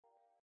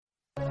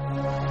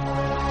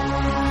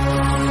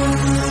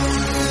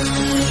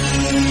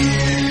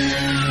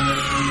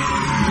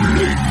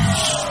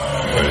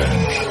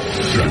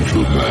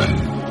Gentlemen,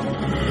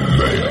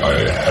 may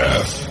I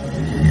have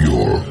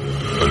your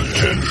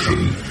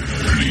attention,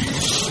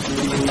 please?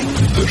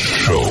 The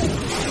show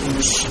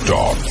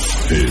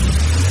starts in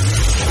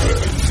 10,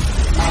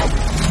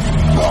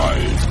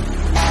 9,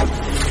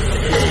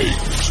 8,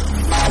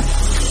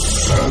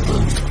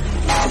 7,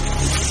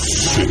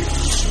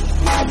 6,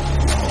 5,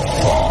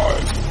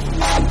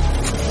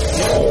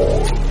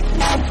 4,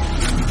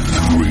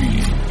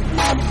 3,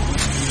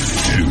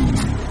 2,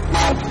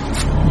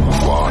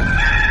 1.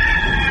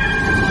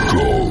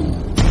 Go.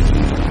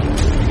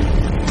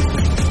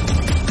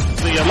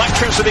 The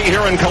electricity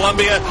here in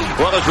Columbia,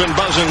 well, it's been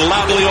buzzing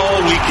loudly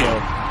all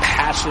weekend.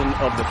 Passion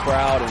of the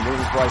crowd in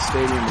Williams-Brice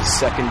Stadium is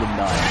second to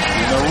none.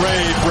 And the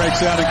raid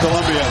breaks out in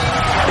Columbia.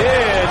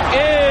 It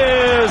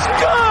is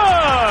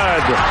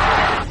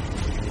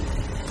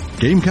good!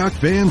 Gamecock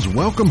fans,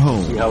 welcome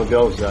home. See how it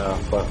goes,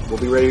 but we'll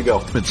be ready to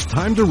go. It's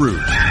time to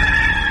root.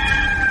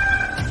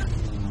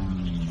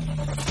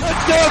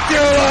 South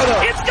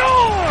Carolina! It's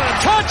gone!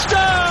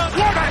 Touchdown!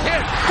 What a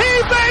hit! He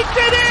baked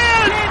it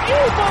in! Can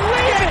you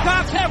believe it?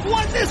 Gamecocks have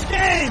won this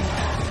game!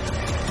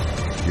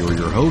 Here are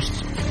your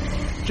hosts,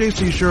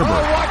 J.C. Sherber.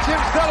 Oh, watch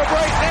him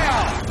celebrate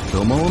now!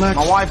 Phil Molinex.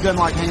 My wife doesn't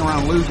like hanging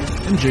around losing.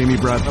 And Jamie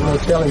Bradford. I'm going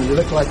to tell him, you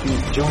look like you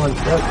joined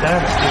Duck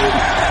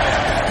Dynasty.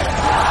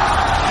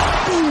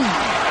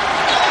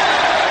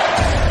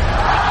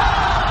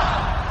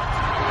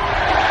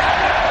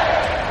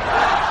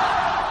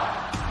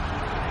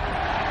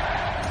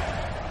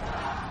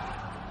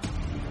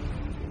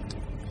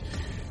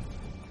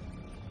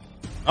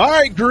 All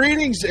right,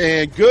 greetings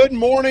and good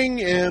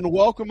morning and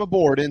welcome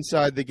aboard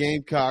Inside the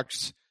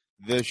Gamecocks,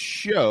 the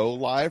show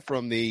live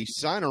from the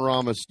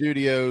Signorama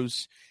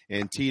Studios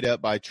and teed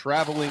up by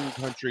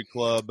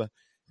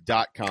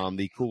TravelingCountryClub.com,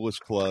 the coolest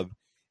club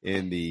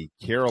in the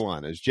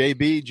Carolinas.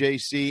 JB,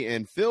 JC,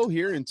 and Phil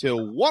here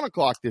until 1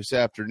 o'clock this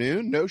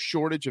afternoon. No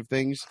shortage of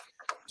things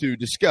to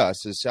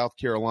discuss as South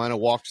Carolina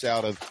walks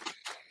out of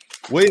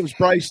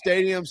Williams-Brice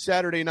Stadium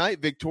Saturday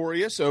night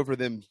victorious over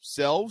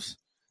themselves.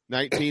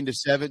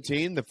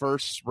 19-17, the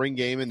first spring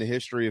game in the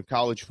history of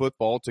college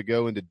football to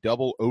go into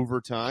double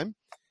overtime.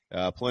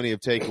 Plenty of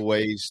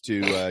takeaways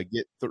to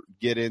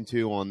get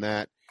into on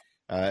that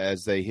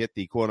as they hit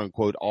the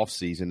quote-unquote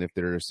off-season, if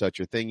there is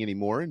such a thing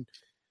anymore in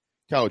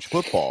college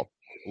football.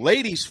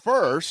 Ladies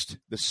first,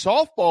 the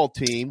softball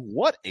team,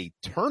 what a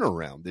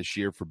turnaround this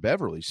year for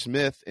Beverly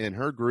Smith and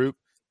her group.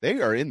 They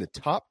are in the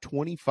top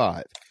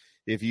 25.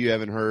 If you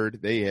haven't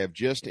heard, they have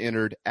just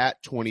entered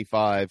at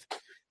 25,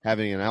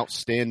 having an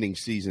outstanding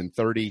season,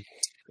 30-12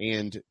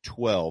 and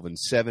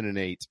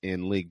 7-8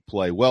 in league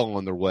play, well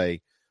on their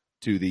way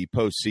to the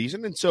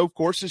postseason. And so, of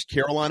course, is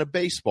Carolina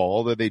baseball.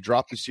 Although they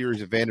dropped the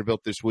series at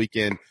Vanderbilt this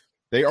weekend,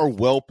 they are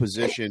well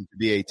positioned to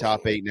be a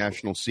top 8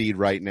 national seed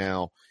right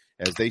now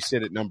as they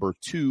sit at number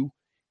 2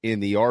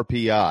 in the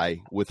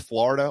RPI with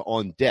Florida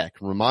on deck.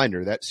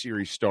 Reminder, that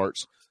series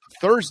starts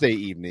Thursday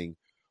evening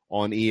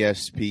on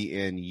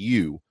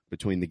ESPNU.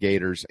 Between the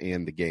Gators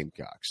and the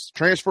Gamecocks.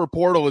 Transfer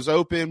portal is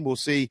open. We'll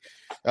see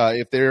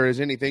if there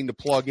is anything to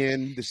plug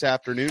in this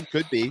afternoon.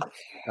 Could be.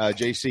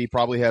 JC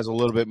probably has a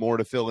little bit more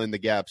to fill in the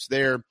gaps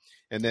there.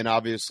 And then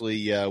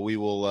obviously we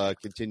will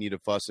continue to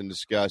fuss and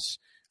discuss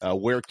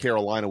where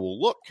Carolina will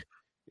look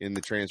in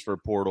the transfer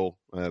portal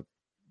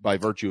by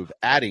virtue of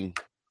adding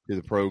to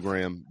the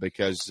program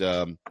because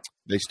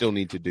they still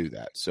need to do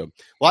that. So a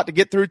lot to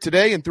get through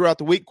today and throughout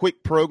the week.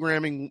 Quick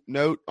programming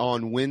note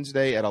on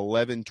Wednesday at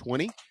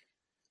 11:20.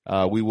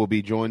 We will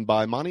be joined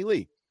by Monty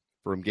Lee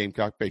from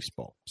Gamecock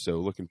Baseball. So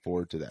looking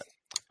forward to that.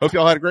 Hope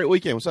y'all had a great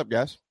weekend. What's up,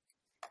 guys?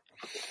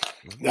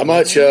 Not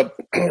much.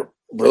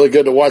 Really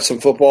good to watch some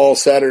football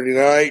Saturday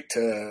night.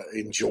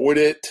 Enjoyed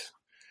it.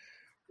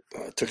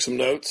 Took some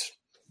notes,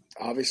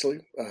 obviously.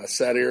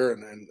 Sat here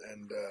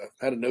and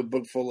had a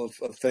notebook full of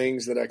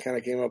things that I kind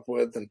of came up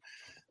with. And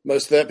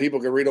most of that people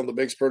can read on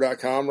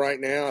thebigspur.com right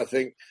now. I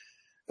think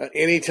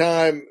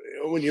anytime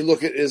when you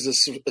look at is a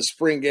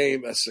spring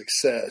game a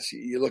success,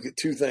 you look at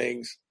two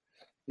things.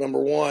 Number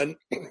one,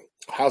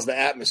 how's the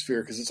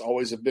atmosphere? Because it's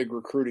always a big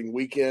recruiting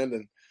weekend,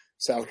 and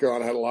South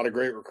Carolina had a lot of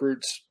great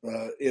recruits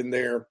in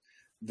there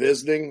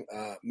visiting.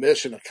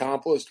 Mission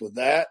accomplished with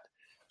that.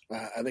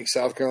 I think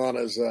South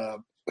Carolina's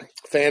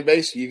fan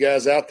base, you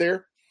guys out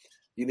there,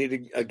 you need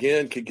to,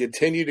 again,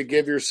 continue to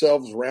give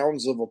yourselves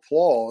rounds of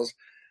applause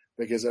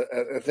because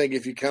I think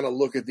if you kind of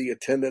look at the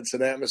attendance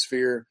and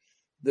atmosphere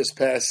this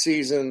past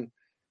season,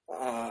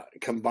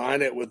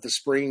 combine it with the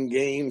spring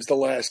games the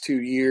last 2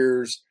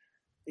 years,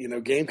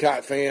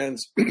 Gamecock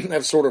fans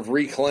have sort of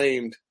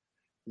reclaimed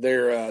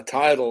their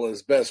title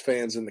as best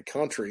fans in the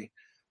country.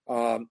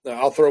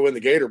 I'll throw in the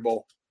Gator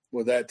Bowl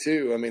with that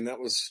too. I mean, that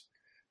was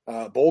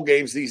bowl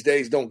games these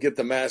days don't get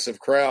the massive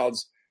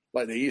crowds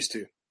like they used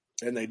to,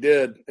 and they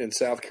did in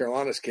South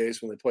Carolina's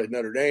case when they played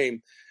Notre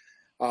Dame.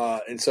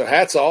 And so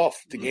hats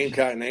off to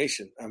Gamecock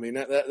Nation. I mean,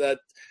 that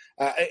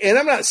and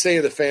I'm not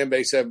saying the fan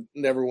base have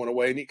never went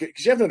away,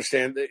 because you have to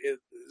understand it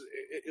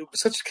was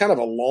such kind of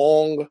a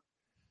long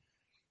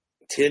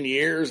 10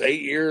 years,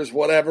 8 years,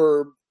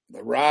 whatever,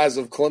 the rise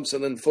of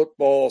Clemson in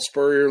football,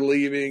 Spurrier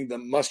leaving, the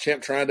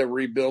Muschamp trying to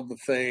rebuild the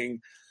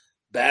thing.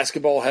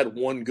 Basketball had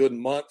one good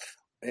month,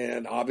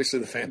 and obviously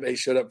the fan base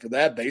showed up for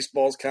that.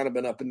 Baseball's kind of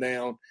been up and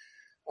down.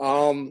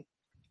 And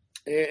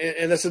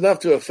it's enough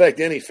to affect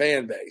any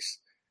fan base.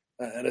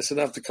 And it's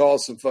enough to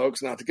cause some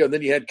folks not to go. And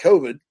then you had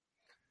COVID.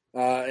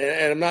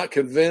 And I'm not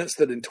convinced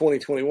that in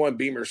 2021,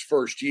 Beamer's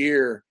first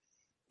year,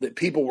 that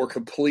people were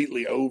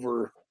completely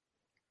over,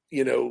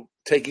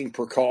 taking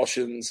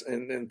precautions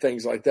and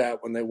things like that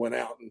when they went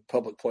out in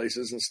public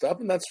places and stuff.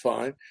 And that's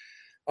fine.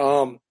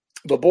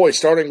 But boy,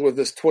 starting with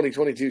this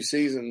 2022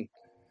 season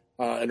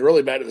and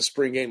really back to the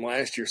spring game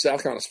last year,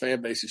 South Carolina's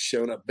fan base has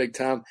shown up big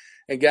time.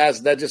 And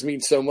guys, that just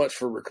means so much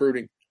for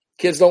recruiting.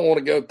 Kids don't want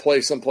to go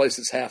play someplace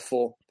that's half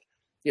full.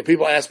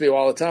 People ask me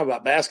all the time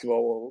about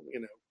basketball. Well,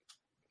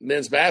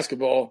 men's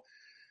basketball,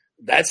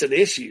 that's an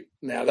issue.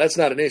 Now, that's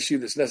not an issue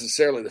that's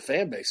necessarily the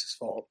fan base's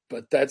fault,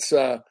 but that's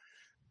an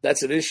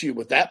issue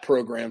with that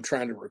program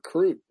trying to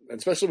recruit, and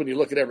especially when you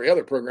look at every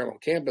other program on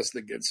campus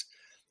that gets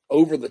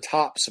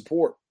over-the-top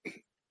support.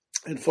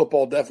 And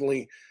football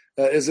definitely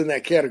is in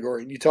that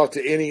category. You talk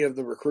to any of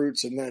the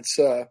recruits, and that's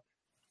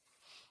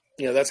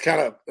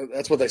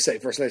that's what they say,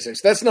 first they say.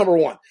 So that's number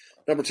one.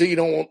 Number two, you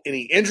don't want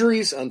any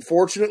injuries,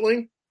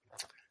 unfortunately.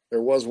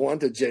 There was one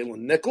to Jalen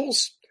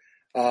Nichols.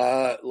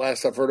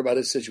 Last I've heard about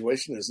his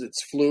situation is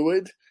it's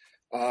fluid.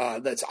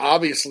 That's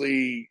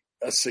obviously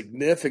a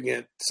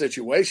significant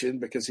situation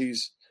because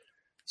he's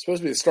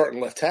supposed to be the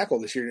starting left tackle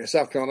this year.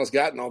 South Carolina's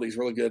gotten all these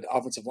really good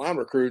offensive line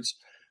recruits,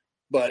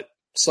 but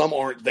some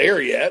aren't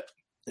there yet,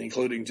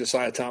 including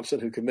Josiah Thompson,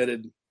 who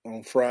committed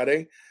on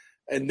Friday.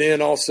 And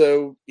then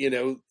also,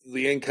 the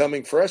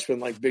incoming freshmen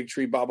like Big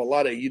Tree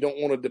Babalade. You don't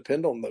want to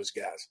depend on those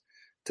guys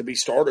to be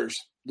starters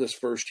this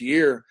first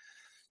year.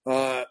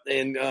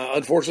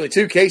 Unfortunately,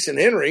 too, Case and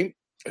Henry,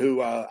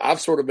 who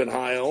I've sort of been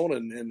high on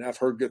and I've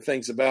heard good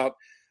things about.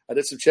 I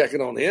did some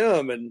checking on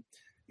him, and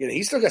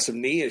he's still got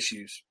some knee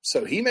issues,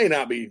 so he may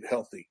not be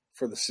healthy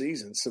for the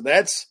season. So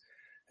that's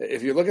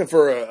if you're looking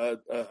for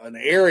an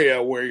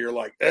area where you're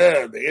like,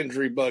 the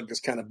injury bug has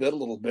kind of bit a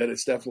little bit.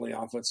 It's definitely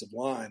offensive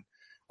line,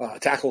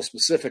 tackle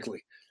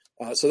specifically.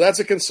 So that's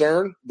a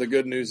concern. The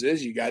good news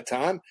is you got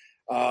time.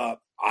 I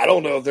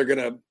don't know if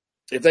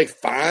if they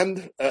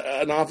find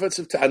an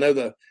offensive I know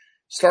the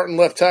starting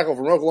left tackle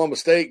from Oklahoma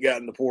State got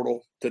in the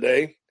portal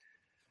today.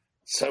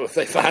 So if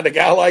they find a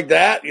guy like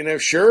that,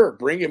 sure,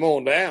 bring him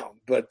on down.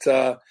 But,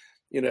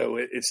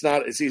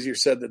 it's easier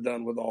said than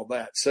done with all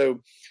that.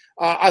 So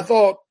I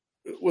thought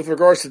with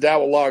regards to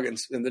Dowell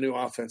Loggins and the new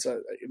offense,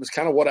 it was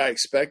kind of what I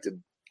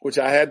expected, which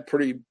I had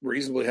pretty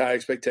reasonably high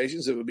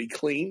expectations. It would be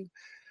clean.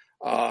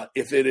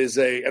 If it is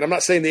and I'm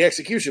not saying the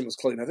execution was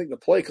clean. I think the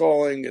play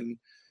calling and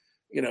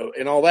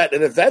all that.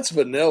 And if that's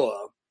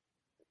vanilla,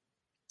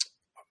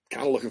 I'm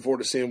kind of looking forward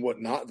to seeing what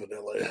not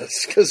vanilla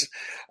is. Because,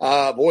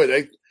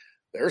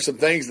 there are some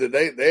things that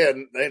they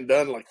hadn't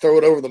done, like throw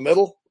it over the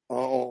middle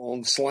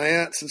on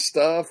slants and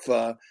stuff.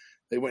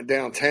 They went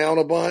downtown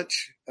a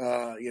bunch,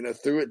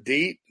 threw it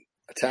deep,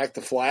 attacked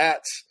the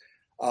flats.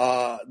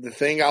 The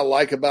thing I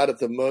like about it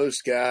the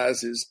most,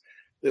 guys, is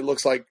it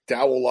looks like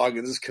Dowell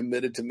Loggins is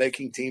committed to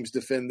making teams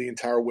defend the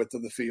entire width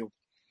of the field.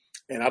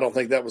 And I don't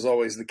think that was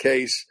always the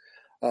case.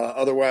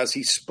 Otherwise,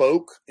 he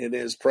spoke in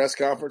his press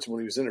conference when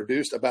he was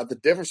introduced about the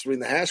difference between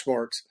the hash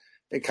marks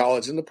in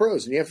college and the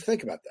pros. And you have to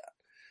think about that.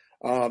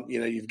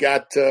 You've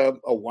got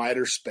a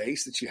wider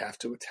space that you have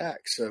to attack.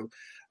 So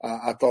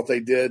I thought they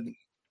did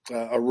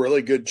a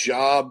really good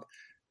job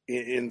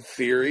in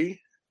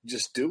theory,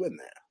 just doing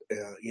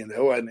that,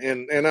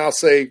 and I'll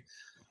say,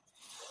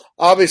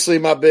 obviously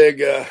my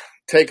big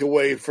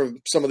takeaway from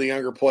some of the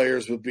younger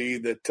players would be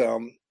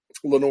that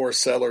Lenore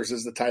Sellers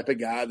is the type of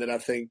guy that I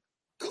think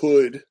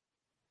could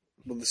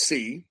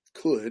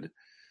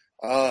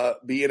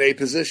be in a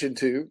position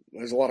to,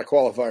 there's a lot of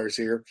qualifiers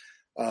here,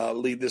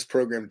 lead this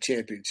program to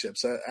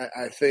championships.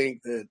 I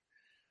think that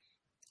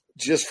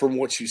just from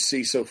what you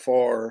see so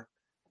far,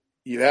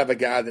 you have a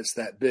guy that's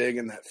that big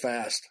and that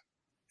fast,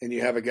 and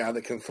you have a guy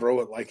that can throw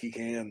it like he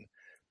can.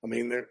 I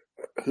mean,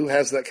 who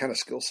has that kind of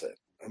skill set?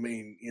 I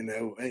mean,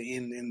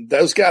 and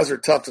those guys are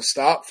tough to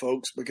stop,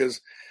 folks,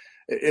 because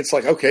it's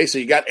like, okay, so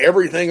you got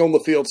everything on the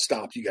field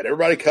stopped. You got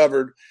everybody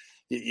covered.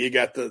 You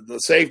got the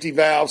safety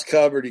valves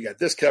covered. You got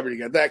this covered. You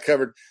got that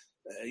covered.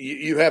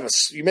 You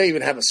may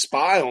even have a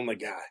spy on the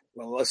guy.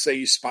 Well, let's say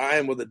you spy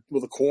him with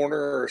a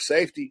corner or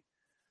safety.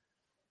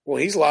 Well,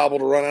 he's liable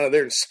to run out of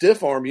there and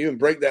stiff arm you and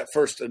break that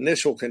first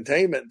initial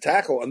containment and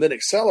tackle and then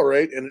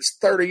accelerate, and it's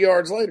 30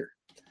 yards later.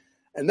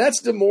 And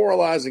that's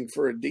demoralizing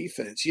for a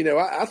defense.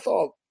 I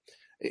thought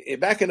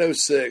back in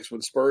 2006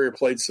 when Spurrier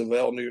played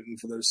Savell Newton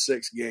for those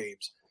 6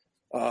 games,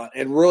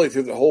 and really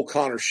through the whole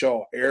Connor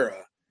Shaw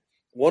era,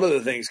 one of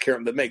the things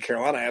that made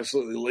Carolina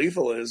absolutely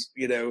lethal is,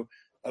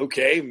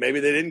 okay,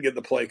 maybe they didn't get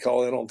the play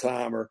call in on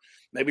time, or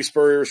maybe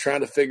Spurrier was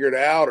trying to figure it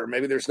out, or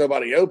maybe there's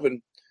nobody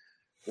open.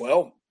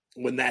 Well,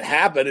 when that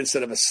happened,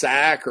 instead of a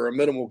sack or a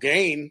minimal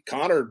gain,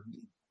 Connor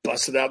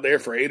busted out there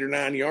for 8 or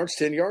 9 yards,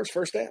 10 yards,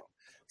 first down.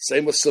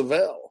 Same with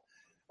Savell.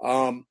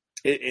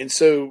 And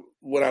so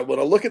when I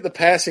look at the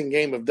passing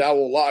game of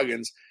Dowell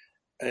Loggins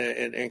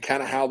and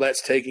kind of how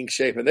that's taking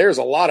shape, and there's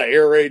a lot of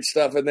air raid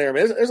stuff in there. I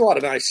mean, there's a lot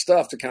of nice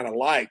stuff to kind of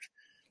like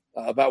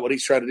about what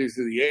he's trying to do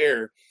through the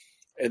air.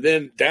 And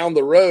then down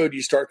the road,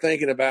 you start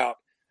thinking about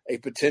a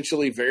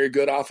potentially very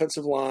good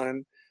offensive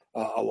line,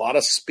 a lot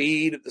of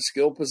speed at the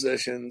skill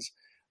positions,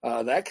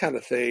 that kind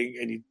of thing.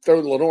 And you throw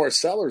Lenore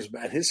Sellers,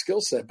 man, his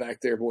skill set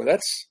back there, boy,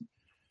 that's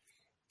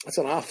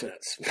an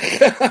offense.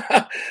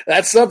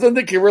 That's something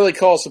that can really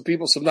cause some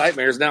people some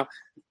nightmares. Now,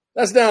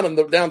 that's down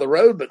the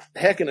road, but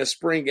heck, in a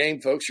spring game,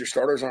 folks, your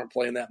starters aren't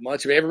playing that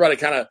much. I mean, everybody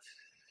kind of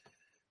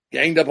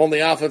ganged up on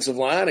the offensive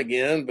line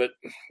again, but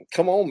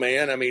come on,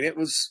 man. I mean, it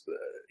was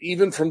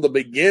even from the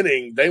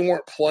beginning, they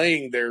weren't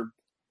playing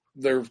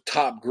their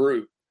top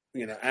group,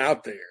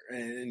 out there.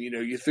 And,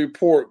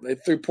 they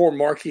threw poor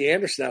Marquis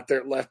Anderson out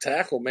there at left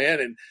tackle, man.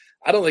 And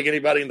I don't think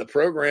anybody in the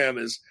program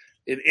is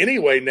in any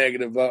way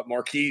negative about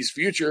Marquis'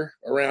 future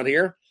around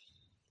here,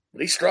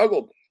 but he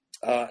struggled.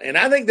 And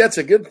I think that's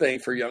a good thing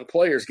for young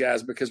players,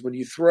 guys, because when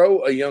you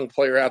throw a young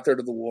player out there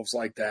to the Wolves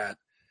like that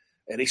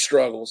and he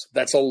struggles,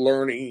 that's a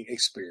learning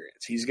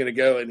experience. He's going to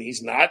go, and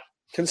he's not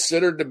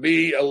considered to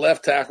be a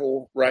left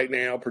tackle right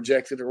now,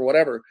 projected or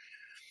whatever.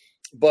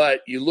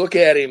 But you look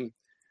at him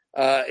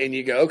and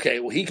you go, okay,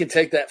 well, he can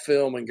take that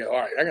film and go, all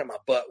right, I got my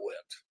butt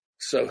whipped.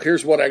 So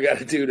here's what I got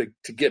to do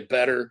to get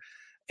better.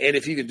 And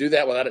if you can do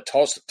that without it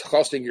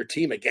costing your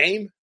team a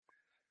game,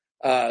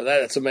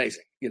 that's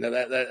amazing.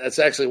 That's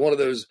actually one of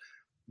those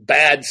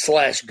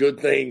bad/good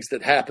things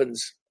that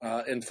happens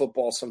in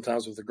football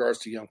sometimes with regards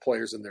to young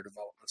players and their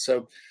development.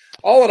 So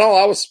all in all,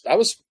 I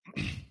was,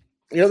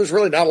 there's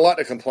really not a lot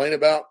to complain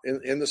about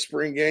in the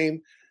spring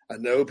game. I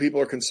know people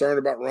are concerned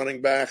about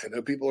running back. I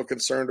know people are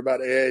concerned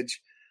about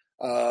edge,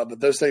 but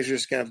those things are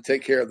just going to have to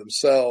take care of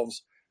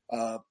themselves.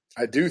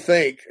 I do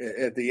think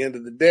at the end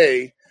of the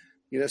day,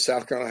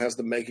 South Carolina has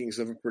the makings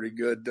of a pretty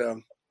good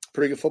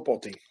football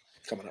team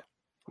coming up.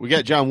 We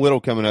got John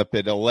Whittle coming up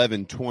at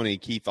 11:20,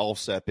 Keith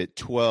Alsep at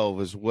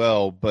 12 as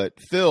well. But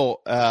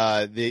Phil,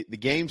 the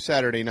game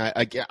Saturday night,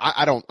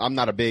 I'm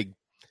not a big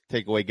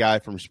takeaway guy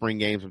from spring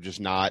games. I'm just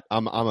not.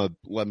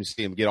 Let me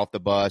see them get off the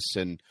bus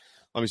and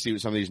let me see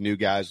what some of these new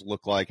guys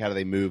look like. How do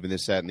they move and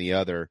this, that, and the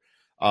other.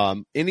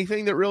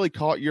 Anything that really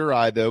caught your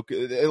eye though?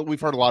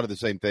 We've heard a lot of the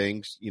same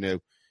things.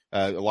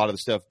 A lot of the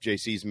stuff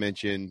JC's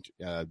mentioned.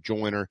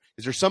 Joyner.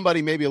 Is there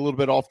somebody maybe a little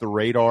bit off the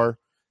radar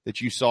that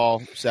you saw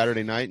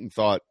Saturday night and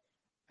thought,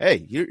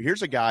 hey,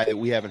 here's a guy that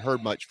we haven't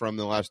heard much from in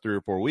the last 3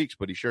 or 4 weeks,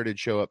 but he sure did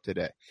show up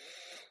today?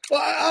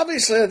 Well,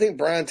 obviously, I think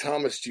Brian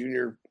Thomas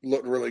Jr.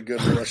 looked really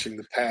good rushing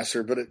the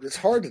passer, but it's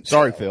hard to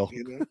Sorry, tell,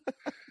 Phil.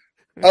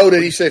 Oh,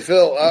 did you say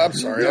Phil? I'm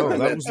sorry. No,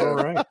 that was all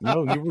right.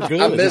 No, you were good.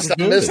 I missed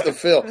the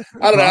Phil.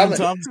 I don't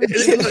know.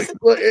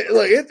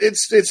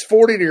 It's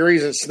 40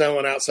 degrees and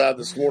snowing outside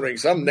this morning,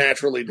 so I'm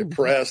naturally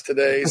depressed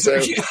today. So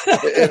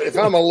if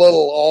I'm a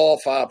little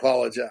off, I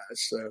apologize.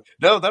 So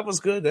no, that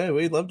was good. Hey,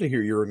 we'd love to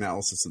hear your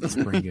analysis of the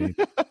spring game.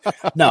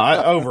 No,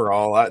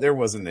 overall, there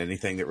wasn't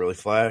anything that really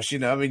flashed.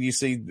 You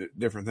see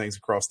different things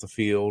across the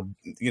field,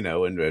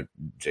 and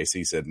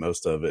JC said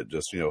most of it.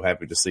 Just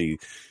happy to see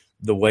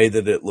the way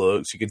that it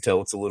looks. You can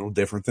tell it's a little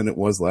different than it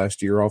was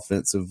last year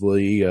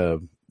offensively.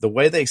 The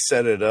way they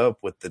set it up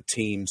with the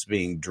teams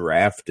being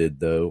drafted,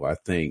 though, I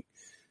think,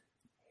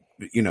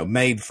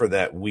 made for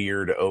that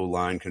weird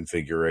O-line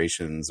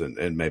configurations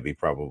and maybe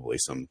probably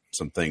some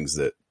things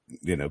that,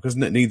 because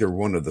neither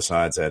one of the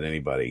sides had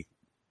anybody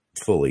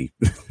fully,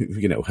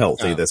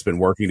 healthy that's been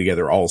working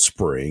together all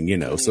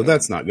spring, so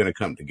that's not going to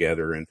come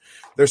together. And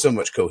there's so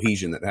much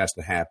cohesion that has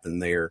to happen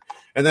there.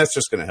 And that's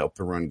just going to help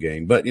the run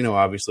game. But,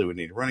 obviously we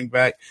need a running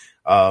back.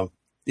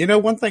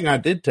 One thing I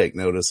did take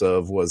notice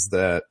of was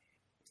that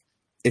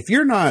if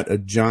you're not a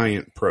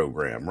giant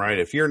program, right,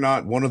 if you're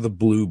not one of the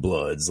blue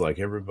bloods, like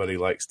everybody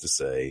likes to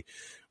say,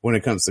 when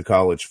it comes to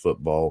college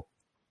football,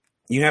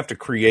 you have to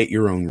create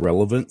your own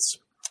relevance.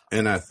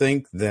 And I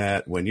think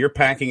that when you're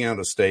packing out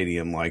a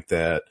stadium like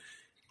that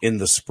in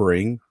the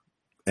spring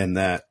and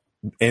that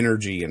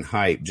energy and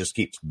hype just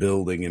keeps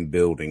building and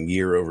building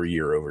year over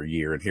year over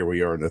year, and here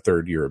we are in the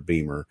third year of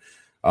Beamer,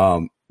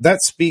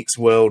 that speaks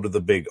well to the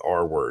big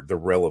R word, the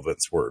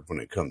relevance word when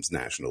it comes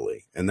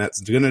nationally. And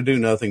that's going to do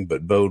nothing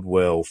but bode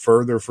well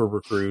further for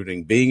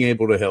recruiting, being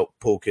able to help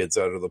pull kids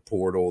out of the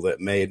portal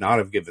that may not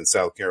have given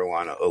South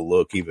Carolina a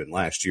look even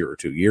last year or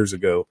 2 years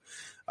ago.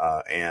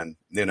 And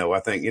I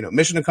think,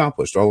 mission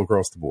accomplished all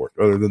across the board,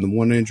 other than the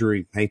one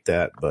injury. Hate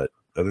that. But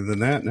other than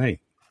that,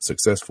 hey,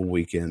 successful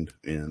weekend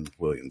in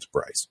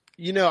Williams-Brice.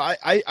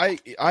 I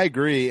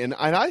agree. And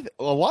a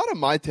lot of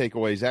my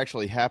takeaways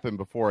actually happened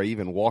before I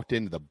even walked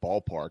into the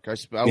ballpark.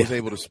 I was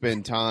able to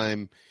spend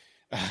time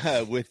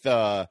with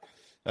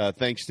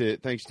thanks to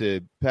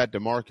Pat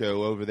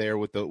DeMarco over there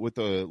with the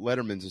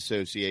Letterman's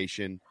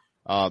Association.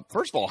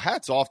 First of all,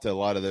 hats off to a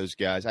lot of those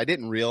guys. I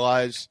didn't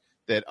realize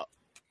that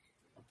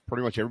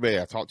pretty much everybody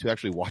I talk to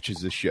actually watches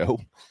this show.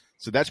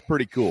 So that's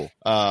pretty cool.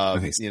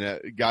 Nice.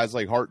 Guys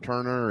like Hart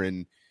Turner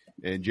and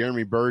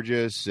Jeremy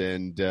Burgess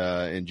and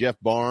Jeff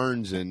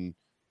Barnes and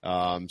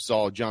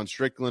Saw John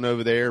Strickland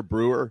over there,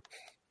 Brewer.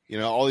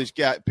 All these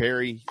guys,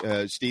 Perry,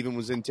 Steven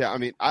was in town. I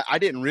mean, I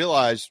didn't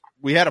realize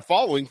we had a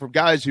following from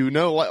guys who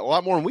know a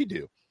lot more than we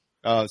do.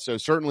 So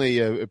certainly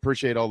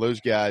appreciate all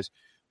those guys.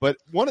 But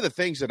one of the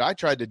things that I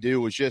tried to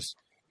do was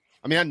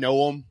I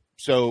know them,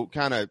 so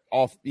kind of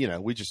off,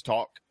 we just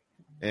talk.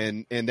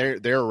 And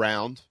they're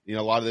around. A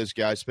lot of those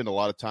guys spend a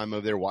lot of time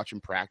over there watching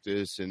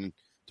practice and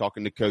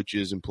talking to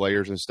coaches and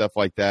players and stuff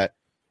like that.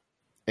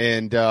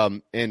 And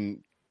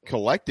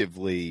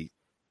collectively,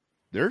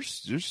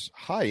 there's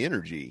high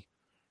energy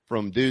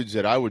from dudes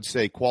that I would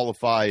say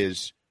qualify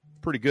as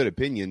pretty good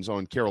opinions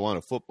on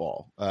Carolina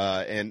football.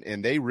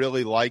 And they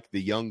really like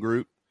the young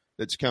group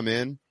that's come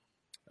in.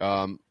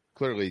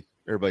 Clearly,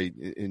 everybody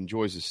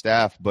enjoys the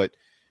staff, but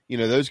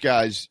those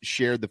guys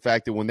shared the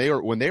fact that when they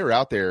were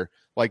out there.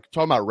 Like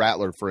talking about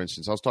Rattler, for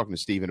instance, I was talking to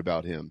Steven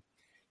about him,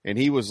 and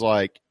he was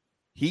like,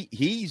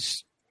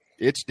 it's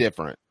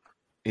different.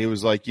 He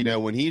was like,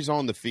 when he's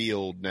on the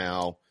field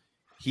now,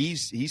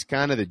 he's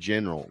kind of the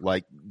general.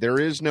 Like there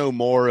is no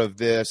more of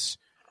this.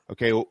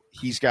 Okay,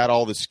 he's got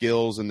all the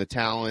skills and the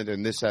talent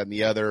and this, that, and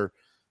the other.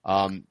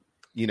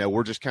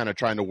 We're just kind of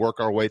trying to work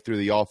our way through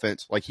the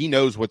offense. Like he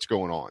knows what's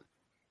going on.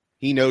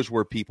 He knows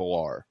where people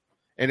are,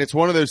 and it's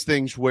one of those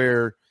things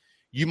where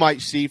you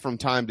might see from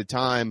time to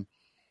time.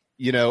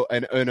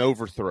 An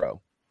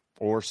overthrow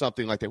or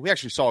something like that. We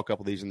actually saw a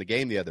couple of these in the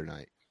game the other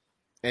night.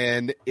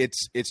 And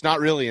it's not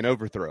really an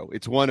overthrow.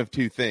 It's one of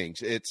two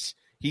things.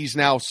 He's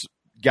now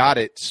got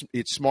it.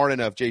 It's smart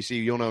enough,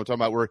 JC, you'll know what I'm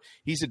talking about, where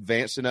he's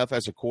advanced enough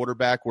as a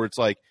quarterback where it's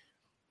like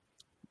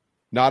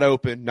not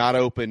open, not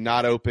open,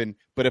 not open.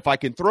 But if I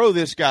can throw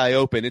this guy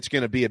open, it's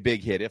going to be a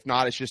big hit. If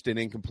not, it's just an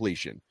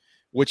incompletion,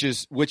 which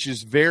is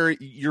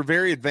you're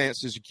very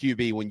advanced as a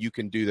QB when you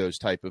can do those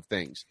type of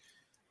things.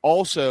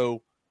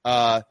 Also,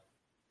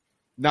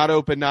 not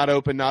open, not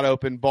open, not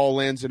open. Ball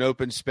lands in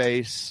open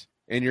space,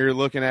 and you're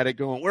looking at it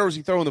going, where was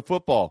he throwing the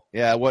football?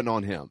 Yeah, it wasn't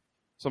on him.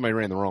 Somebody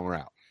ran the wrong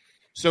route.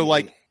 So,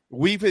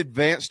 we've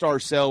advanced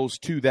ourselves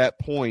to that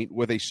point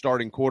with a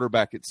starting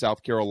quarterback at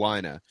South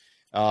Carolina.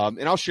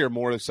 And I'll share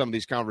more of some of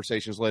these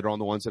conversations later on,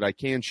 the ones that I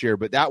can share.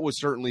 But that was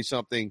certainly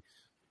something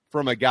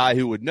from a guy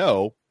who would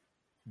know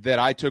that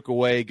I took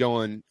away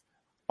going,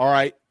 all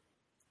right,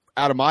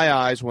 out of my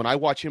eyes, when I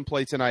watch him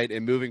play tonight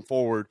and moving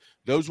forward,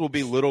 those will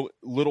be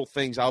little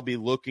things I'll be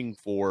looking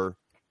for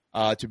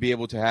to be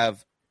able to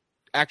have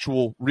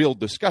actual real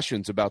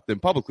discussions about them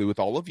publicly with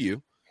all of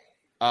you.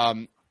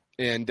 And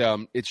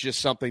it's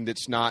just something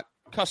that's not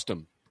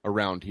custom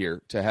around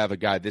here to have a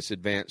guy this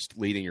advanced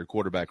leading your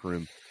quarterback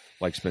room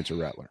like Spencer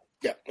Rattler.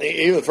 Yeah,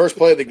 even the first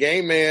play of the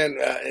game, man,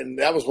 and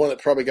that was one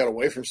that probably got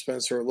away from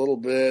Spencer a little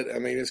bit. I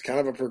mean, it's kind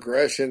of a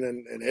progression,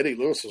 and Eddie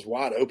Lewis was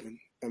wide open.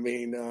 I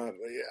mean,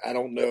 I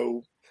don't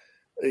know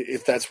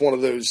if that's one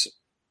of those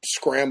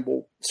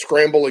scramble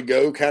and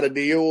go kind of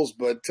deals,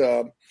 but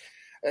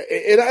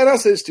and I'll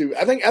say this too.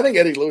 I think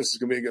Eddie Lewis is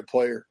going to be a good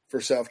player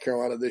for South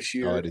Carolina this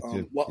year. Oh, I do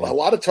too. A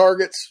lot of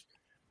targets.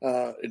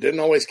 It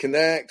didn't always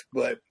connect,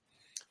 but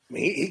I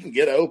mean, he can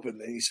get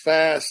open, and he's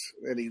fast,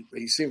 and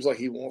he seems like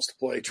he wants to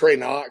play. Trey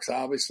Knox,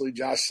 obviously,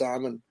 Josh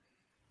Simon.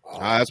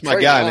 That's my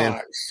guy, man.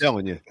 I'm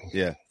telling you.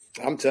 Yeah.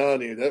 I'm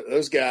telling you,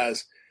 those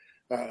guys,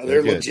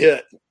 they're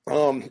legit.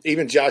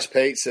 Even Josh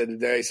Pate said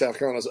today, South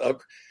Carolina's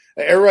up.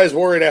 Everybody's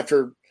worried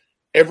after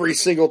every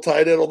single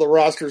tight end on the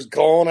roster is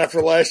gone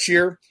after last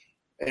year.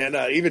 And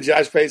even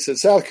Josh Pate said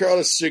South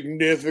Carolina's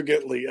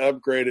significantly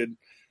upgraded.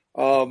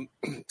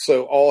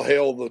 So all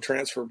hail the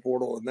transfer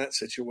portal in that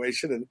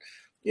situation. And,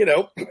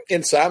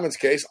 in Simon's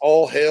case,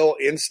 all hail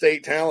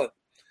in-state talent.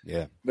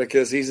 Yeah,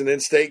 because he's an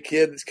in-state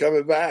kid that's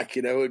coming back.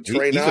 Trey Knox.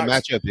 He's a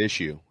matchup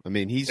issue. I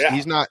mean, he's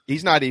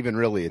not even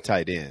really a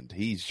tight end.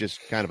 He's just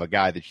kind of a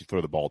guy that you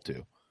throw the ball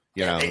to.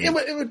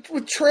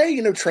 With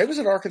Trey, Trey was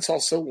at Arkansas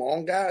so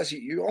long, guys.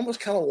 You almost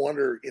kind of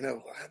wonder,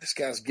 this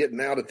guy's getting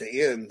out at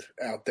the end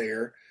out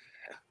there.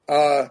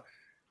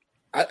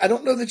 I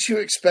don't know that you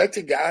expect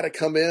a guy to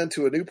come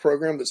into a new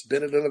program that's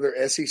been at another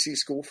SEC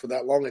school for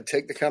that long and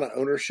take the kind of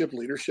ownership,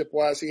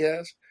 leadership-wise he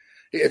has.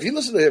 If you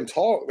listen to him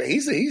talk,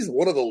 he's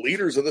one of the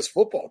leaders of this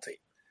football team.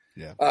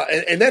 Yeah,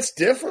 and that's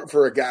different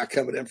for a guy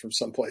coming in from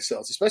someplace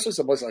else, especially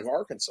someplace like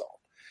Arkansas.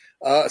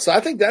 So I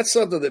think that's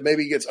something that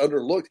maybe gets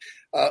underlooked.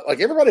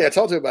 Like everybody I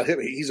talked to about him,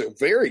 he's a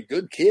very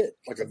good kid,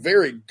 like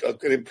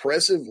an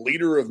impressive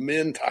leader of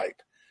men type,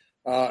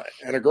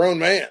 and a grown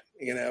man.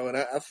 And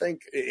I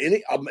think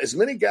as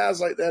many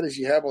guys like that as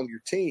you have on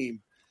your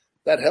team,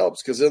 that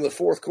helps because in the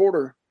fourth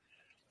quarter,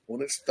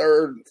 when it's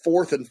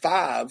 4th and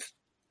 5.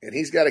 And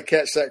he's got to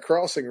catch that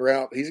crossing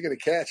route. He's going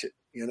to catch it,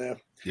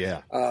 Yeah.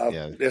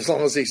 As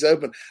long as he's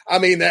open. I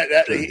mean,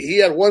 that he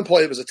had one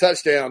play that was a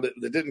touchdown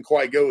that didn't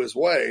quite go his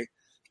way.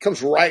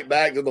 Comes right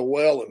back to the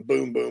well and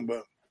boom, boom,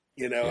 boom.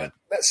 And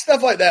that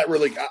stuff like that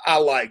really I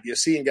like.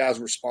 Seeing guys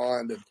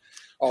respond and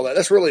all that.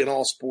 That's really in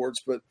all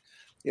sports. But,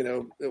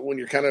 when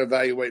you're kind of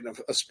evaluating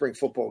a spring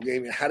football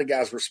game, how do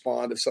guys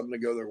respond if something to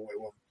go their way?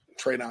 Well,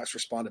 Trey Knox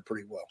responded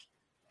pretty well.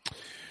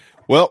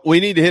 Well, we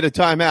need to hit a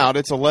timeout.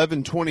 It's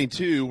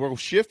 11:22. We'll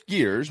shift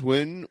gears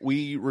when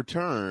we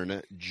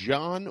return.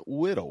 John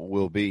Whittle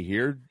will be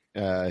here.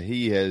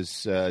 He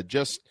has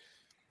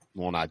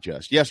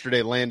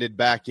yesterday landed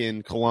back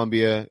in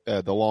Columbia,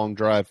 the long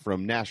drive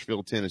from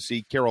Nashville,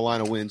 Tennessee.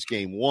 Carolina wins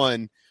game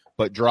 1,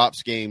 but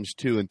drops games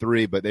 2 and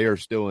 3, but they are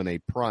still in a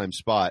prime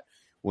spot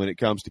when it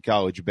comes to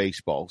college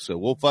baseball. So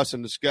we'll fuss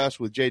and discuss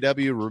with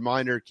JW.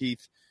 Reminder,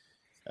 Keith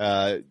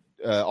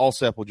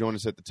Allsep will join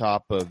us at the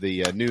top of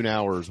the noon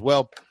hour as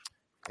well.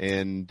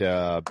 And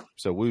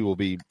so we will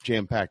be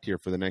jam-packed here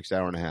for the next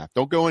hour and a half.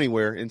 Don't go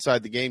anywhere.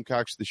 Inside the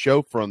Gamecocks, the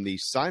show from the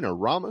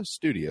Signorama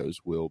Studios.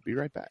 We'll be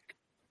right back.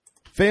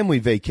 Family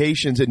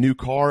vacations, a new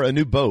car, a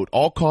new boat,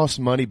 all cost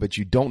money, but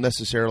you don't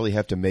necessarily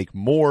have to make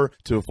more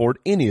to afford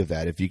any of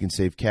that if you can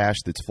save cash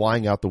that's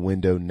flying out the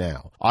window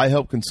now.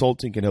 iHelp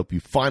Consulting can help you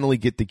finally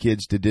get the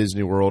kids to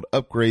Disney World,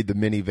 upgrade the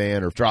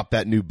minivan, or drop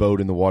that new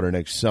boat in the water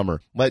next summer.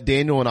 Let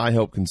Daniel and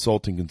iHelp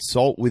Consulting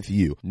consult with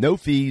you. No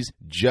fees,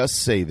 just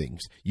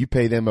savings. You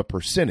pay them a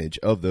percentage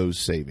of those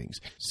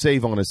savings.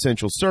 Save on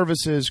essential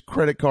services,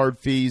 credit card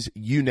fees,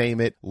 you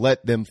name it.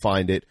 Let them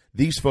find it.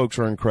 These folks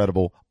are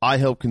incredible.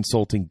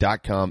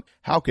 iHelpConsulting.com.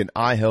 How can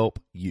I help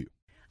you?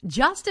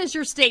 Just as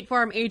your State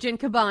Farm agent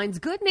combines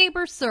good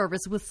neighbor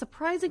service with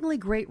surprisingly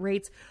great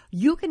rates,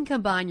 you can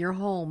combine your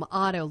home,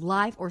 auto,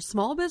 life, or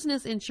small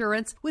business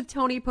insurance with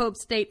Tony Pope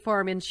State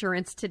Farm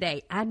Insurance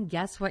today. And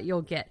guess what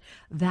you'll get?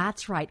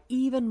 That's right,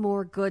 even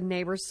more good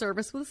neighbor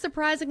service with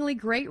surprisingly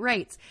great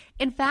rates.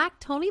 In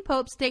fact, Tony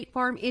Pope State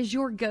Farm is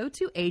your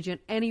go-to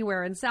agent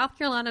anywhere in South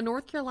Carolina,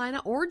 North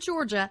Carolina, or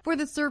Georgia for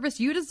the service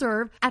you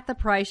deserve at the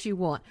price you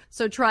want.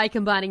 So try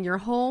combining your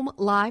home,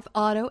 life,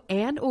 auto,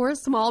 and or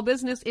small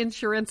business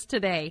insurance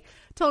today.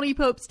 Tony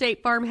Pope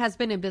State Farm has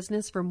been in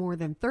business for more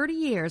than 30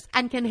 years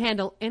and can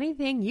handle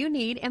anything you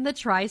need in the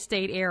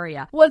tri-state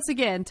area. Once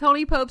again,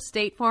 Tony Pope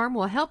State Farm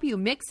will help you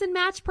mix and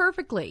match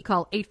perfectly.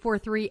 Call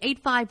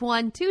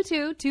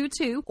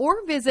 843-851-2222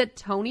 or visit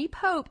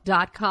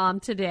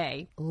TonyPope.com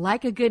today.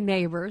 Like a good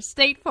neighbor,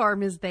 State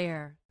Farm is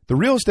there. The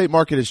real estate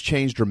market has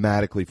changed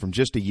dramatically from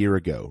just a year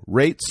ago.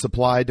 Rates,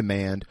 supply,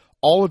 demand,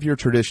 all of your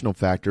traditional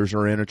factors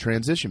are in a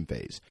transition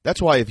phase.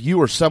 That's why if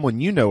you or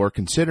someone you know are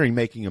considering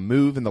making a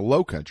move in the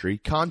low country,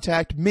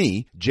 contact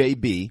me,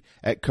 JB,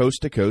 at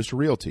Coast to Coast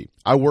Realty.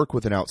 I work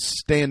with an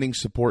outstanding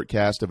support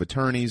cast of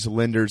attorneys,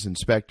 lenders,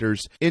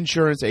 inspectors,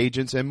 insurance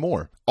agents, and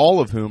more, all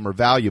of whom are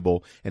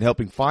valuable in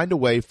helping find a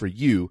way for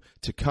you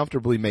to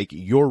comfortably make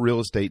your real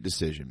estate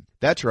decision.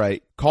 That's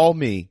right. Call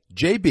me,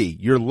 JB,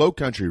 your low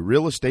country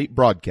real estate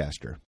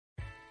broadcaster.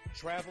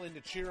 Traveling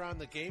to cheer on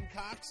the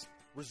Gamecocks?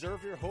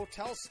 Reserve your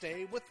hotel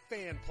stay with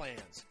Fan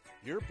Plans.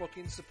 Your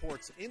booking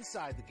supports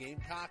Inside the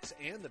Gamecocks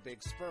and the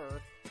Big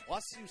Spur,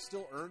 plus you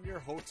still earn your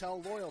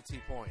hotel loyalty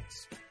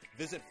points.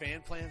 Visit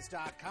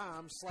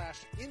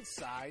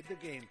fanplans.com/Inside the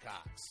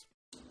Gamecocks.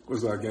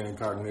 What's up,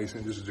 Gamecock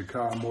Nation? This is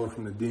Jakar Moore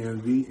from the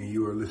DMV, and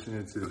you are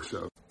listening to the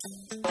show.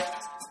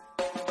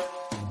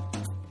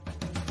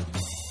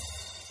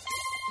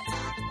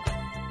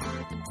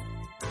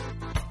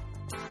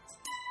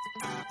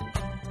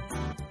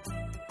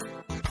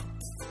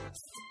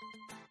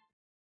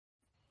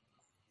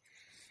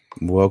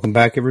 Welcome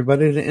back,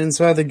 everybody, to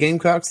Inside the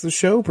Gamecocks, the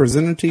show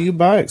presented to you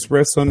by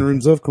Express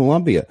Sunrooms of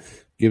Columbia.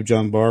 Give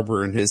John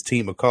Barber and his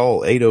team a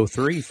call,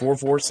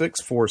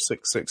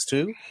 803-446-4662,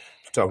 to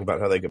talk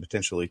about how they could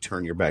potentially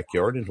turn your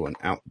backyard into an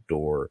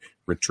outdoor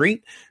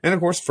retreat. And, of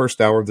course,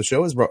 first hour of the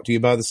show is brought to you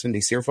by the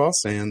Cindy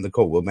Searfoss and the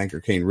Coldwell Banker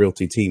Kane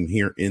Realty team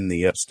here in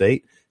the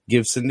upstate.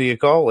 Give Cindy a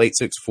call,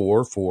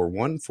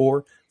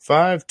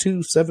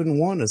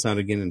 864-414-5271, is how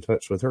to get in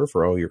touch with her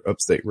for all your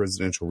upstate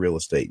residential real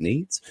estate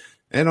needs.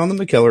 And on the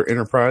McKellar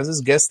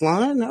Enterprises guest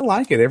line, I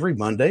like it. Every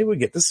Monday we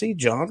get to see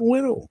John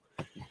Whittle.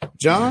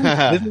 John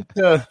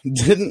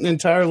didn't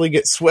entirely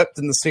get swept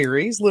in the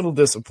series. Little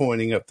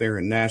disappointing up there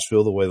in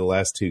Nashville the way the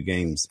last two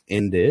games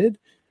ended.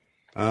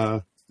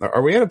 Are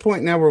we at a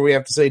point now where we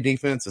have to say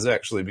defense is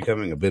actually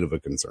becoming a bit of a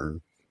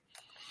concern?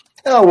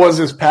 It was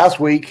this past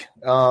week.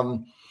 I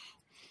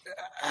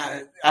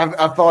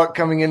thought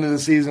coming into the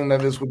season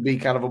that this would be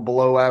kind of a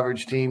below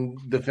average team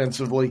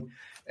defensively,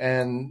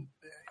 and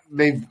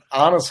they've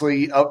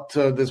honestly, up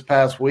to this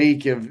past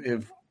week,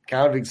 have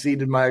kind of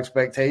exceeded my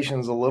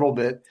expectations a little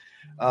bit.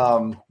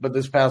 But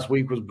this past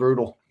week was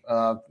brutal.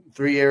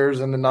 3 errors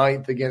in the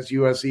ninth against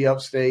USC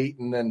Upstate,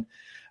 and then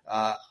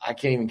I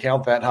can't even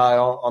count that high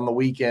on the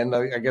weekend.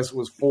 I guess it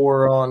was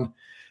four on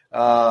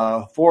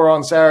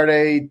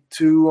Saturday,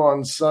 2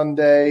 on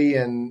Sunday,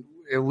 and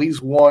at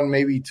least 1,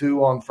 maybe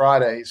 2 on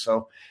Friday.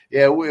 So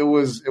yeah, it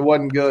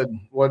wasn't good.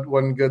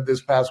 Wasn't good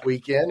this past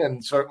weekend,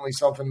 and certainly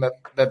something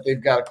that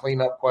they've got to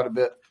clean up quite a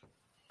bit.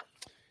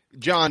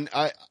 John,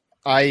 I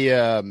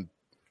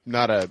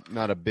not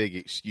a big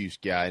excuse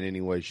guy in any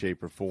way,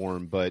 shape, or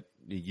form, but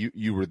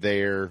you were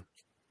there.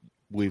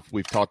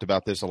 We've talked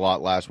about this a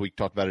lot last week.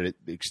 Talked about it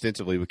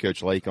extensively with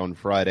Coach Lake on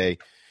Friday.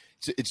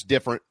 It's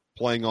different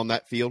playing on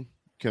that field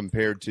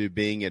compared to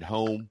being at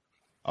home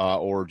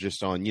or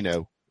just on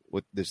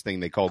what this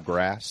thing they call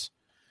grass.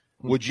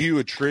 Would you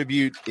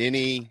attribute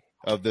any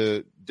of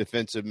the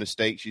defensive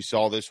mistakes you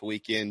saw this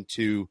weekend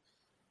to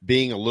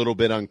being a little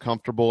bit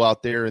uncomfortable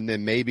out there? And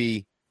then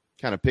maybe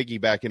kind of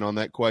piggybacking on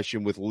that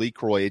question with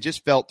LeCroy, it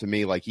just felt to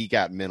me like he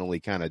got mentally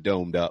kind of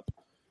domed up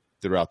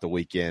throughout the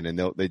weekend, and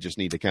they just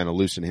need to kind of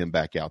loosen him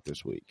back out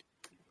this week.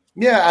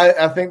 Yeah,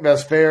 I think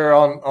that's fair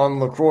on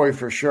LaCroix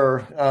for sure.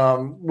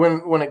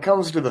 When it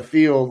comes to the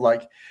field,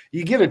 like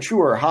you get a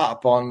truer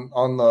hop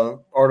on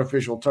the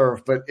artificial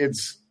turf, but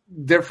it's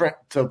different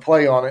to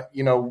play on it,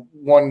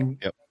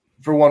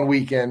 for one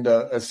weekend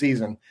a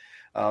season.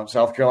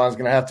 South Carolina's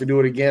going to have to do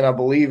it again, I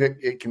believe,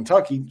 at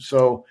Kentucky,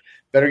 so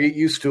better get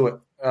used to it.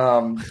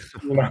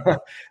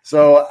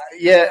 So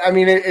yeah, I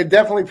mean, it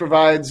definitely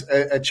provides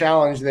a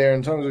challenge there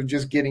in terms of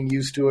just getting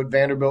used to it.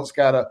 Vanderbilt's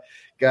got a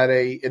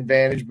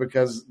advantage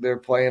because they're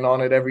playing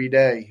on it every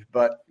day.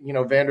 But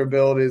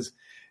Vanderbilt is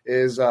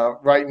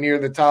right near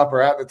the top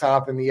or at the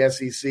top in the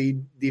SEC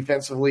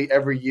defensively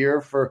every year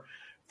for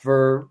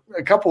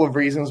a couple of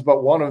reasons.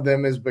 But one of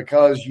them is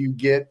because you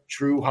get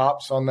true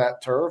hops on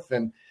that turf,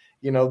 and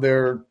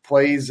there are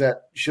plays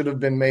that should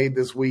have been made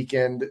this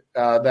weekend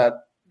that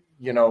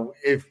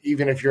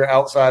if you're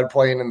outside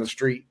playing in the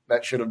street,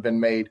 that should have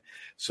been made.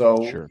 So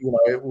sure.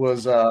 It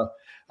was.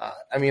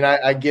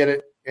 I get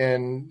it.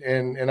 And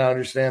I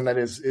understand that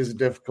is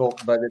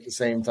difficult, but at the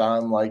same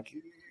time, like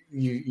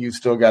you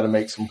still got to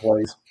make some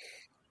plays.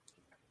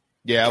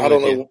 Yeah, I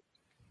don't know.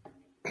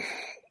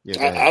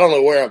 I don't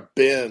know where I've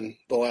been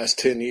the last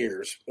 10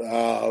 years.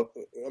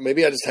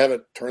 Maybe I just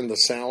haven't turned the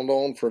sound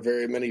on for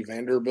very many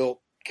Vanderbilt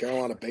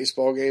Carolina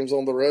baseball games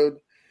on the road.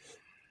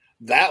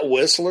 That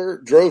whistler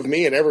drove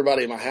me and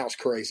everybody in my house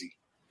crazy.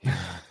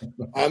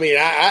 I mean,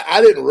 I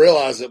didn't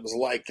realize it was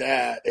like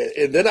that.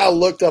 And then I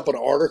looked up an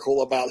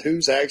article about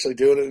who's actually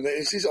doing it. And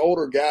it's these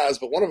older guys,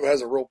 but one of them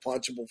has a real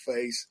punchable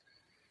face.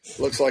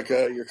 Looks like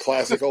your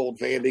classic old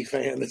Vandy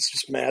fan that's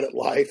just mad at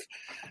life.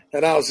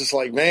 And I was just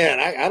like, man,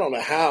 I don't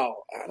know how.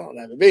 I don't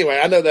know. But anyway,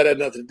 I know that had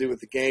nothing to do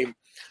with the game.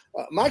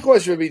 My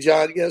question would be,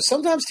 John,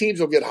 sometimes teams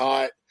will get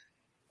hot.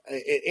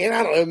 And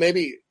I don't know,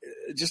 maybe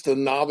just a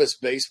novice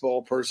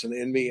baseball person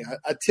in me,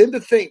 I tend to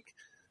think,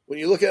 when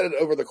you look at it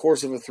over the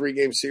course of a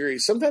 3-game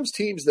series, sometimes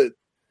teams that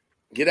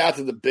get out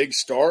to the big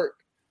start,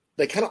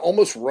 they kind of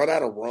almost run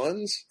out of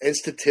runs. And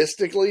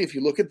statistically, if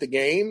you look at the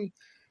game,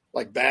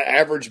 like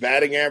average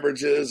batting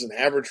averages and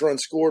average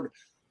runs scored,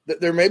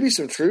 there may be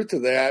some truth to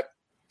that.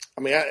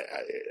 I mean, I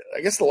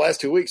guess the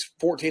last 2 weeks,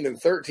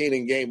 14-13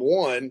 in game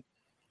 1,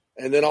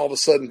 and then all of a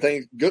sudden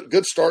things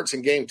good starts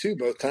in game 2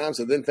 both times,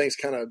 and then things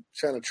kind of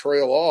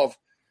trail off.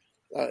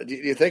 Do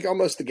you think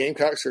almost the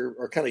Gamecocks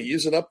are kind of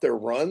using up their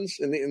runs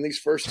in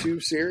these first 2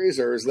 series,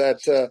 or is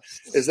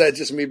that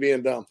just me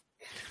being dumb?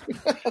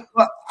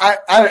 Well,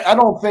 I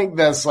don't think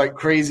that's like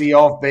crazy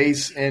off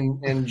base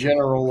in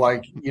general.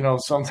 Like,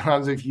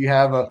 sometimes if you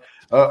have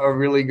a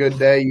really good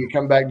day, you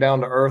come back down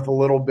to earth a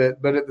little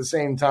bit. But at the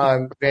same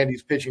time,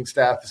 Vandy's pitching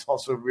staff is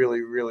also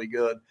really, really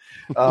good.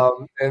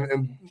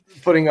 And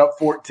putting up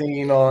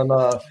 14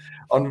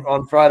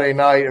 on Friday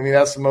night, I mean,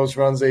 that's the most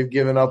runs they've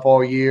given up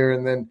all year.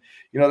 And then,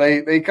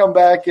 they come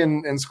back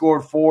and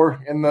scored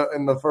 4 in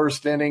the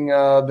first inning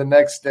the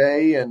next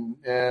day, and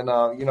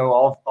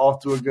off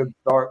to a good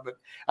start. But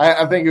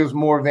I think it was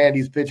more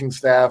Vandy's pitching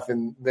staff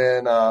than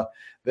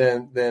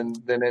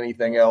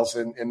anything else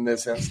in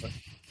this instance.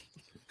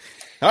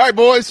 All right,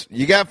 boys,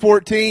 you got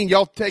 14.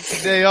 Y'all take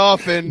the day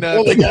off, and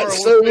they got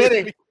so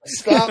many.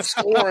 Stop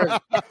scoring.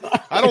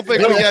 I don't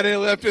think we got any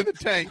left in the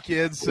tank,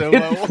 kids. So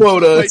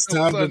quota. It's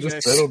time to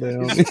just settle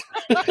down.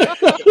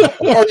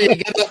 Or you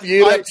get up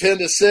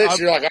 10-6.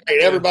 You're like, all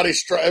right, everybody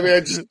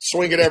just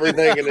swing at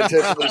everything and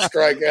intentionally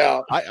strike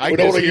out. We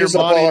don't want to use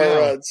up all our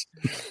runs.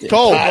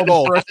 Cole,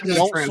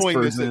 don't swing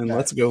this in.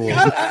 Let's go.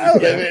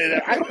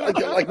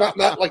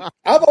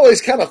 I've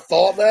always kind of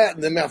thought that,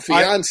 and then my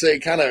fiance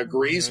kind of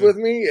agrees with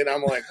me, and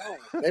I'm like, oh,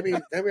 maybe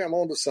I'm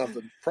onto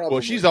something. Probably.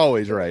 Well, she's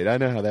always right. I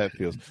know how that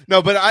feels.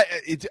 No, but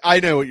I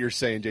know what you're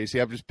saying,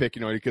 JC. I'm just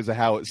picking on you because of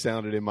how it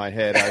sounded in my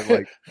head. I'm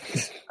like,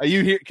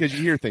 you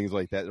hear things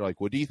like that. They're like,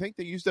 well, do you think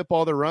they used up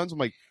all their runs? I'm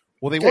like,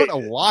 well, they weren't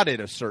allotted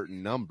a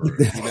certain number. Look.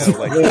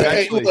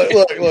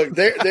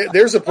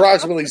 There's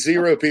approximately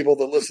 0 people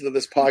that listen to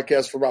this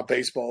podcast for my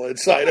baseball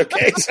insight.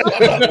 Okay, so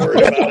I'm not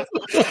worried about it.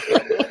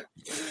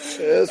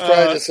 It's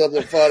probably just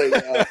something funny.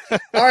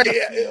 All right,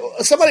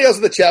 somebody else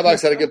in the chat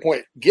box had a good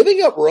point.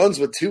 Giving up runs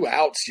with 2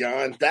 outs,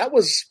 John, that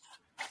was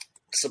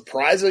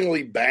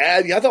surprisingly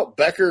bad. I thought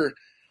Becker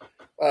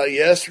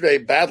yesterday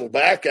battled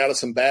back out of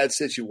some bad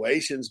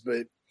situations,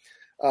 but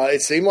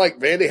it seemed like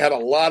Vandy had a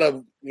lot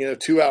of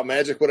 2-out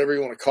magic, whatever you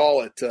want to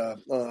call it,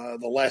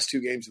 the last 2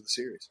 games of the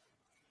series.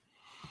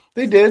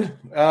 They did.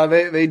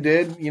 They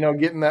did.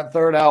 Getting that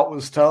 3rd out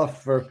was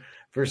tough for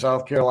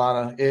South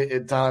Carolina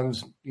at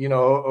times.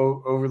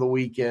 Over the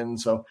weekend.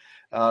 So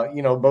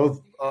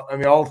both.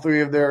 All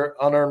 3 of their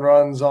unearned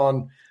runs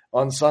on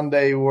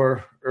Sunday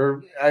were.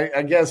 Or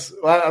I guess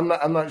I'm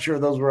not sure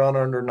if those were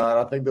unearned or not.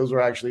 I think those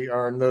were actually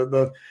earned.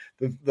 The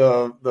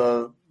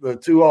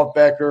 2 off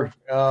Becker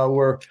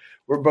were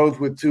both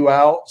with 2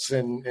 outs,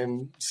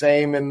 and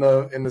same in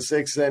the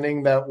 6th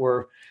inning that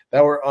were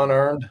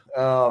unearned.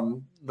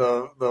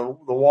 The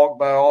walk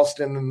by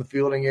Austin and the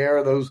fielding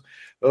error, those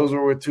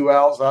were with 2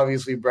 outs.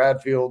 Obviously,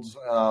 Bradfield's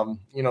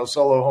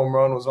solo home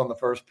run was on the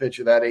first pitch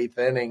of that 8th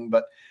inning,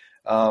 but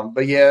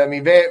yeah, I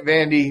mean,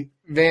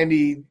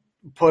 Vandy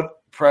put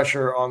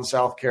pressure on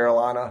South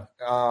Carolina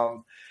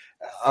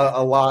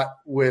a lot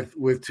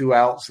with 2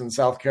 outs, and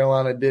South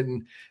Carolina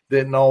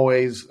didn't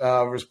always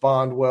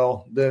respond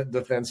well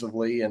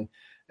defensively, and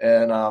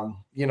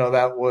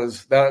that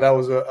was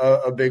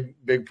a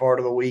big part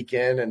of the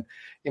weekend. And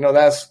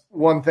that's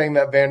one thing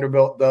that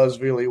Vanderbilt does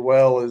really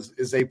well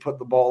is they put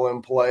the ball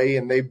in play,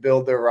 and they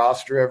build their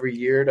roster every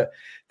year to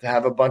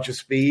have a bunch of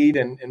speed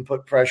and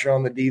put pressure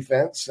on the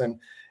defense. And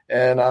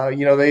they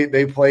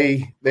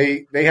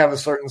have a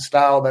certain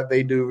style that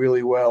they do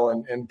really well,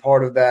 and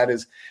part of that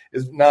is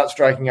not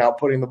striking out,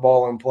 putting the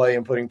ball in play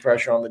and putting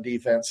pressure on the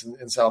defense.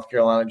 And South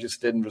Carolina just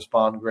didn't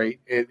respond great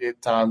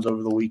at times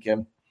over the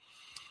weekend.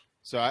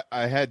 So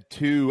I had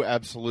 2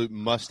 absolute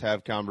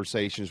must-have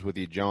conversations with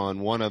you, John.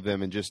 One of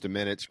them in just a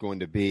minute is going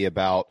to be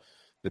about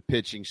the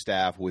pitching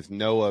staff with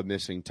Noah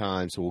missing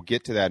time. So we'll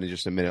get to that in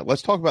just a minute.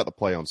 Let's talk about the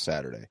play on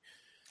Saturday.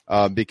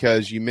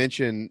 Because you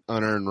mentioned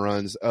unearned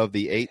runs. Of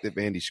the 8 that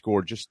Vandy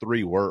scored, just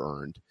 3 were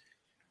earned.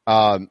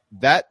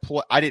 That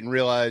play, I didn't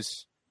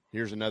realize.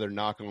 Here's another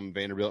knock on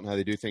Vanderbilt and how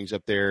they do things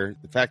up there.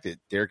 The fact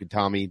that Derek and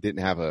Tommy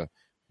didn't have a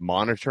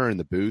monitor in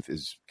the booth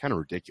is kind of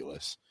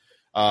ridiculous.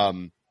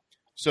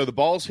 So the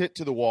ball's hit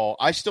to the wall.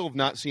 I still have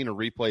not seen a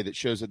replay that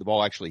shows that the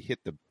ball actually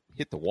hit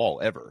the wall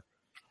ever.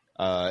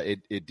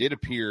 It did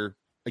appear,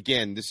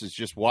 again, this is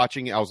just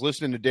watching. I was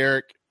listening to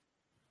Derek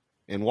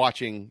and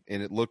watching,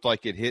 and it looked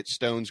like it hit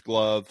Stone's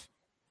glove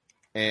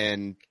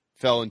and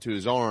fell into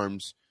his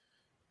arms.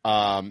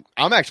 I'm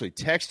actually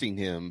texting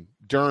him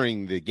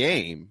during the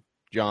game,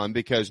 John,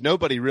 because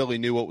nobody really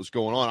knew what was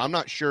going on. I'm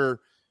not sure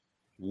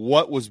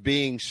what was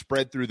being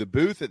spread through the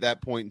booth at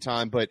that point in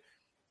time, but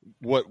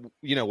what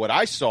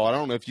I saw, I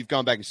don't know if you've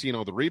gone back and seen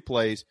all the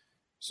replays.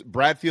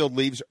 Bradfield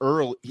leaves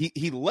early.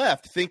 He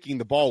left thinking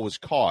the ball was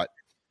caught,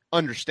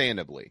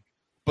 understandably.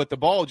 But the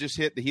ball just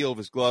hit the heel of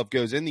his glove,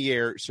 goes in the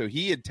air. So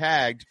he had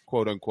tagged,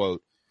 quote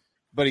unquote,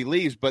 but he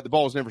leaves, but the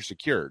ball is never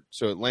secured.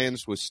 So it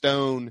lands with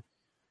Stone.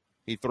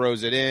 He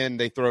throws it in.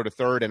 They throw to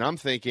third. And I'm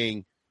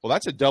thinking, well,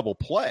 that's a double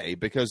play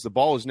because the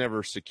ball is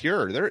never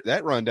secured.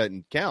 That run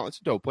doesn't count.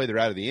 It's a double play. They're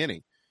out of the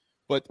inning.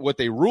 But what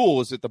they rule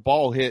is that the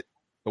ball hit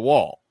the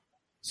wall.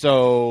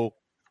 So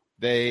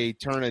they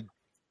turn a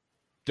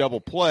double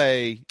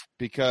play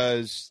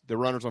because the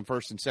runners on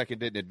first and second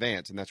didn't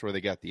advance, and that's where they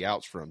got the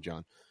outs from,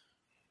 John.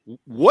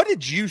 What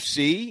did you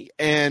see?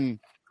 And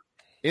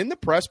in the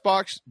press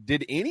box,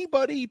 did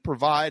anybody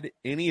provide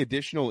any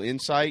additional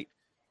insight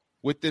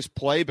with this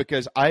play?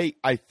 Because I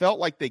felt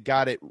like they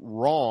got it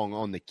wrong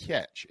on the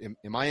catch.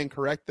 Am I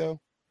incorrect,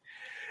 though?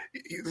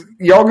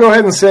 Y'all go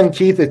ahead and send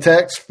Keith a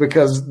text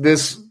because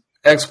this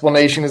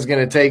explanation is going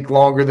to take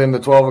longer than the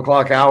 12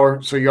 o'clock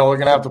hour. So y'all are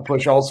going to have to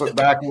push also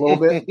back a little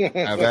bit.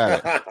 How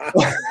about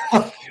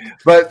it?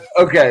 But,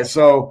 okay,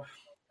 so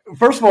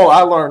first of all,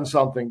 I learned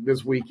something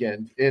this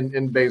weekend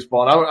in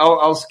baseball. And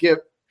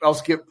I'll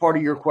skip part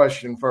of your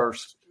question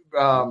first.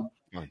 I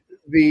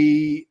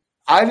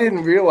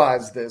didn't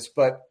realize this,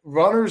 but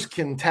runners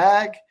can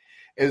tag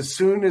as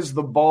soon as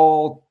the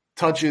ball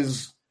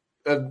touches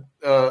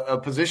a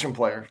position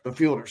player, the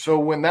fielder. So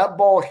when that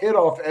ball hit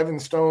off Evan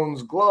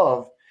Stone's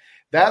glove,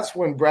 that's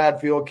when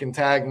Bradfield can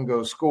tag and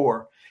go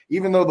score.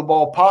 Even though the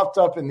ball popped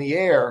up in the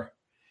air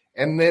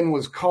and then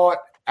was caught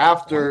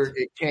after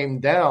it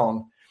came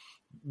down,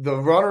 the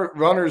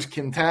runners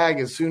can tag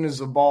as soon as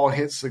the ball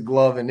hits the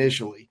glove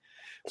initially.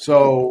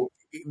 So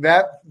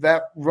that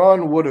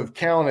run would have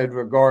counted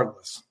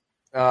regardless.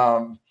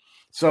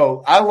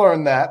 So I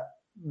learned that.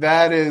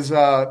 That is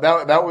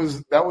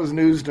that was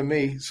news to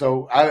me.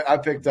 So I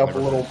picked up a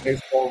little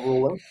baseball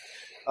ruling.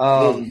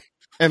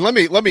 And let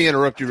me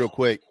interrupt you real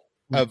quick.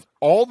 Of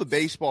all the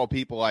baseball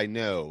people I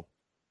know,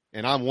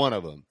 and I'm one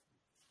of them,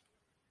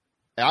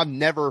 I've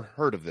never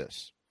heard of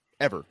this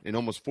ever in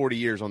almost 40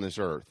 years on this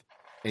earth,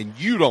 and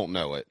you don't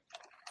know it.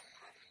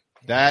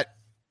 That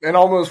in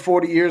almost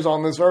 40 years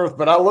on this earth,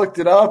 but I looked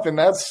it up, and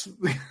that's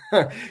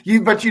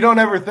you. But you don't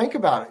ever think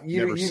about it.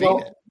 You don't. You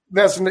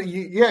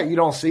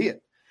don't see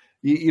it.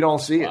 You don't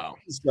see it.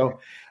 So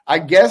I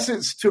guess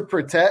it's to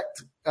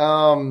protect.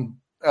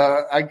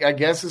 I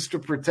guess it's to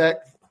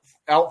protect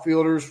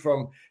outfielders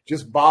from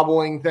just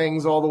bobbling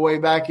things all the way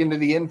back into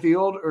the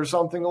infield or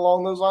something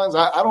along those lines.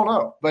 I don't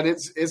know, but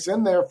it's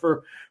in there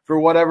for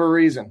whatever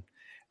reason.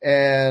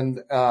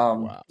 And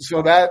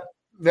so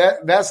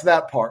that's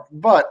that part.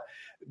 But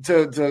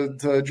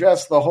to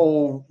address the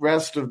whole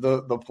rest of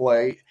the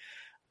play,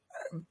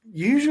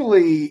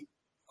 usually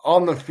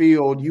on the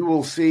field, you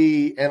will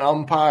see an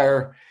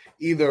umpire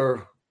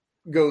either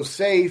go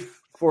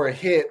safe for a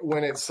hit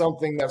when it's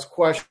something that's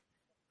questionable.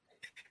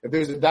 If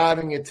there's a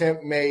diving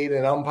attempt made,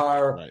 an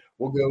umpire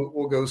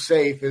will go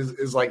safe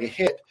is like a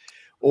hit,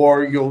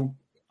 or you'll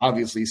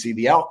obviously see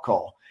the out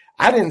call.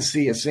 I didn't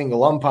see a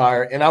single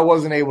umpire, and I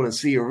wasn't able to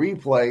see a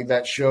replay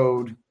that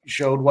showed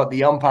what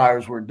the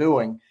umpires were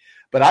doing,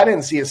 but I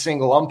didn't see a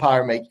single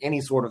umpire make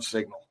any sort of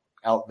signal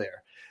out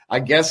there. I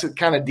guess it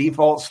kind of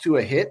defaults to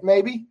a hit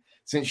maybe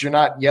since you're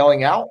not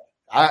yelling out.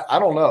 I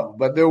don't know,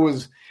 but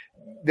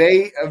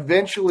they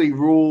eventually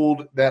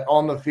ruled that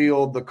on the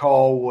field the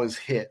call was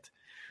hit.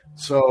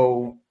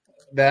 So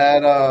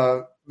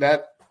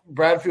that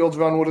Bradfield's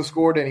run would have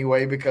scored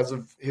anyway because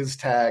of his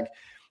tag.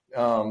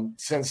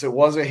 Since it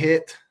was a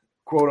hit,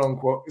 quote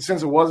unquote,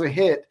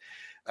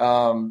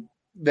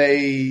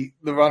 the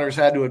runners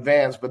had to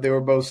advance, but they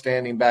were both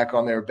standing back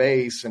on their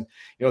base, and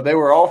they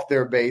were off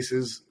their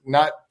bases,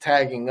 not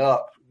tagging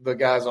up. The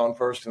guys on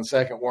first and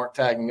second weren't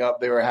tagging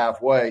up; they were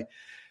halfway.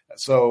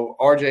 So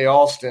R.J.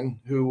 Austin,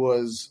 who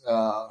was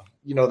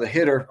the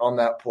hitter on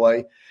that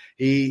play,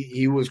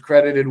 he was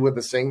credited with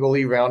a single.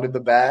 He rounded the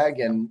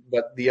bag,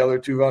 but the other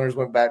two runners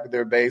went back to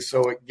their base,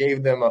 so it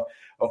gave them a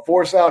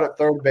force out at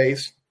third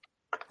base,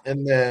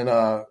 and then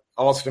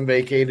Austin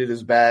vacated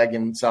his bag,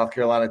 and South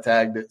Carolina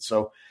tagged it.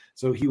 So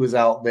he was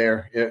out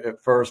there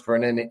at first for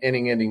an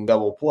inning-ending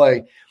double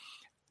play.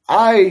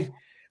 I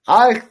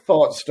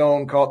thought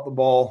Stone caught the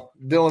ball.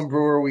 Dylan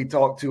Brewer, we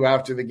talked to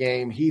after the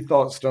game, he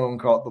thought Stone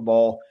caught the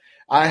ball.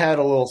 I had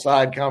a little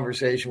side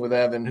conversation with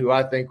Evan, who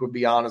I think would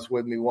be honest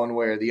with me one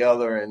way or the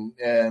other, and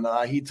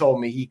he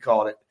told me he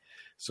caught it.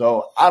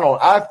 So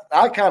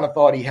I kind of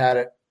thought he had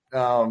it.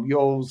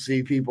 You'll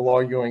see people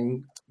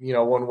arguing,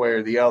 one way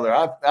or the other.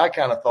 I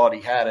kind of thought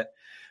he had it,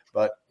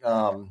 but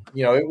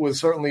it was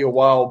certainly a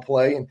wild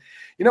play, and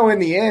in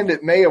the end,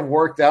 it may have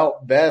worked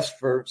out best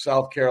for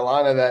South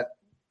Carolina that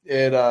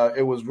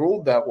it was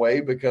ruled that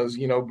way because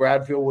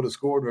Bradfield would have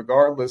scored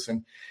regardless,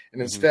 and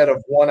instead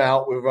of one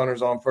out with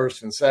runners on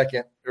first and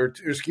second,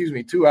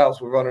 two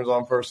outs with runners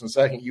on first and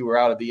second, you were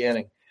out of the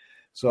inning.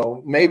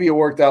 So maybe it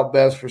worked out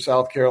best for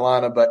South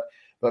Carolina, but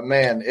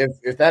man,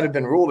 if that had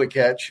been ruled a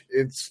catch,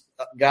 it's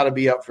got to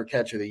be up for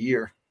catch of the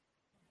year.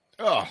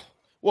 Oh,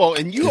 well,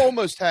 and you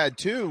almost had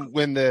too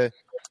when the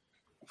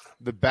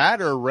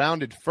batter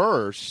rounded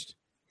first.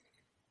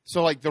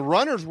 So like the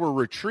runners were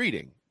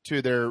retreating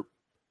to their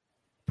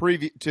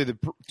to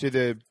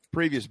the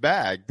previous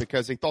bag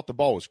because they thought the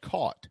ball was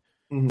caught,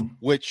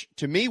 which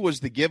to me was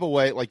the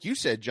giveaway. Like you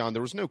said, John,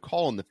 there was no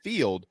call in the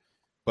field,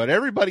 but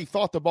everybody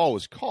thought the ball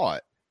was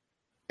caught.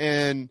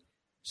 And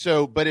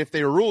so, but if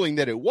they were ruling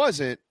that it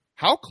wasn't,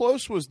 how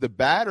close was the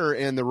batter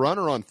and the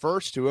runner on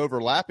first to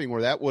overlapping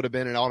where that would have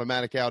been an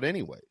automatic out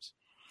anyways?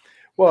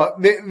 Well,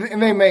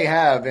 they may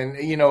have, and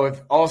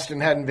if Austin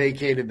hadn't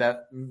vacated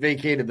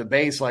the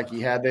base like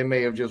he had, they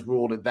may have just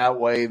ruled it that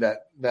way that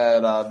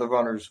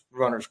the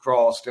runners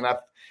crossed, and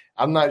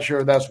I'm not sure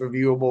if that's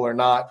reviewable or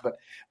not, but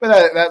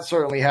that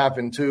certainly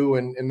happened too,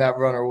 and that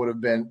runner would have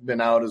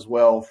been out as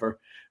well for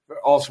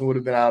Austin would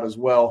have been out as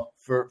well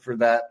for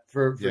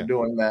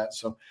doing that.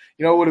 So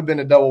it would have been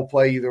a double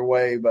play either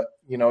way, but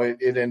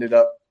it ended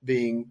up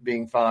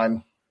being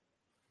fine.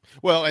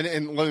 Well,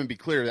 and let me be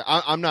clear.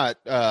 I'm not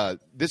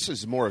this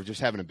is more of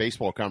just having a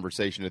baseball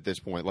conversation at this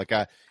point. Like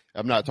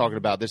I'm not talking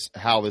about this,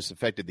 how this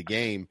affected the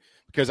game,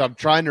 because I'm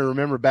trying to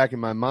remember back in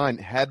my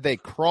mind, had they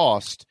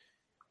crossed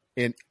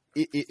and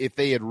if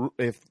they had,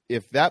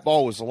 if that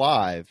ball was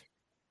live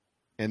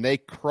and they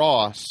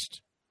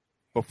crossed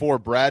before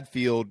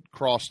Bradfield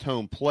crossed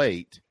home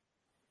plate,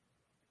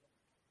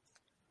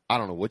 I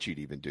don't know what you'd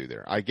even do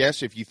there. I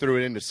guess if you threw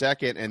it into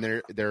second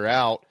and they're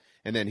out,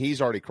 and then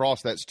he's already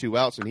crossed, that's 2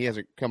 outs, and he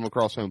hasn't come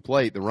across home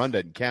plate, the run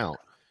doesn't count.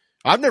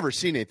 I've never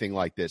seen anything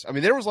like this. I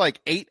mean, there was like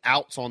 8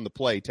 outs on the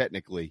play,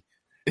 technically,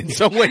 in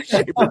some way,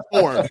 shape, or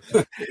form,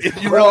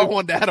 if you really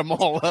wanted to add them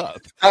all up.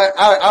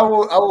 I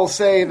will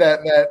say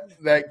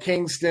that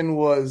Kingston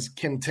was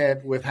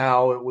content with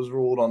how it was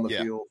ruled on the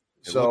field.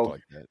 So,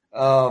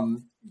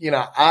 I'm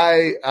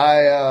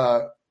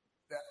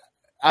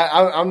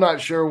not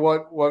sure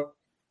what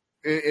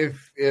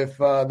if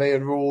they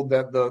had ruled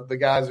that the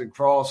guys had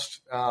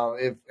crossed,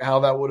 how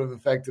that would have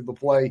affected the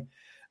play.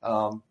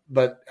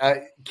 But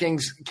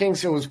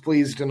Kingston was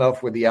pleased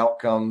enough with the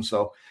outcome,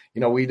 so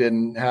we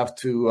didn't have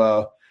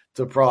to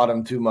prod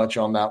him too much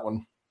on that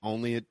one.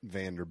 Only at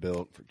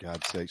Vanderbilt, for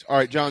God's sakes. All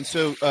right, John.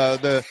 So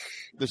the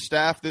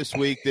staff this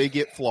week, they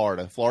get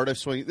Florida. Florida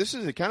swing. This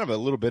is kind of a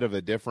little bit of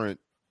a different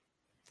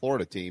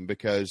Florida team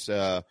because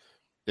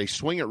they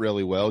swing it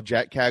really well.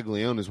 Jack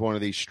Caglione is one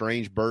of these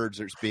strange birds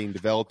that's being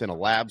developed in a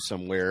lab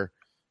somewhere.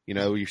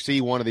 You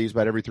see one of these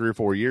about every 3 or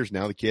 4 years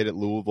now. The kid at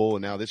Louisville,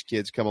 and now this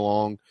kid's come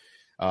along,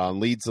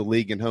 leads the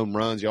league in home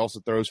runs. He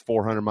also throws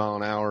 400 mile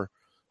an hour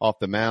off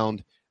the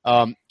mound.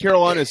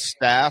 Carolina's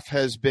staff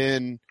has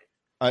been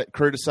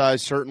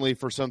criticized certainly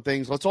for some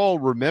things. Let's all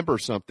remember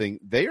something.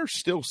 They are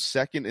still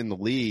second in the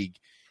league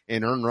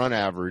in earned run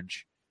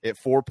average at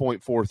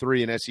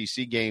 4.43 in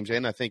SEC games,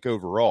 and I think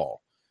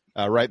overall,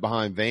 right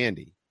behind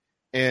Vandy.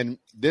 And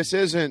this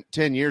isn't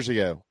 10 years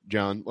ago,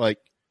 John. Like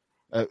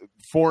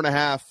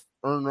 4.5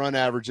 earned run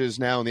averages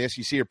now in the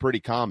SEC are pretty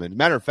common.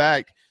 Matter of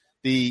fact,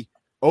 the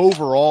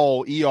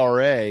overall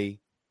ERA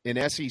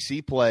in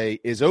SEC play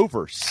is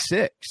over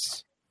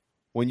 6.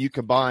 when you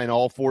combine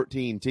all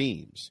 14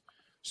 teams.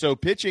 So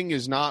pitching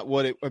is not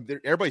what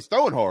everybody's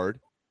throwing hard,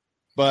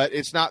 but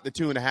it's not the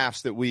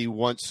 2.5s that we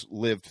once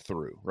lived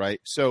through, right?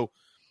 So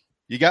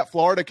you got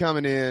Florida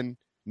coming in.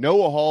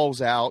 Noah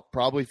Hall's out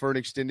probably for an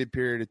extended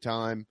period of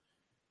time.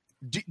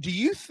 Do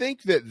you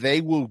think that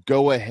they will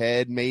go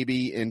ahead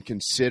maybe and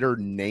consider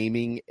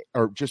naming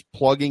or just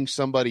plugging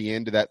somebody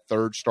into that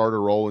third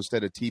starter role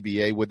instead of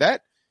TBA? Would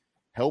that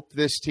help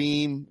this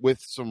team with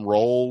some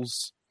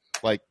roles?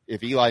 Like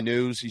if Eli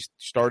knows he's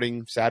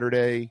starting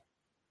Saturday,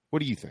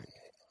 what do you think?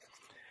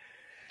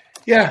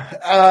 Yeah,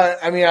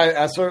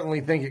 I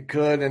certainly think it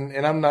could,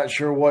 and I'm not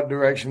sure what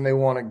direction they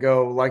want to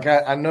go. Like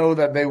I know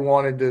that they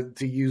wanted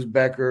to use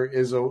Becker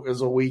as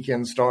a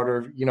weekend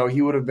starter. You know,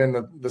 he would have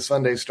been the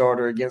Sunday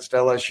starter against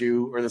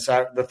LSU or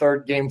the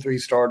third game 3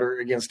 starter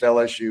against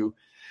LSU.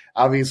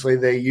 Obviously,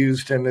 they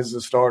used him as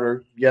the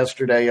starter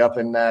yesterday up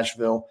in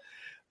Nashville.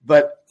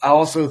 But I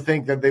also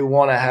think that they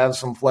want to have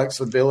some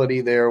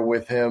flexibility there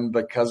with him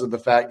because of the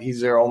fact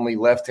he's their only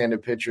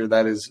left-handed pitcher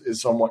that is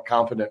somewhat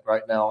competent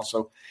right now.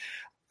 So,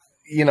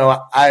 you know,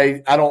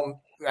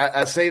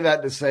 I say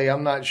that to say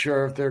I'm not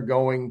sure if they're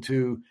going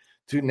to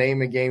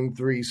name a game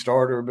 3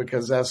 starter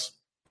because that's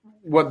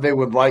what they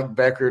would like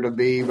Becker to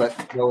be. But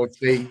you know, if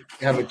they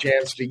have a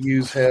chance to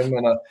use him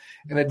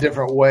in a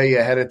different way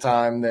ahead of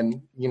time,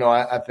 then you know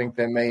I think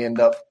they may end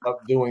up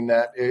doing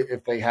that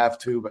if they have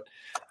to. But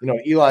you know,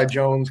 Eli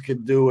Jones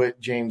could do it.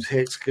 James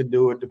Hicks could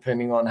do it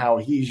depending on how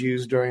he's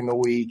used during the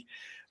week.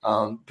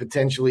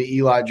 Potentially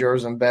Eli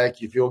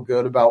Jersenbeck, you feel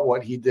good about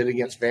what he did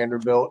against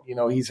Vanderbilt. You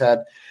know, he's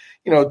had,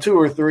 2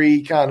 or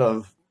 3 kind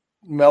of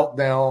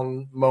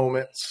meltdown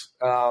moments,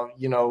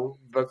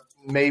 but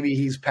maybe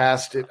he's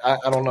past it. I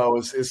don't know.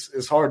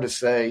 It's hard to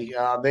say.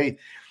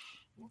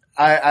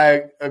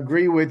 I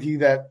agree with you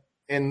that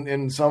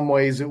in some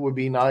ways it would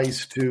be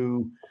nice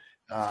to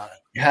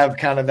have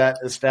kind of that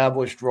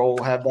established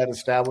role, have that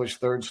established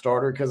third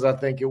starter, because I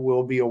think it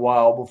will be a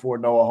while before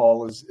Noah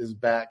Hall is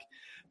back.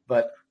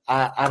 But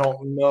I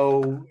don't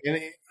know.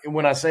 And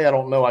when I say I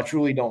don't know, I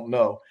truly don't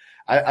know.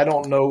 I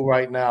don't know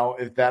right now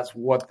if that's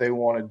what they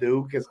want to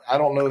do because I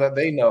don't know that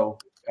they know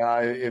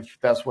if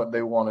that's what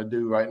they want to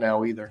do right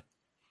now either.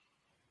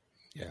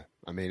 Yeah.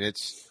 I mean,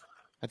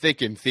 I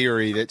think in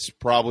theory that's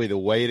probably the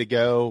way to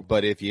go.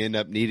 But if you end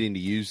up needing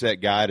to use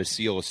that guy to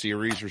seal a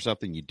series or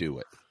something, you do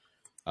it.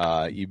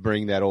 You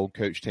bring that old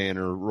Coach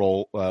Tanner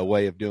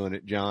way of doing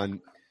it, John.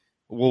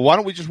 Well, why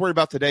don't we just worry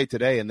about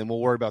today, and then we'll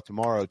worry about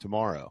tomorrow,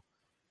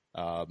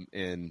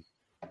 and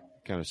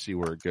kind of see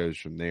where it goes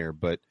from there.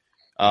 But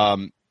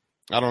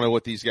I don't know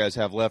what these guys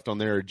have left on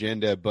their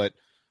agenda, but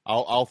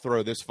I'll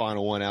throw this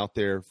final one out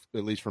there,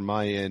 at least from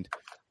my end.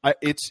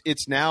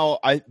 It's now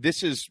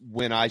this is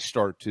when I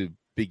start to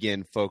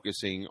begin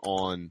focusing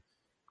on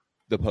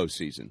the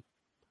postseason,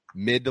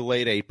 mid to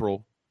late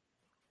April.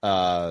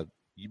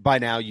 By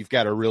now, you've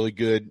got a really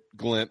good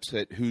glimpse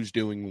at who's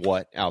doing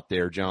what out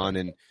there, John,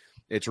 and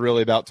it's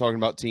really about talking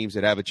about teams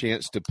that have a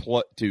chance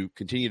to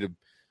continue to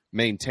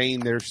maintain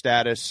their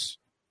status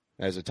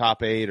as a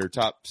top 8 or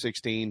top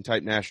 16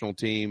 type national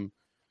team,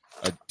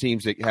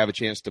 teams that have a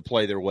chance to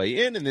play their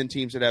way in, and then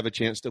teams that have a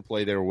chance to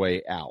play their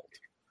way out.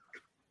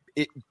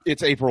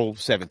 It's April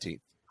 17th.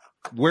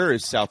 Where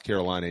is South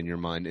Carolina in your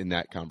mind in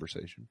that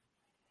conversation?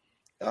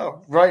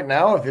 Right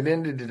now, if it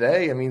ended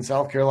today, I mean,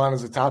 South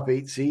Carolina's a top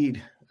 8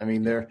 seed. I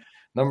mean, they're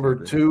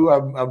number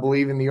 2, I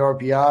believe, in the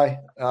RPI,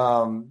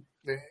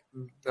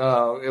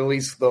 at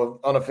least the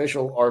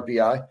unofficial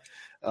RPI.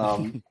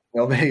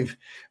 They're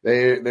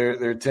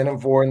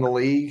 10-4 in the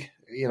league.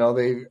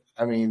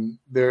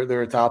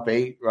 They're a top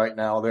 8 right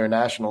now. They're a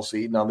national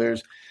seed. Now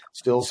there's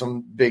still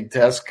some big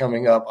tests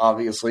coming up,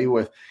 obviously,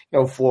 with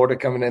Florida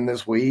coming in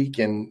this week,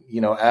 and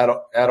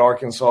at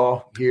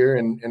Arkansas here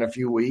in a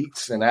few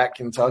weeks, and at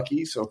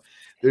Kentucky. So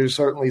there's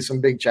certainly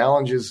some big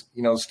challenges,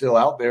 still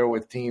out there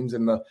with teams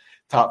in the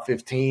top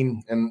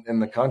 15 in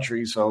the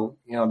country. So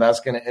that's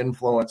going to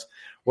influence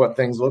what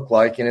things look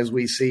like. And as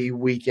we see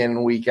week in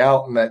and week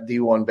out in that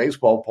D1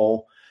 baseball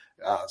poll,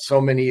 so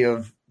many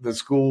of the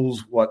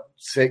schools,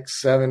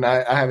 6, 7,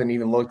 I haven't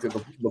even looked at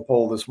the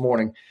poll this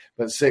morning,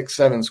 but 6,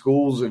 7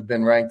 schools have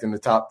been ranked in the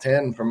top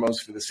 10 for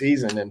most of the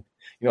season. And,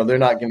 they're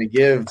not going to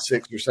give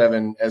 6 or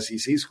 7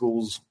 SEC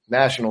schools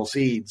national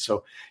seeds.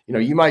 So,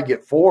 you might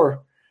get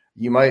 4,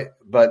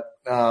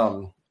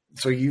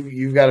 so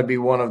you've got to be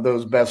one of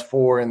those best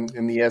 4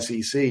 in the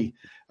SEC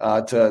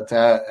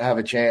to have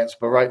a chance.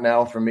 But right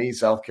now, for me,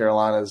 South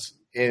Carolina's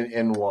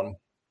in one.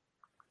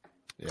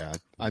 Yeah,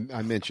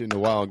 I mentioned a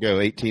while ago,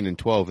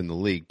 18-12 in the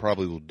league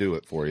probably will do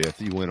it for you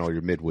if you win all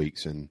your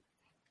midweeks, and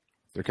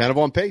they're kind of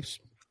on pace.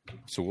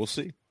 So we'll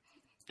see.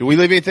 Do we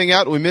leave anything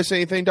out? Do we miss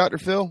anything, Dr.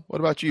 Phil? What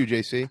about you,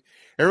 JC?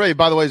 Everybody,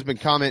 by the way, has been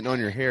commenting on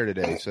your hair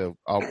today, so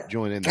I'll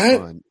join in the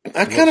fun.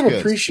 I kind of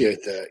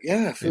appreciate that.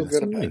 Yeah, I feel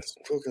good about it.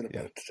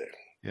 Today.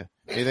 Yeah.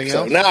 Anything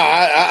else? No,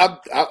 I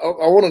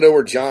want to know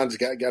where John's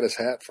got his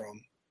hat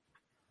from.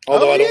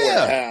 Although I don't wear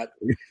a hat,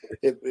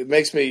 it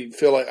makes me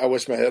feel like I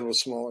wish my head was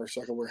smaller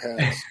so I could wear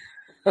hats.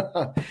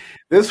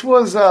 This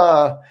was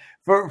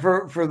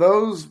For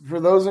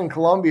those in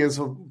Columbia, it's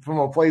from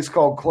a place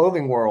called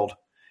Clothing World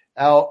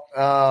out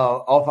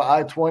off of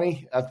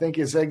I-20. I think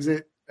it's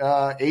exit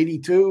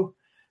 82,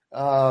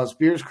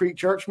 Spears Creek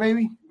Church,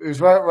 maybe. It's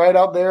right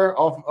out there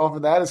off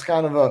of that. It's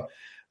kind of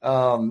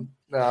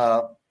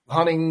a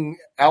hunting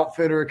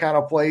outfitter kind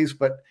of place,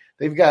 but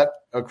they've got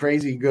a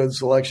crazy good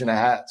selection of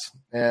hats.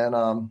 And,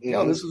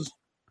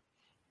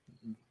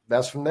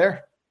 that's from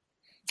there.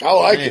 I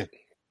like it.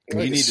 You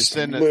need to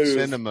send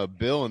them a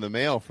bill in the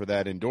mail for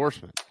that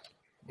endorsement.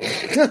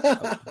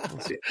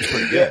 It's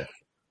pretty good.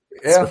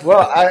 Yeah,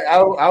 well,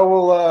 I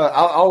will.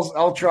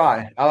 I'll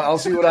try. I'll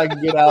see what I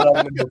can get out of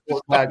them and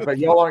report back. But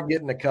y'all aren't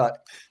getting the cut.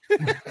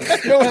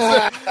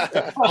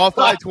 Off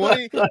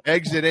I-20,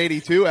 exit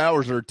 82,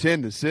 hours are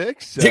 10 to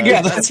 6.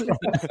 Yeah, that's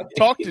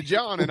talk to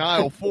John in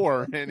aisle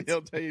 4, and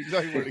he'll tell you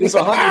exactly where to go. It's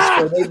a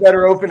hunting store. They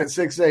better open at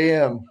 6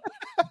 a.m.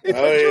 Oh,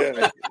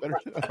 yeah.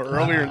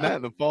 Earlier than that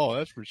in the fall,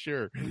 that's for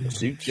sure.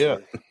 Shoot, yeah.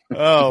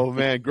 Oh,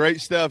 man, great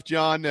stuff,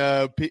 John.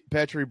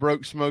 Petrie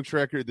broke Smoke's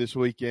record this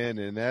weekend,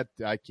 and that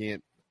I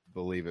can't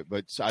believe it.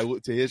 But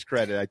to his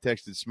credit, I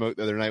texted Smoke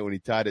the other night when he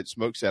tied it.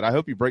 Smoke said, "I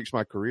hope he breaks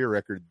my career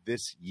record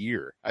this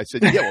year." I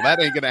said, "Yeah, well,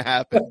 that ain't going to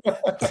happen."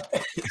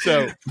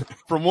 So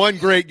from one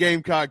great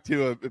Gamecock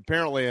to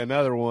apparently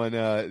another one,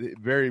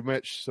 very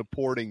much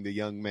supporting the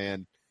young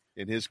man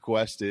in his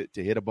quest to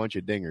hit a bunch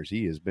of dingers.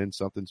 He has been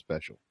something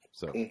special.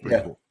 So pretty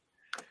cool.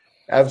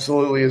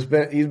 Absolutely. He's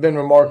been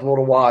remarkable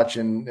to watch.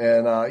 And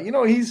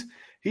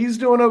he's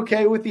doing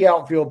okay with the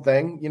outfield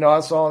thing. You know, I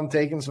saw him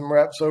taking some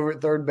reps over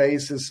at third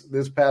base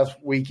this past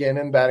weekend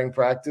in batting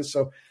practice.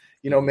 So,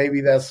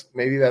 maybe that's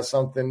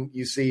something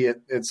you see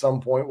at some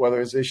point, whether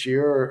it's this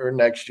year or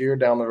next year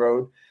down the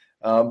road.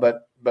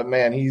 But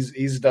man,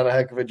 he's done a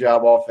heck of a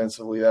job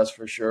offensively, that's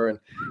for sure. And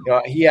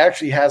he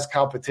actually has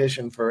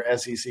competition for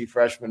SEC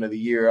Freshman of the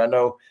Year. I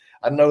know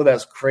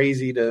that's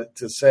crazy to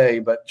say,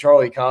 but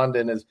Charlie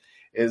Condon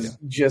is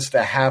just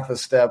a half a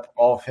step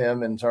off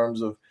him in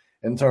terms of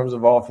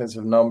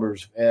offensive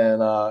numbers.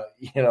 And,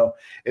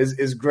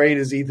 as great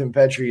as Ethan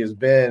Petrie has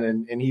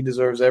been, and he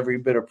deserves every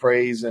bit of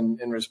praise and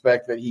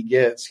respect that he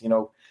gets,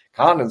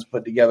 Condon's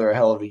put together a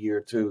hell of a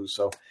year too.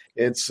 So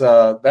it's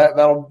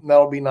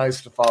that'll be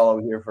nice to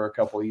follow here for a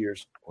couple of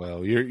years.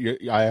 Well,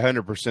 I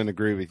 100%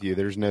 agree with you.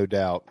 There's no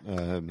doubt.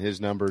 His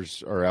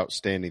numbers are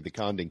outstanding. The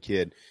Condon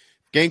kid.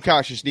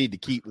 Gamecocks just need to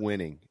keep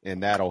winning,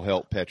 and that'll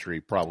help Petrie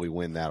probably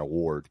win that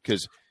award,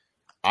 because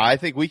I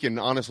think we can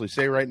honestly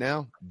say right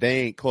now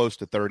they ain't close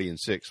to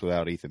 30-6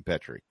 without Ethan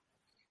Petrie.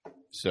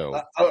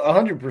 So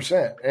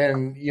 100%,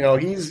 and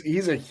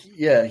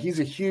he's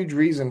a huge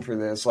reason for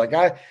this. Like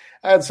I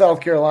had South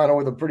Carolina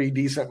with a pretty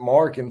decent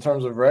mark in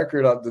terms of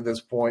record up to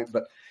this point,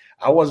 but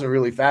I wasn't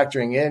really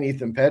factoring in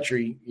Ethan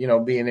Petrie,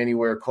 being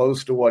anywhere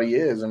close to what he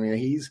is. I mean,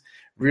 he's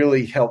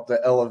really helped to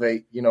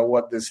elevate,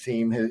 what this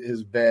team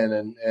has been.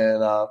 And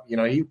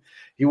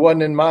he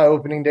wasn't in my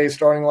opening day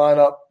starting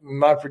lineup,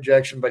 my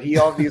projection, but he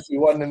obviously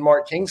wasn't in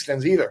Mark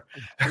Kingston's either.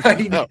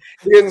 He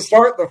didn't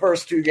start the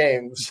first two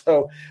games.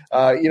 So,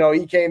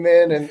 he came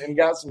in and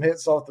got some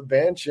hits off the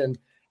bench and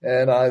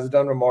has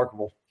done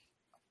remarkable.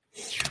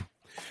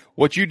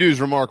 What you do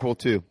is remarkable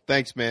too.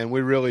 Thanks, man.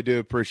 We really do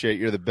appreciate it.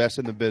 You're the best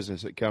in the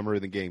business at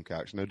covering the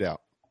Gamecocks, no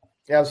doubt.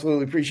 Yeah,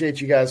 absolutely. Appreciate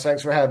you guys.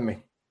 Thanks for having me.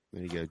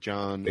 There you go,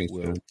 John.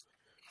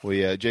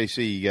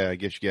 JC, I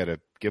guess you got to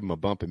give him a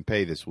bump in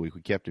pay this week.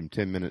 We kept him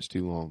 10 minutes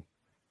too long.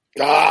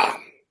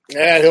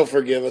 He'll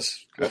forgive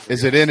us.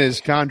 Is it in his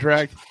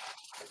contract?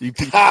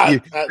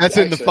 That's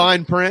in the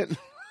fine print.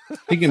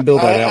 He can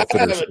build that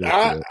outfit.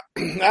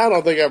 I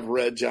don't think I've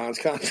read John's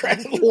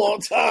contract in a long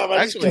time.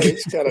 I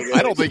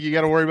don't think you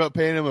got to worry about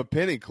paying him a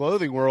penny.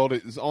 Clothing World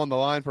is on the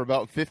line for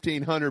about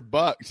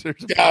 $1,500.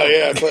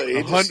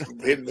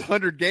 There's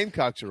 100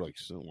 Gamecocks are like,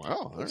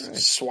 wow, all right.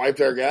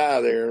 Swiped our guy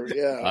there.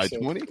 Yeah,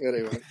 I-20.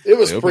 Anyway, it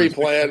was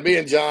pre-planned. Me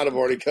and John have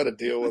already cut a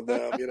deal with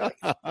them.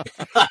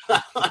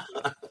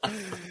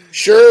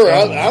 Sure,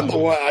 I'm the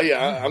one.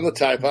 I'm the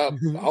type.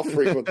 I'll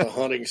frequent the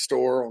hunting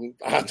store on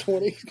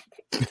I-20.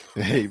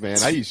 Hey, man,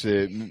 I used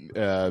to,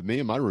 me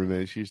and my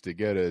roommates used to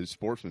go to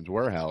Sportsman's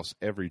Warehouse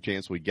every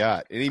chance we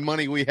got. Any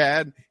money we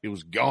had, it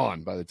was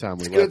gone by the time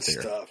we left there.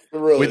 Good stuff.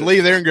 Really We'd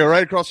leave there and go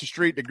right across the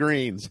street to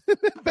Greens,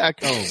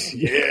 back home.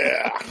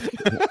 Yeah.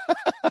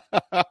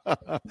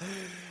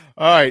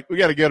 All right, we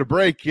got to go to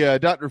break.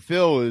 Dr.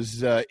 Phil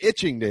is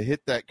itching to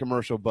hit that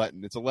commercial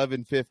button. It's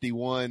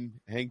 11:51.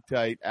 Hang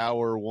tight.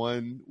 Hour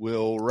one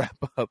will wrap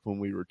up when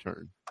we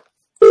return.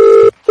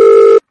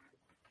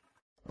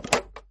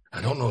 I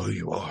don't know who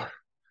you are.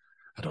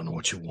 I don't know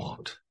what you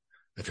want.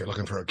 If you're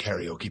looking for a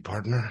karaoke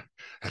partner,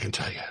 I can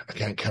tell you, I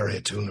can't carry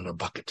a tune in a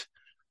bucket.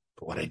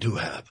 But what I do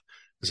have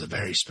is a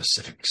very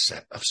specific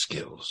set of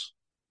skills.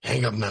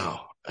 Hang up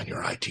now, and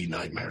your IT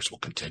nightmares will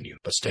continue.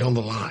 But stay on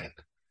the line,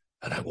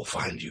 and I will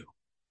find you.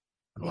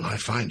 And when I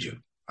find you,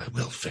 I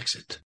will fix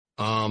it.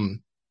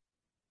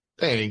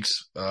 Thanks.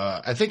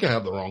 I think I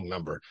have the wrong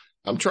number.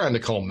 I'm trying to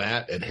call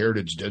Matt at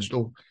Heritage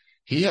Digital.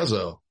 He has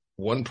a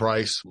one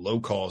price, low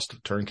cost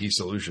turnkey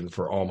solution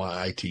for all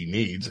my IT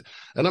needs.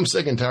 And I'm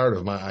sick and tired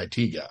of my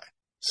IT guy.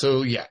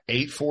 So, yeah,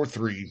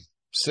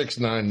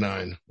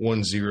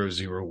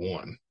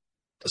 843-699-1001.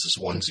 This is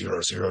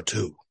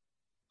 1002.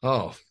 Oh,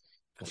 well,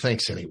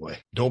 thanks anyway.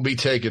 Don't be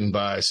taken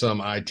by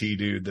some IT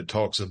dude that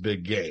talks a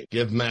big game.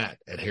 Give Matt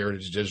at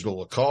Heritage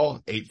Digital a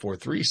call,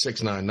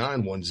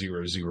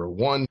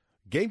 843-699-1001.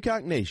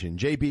 Gamecock Nation,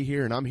 JB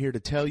here, and I'm here to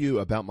tell you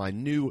about my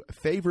new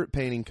favorite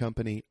painting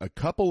company, A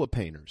Couple of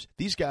Painters.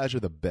 These guys are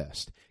the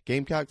best.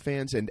 Gamecock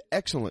fans and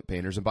excellent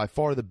painters, and by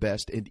far the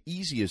best and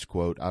easiest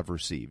quote I've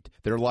received.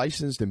 They're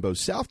licensed in both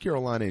South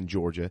Carolina and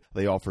Georgia.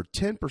 They offer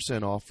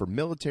 10% off for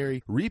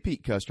military,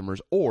 repeat customers,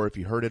 or if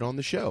you heard it on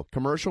the show.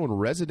 Commercial and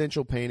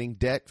residential painting,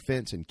 deck,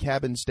 fence, and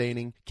cabin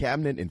staining,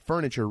 cabinet and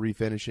furniture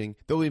refinishing.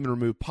 They'll even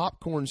remove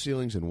popcorn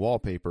ceilings and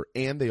wallpaper,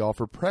 and they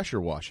offer pressure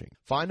washing.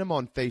 Find them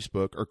on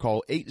Facebook or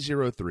call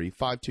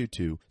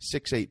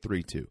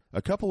 803-522-6832.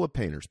 A Couple of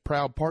Painters,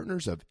 proud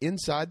partners of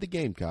Inside the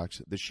Gamecocks,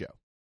 the show.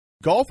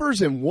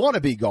 Golfers and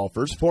wannabe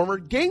golfers, former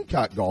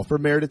Gamecock golfer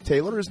Meredith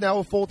Taylor is now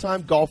a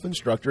full-time golf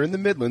instructor in the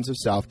Midlands of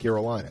South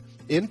Carolina.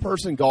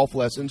 In-person golf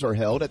lessons are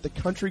held at the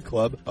Country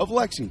Club of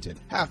Lexington.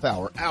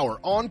 Half-hour,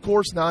 on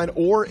course 9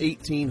 or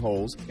 18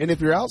 holes. And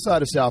if you're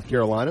outside of South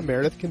Carolina,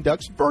 Meredith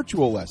conducts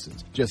virtual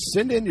lessons. Just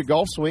send in your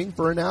golf swing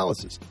for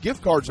analysis.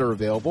 Gift cards are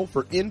available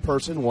for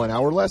in-person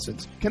 1-hour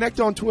lessons. Connect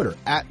on Twitter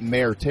at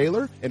Mayor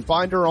Taylor and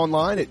find her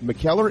online at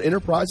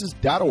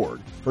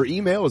McKellarEnterprises.org. Her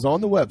email is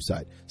on the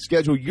website.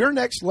 Schedule your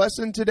next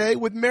lesson today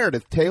with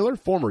Meredith Taylor,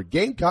 former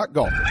Gamecock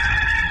golfer.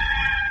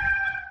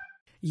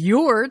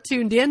 You're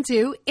tuned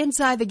into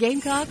Inside the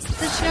Gamecocks,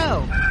 the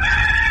show.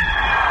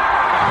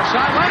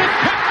 Sideline is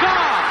picked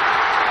off.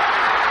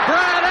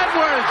 Brad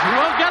Edwards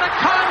will get a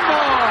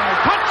convoy.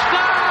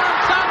 Touchdown,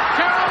 South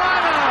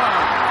Carolina.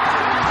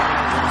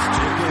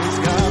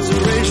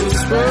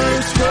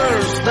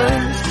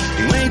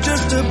 You ain't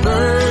just a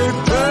bird.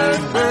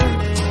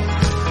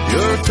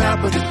 You're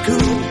top of the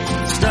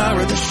coop, star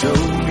of the show.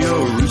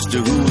 You're a rooster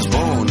who's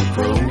born a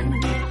pro.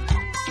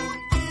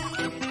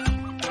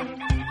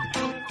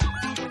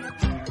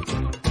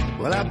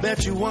 Well, I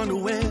bet you wonder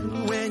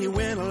when you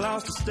win or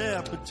lost a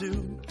step or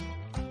two.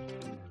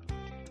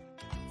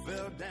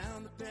 Fell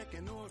down the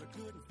pecking order,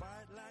 couldn't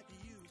fight like you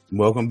used to.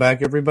 Welcome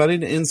back, everybody,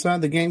 to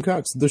Inside the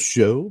Gamecocks, the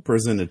show,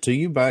 presented to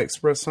you by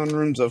Express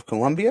Sunrooms of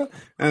Columbia.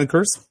 And, of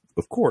course,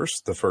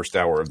 the first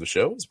hour of the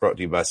show is brought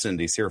to you by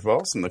Cindy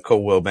Searfoss and the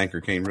Coldwell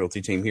Banker Kane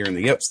Realty team here in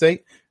the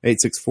Upstate.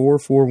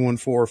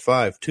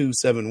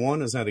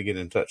 864-414-5271 is how to get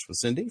in touch with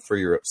Cindy for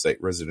your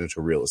upstate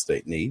residential real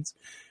estate needs.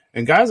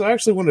 And guys, I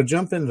actually want to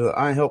jump into the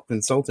iHelp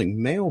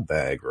Consulting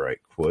mailbag right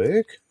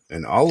quick.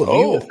 And all of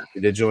you that are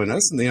happy to join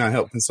us in the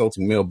iHelp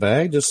Consulting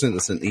mailbag, just send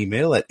us an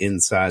email at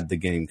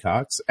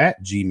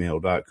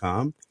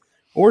insidethegamecocks@gmail.com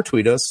or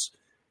tweet us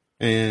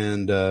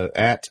and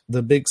at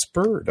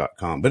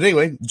thebigspur.com. But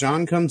anyway,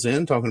 John comes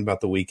in talking about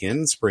the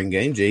weekend, spring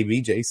game,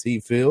 JB, JC,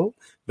 Phil.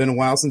 Been a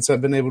while since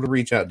I've been able to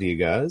reach out to you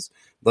guys.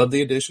 Love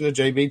the addition of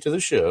JB to the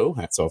show.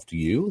 Hats off to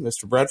you,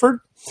 Mr. Bradford.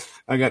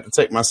 I got to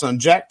take my son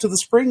Jack to the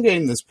spring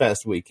game this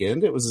past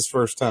weekend. It was his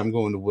first time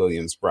going to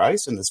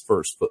Williams-Brice in his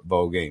first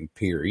football game,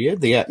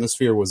 period. The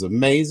atmosphere was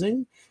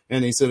amazing,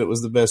 and he said it was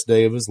the best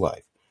day of his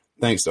life.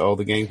 Thanks to all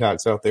the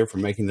Gamecocks out there for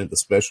making it a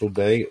special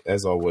day.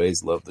 As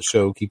always, love the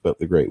show. Keep up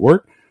the great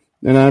work.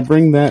 And I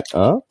bring that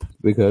up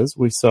because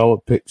we saw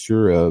a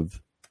picture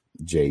of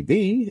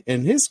JB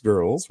and his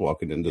girls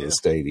walking into the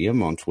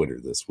stadium on Twitter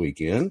this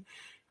weekend.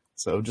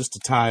 So just to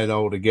tie it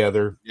all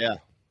together,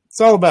 it's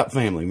all about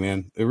family,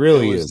 man. It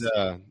really is.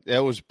 It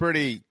was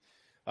pretty.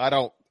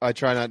 I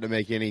try not to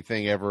make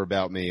anything ever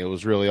about me. It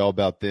was really all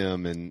about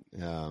them, and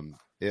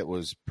it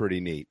was pretty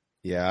neat.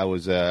 Yeah, I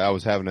was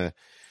having a.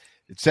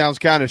 It sounds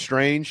kind of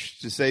strange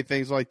to say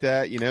things like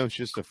that. You know, it's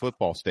just a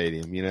football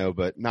stadium. You know,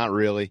 but not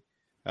really.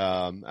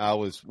 I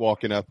was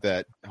walking up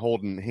that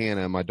holding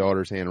Hannah, my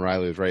daughter's hand.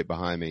 Riley was right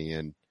behind me,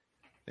 and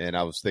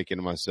I was thinking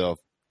to myself,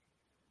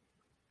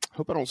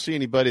 hope I don't see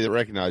anybody that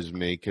recognizes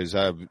me because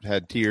I've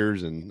had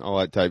tears and all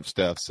that type of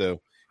stuff. So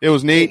it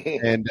was neat,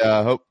 and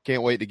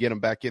can't wait to get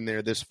them back in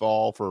there this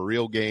fall for a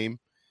real game.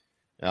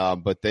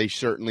 But they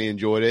certainly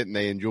enjoyed it, and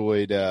they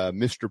enjoyed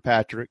Mr.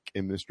 Patrick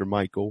and Mr.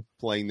 Michael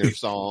playing their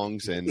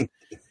songs and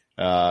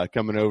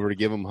coming over to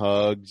give them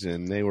hugs.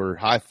 And they were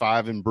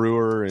high-fiving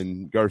Brewer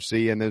and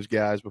Garcia and those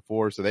guys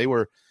before. So they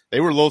were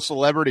little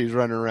celebrities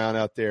running around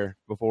out there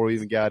before we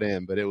even got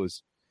in. But it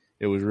was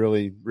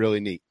really, really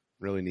neat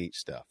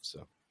stuff.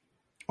 So.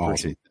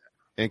 Awesome.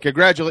 And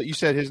congratulate. You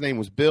said his name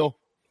was Bill?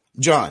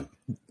 John.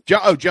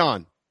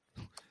 John.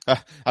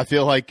 I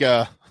feel like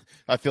the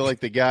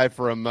guy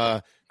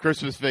from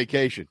Christmas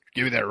Vacation.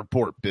 Give me that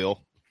report,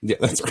 Bill. Yeah,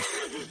 that's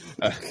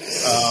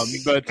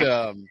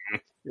right.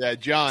 Yeah,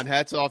 John,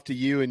 hats off to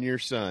you and your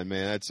son,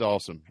 man. That's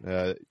awesome.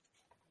 The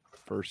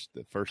first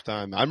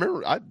time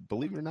I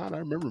believe it or not, I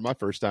remember my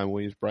first time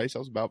Williams-Brice. I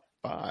was about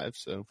 5,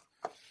 so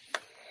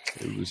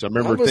it was. I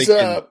remember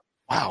thinking,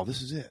 wow,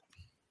 this is it.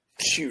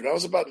 Shoot, I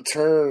was about to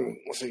turn,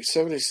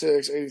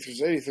 76,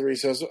 83,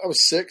 so I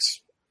was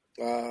 6.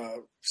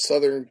 Did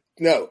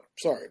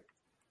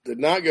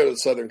not go to the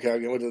Southern Cal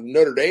game. Went to the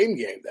Notre Dame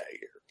game that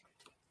year.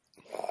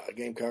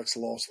 Gamecocks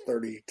lost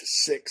 30-6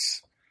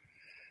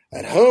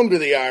 at home to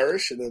the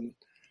Irish, and then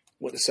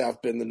went to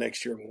South Bend the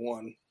next year and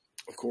won,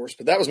 of course.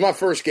 But that was my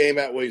first game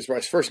at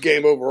Williams-Brice. First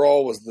game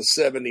overall was the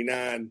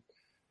 79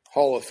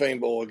 Hall of Fame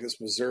Bowl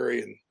against Missouri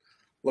in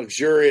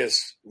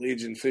luxurious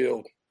Legion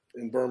Field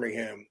in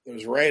Birmingham. It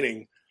was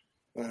raining.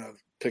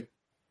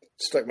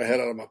 Stuck my head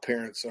out of my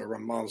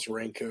mom's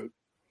raincoat.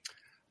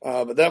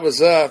 But that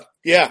was,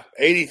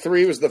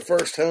 83 was the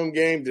first home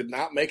game. Did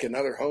not make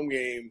another home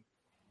game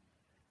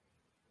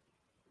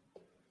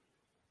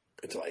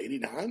until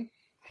 89.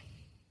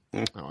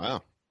 Oh,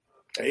 wow.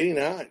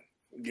 89.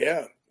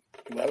 Yeah.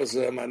 That was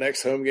my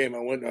next home game.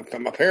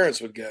 My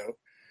parents would go.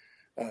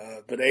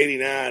 But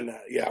 89,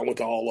 I went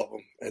to all of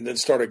them and then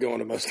started going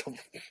to most of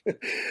them.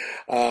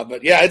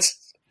 But yeah,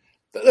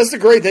 that's the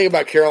great thing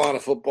about Carolina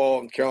football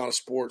and Carolina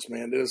sports,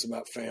 man. It is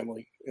about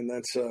family. And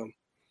that's,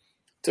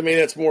 to me,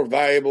 that's more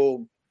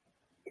valuable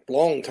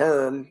long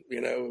term,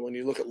 when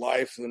you look at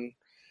life than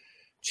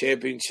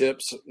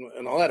championships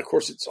and all that. Of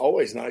course, it's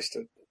always nice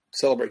to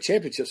celebrate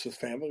championships with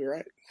family,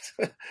 right?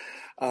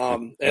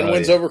 And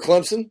wins over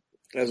Clemson,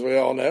 as we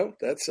all know.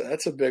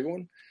 That's a big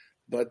one.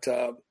 But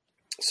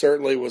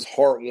certainly was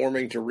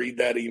heartwarming to read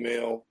that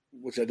email,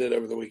 which I did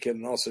over the weekend,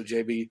 and also,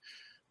 JB,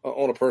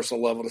 on a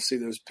personal level, to see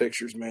those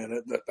pictures,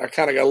 man. I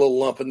kind of got a little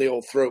lump in the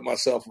old throat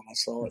myself when I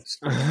saw it.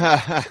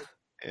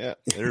 Yeah,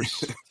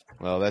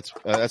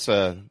 that's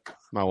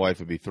my wife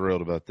would be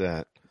thrilled about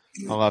that.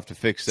 I'll have to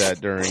fix that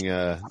during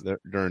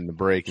the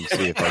break and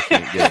see if I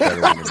can't get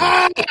better.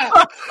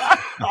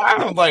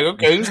 I'm like,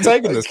 okay, who's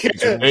taking this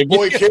picture?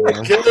 Boy,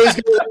 Carol's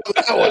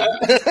that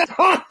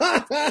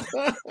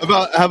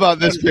one. How about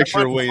this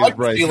picture of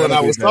Williams-Brice? Feeling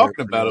I was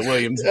talking about it,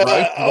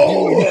 Williams-Brice.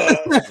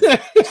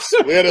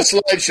 We had a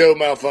slideshow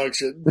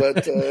malfunction,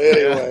 but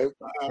anyway.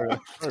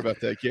 Sorry about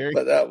that, Gary.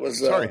 But that was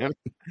sorry, honey.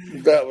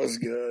 That was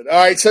good. All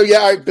right, so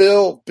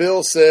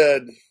Bill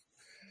said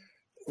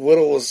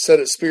Whittle said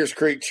at Spears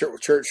Creek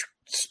Church,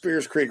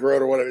 Spears Creek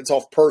Road or whatever. It's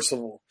off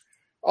Percival.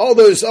 All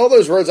those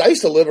roads. I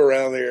used to live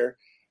around there.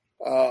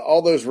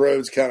 All those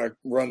roads kind of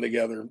run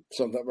together.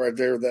 Something right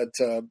there. That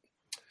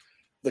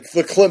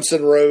the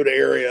Clemson Road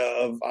area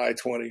of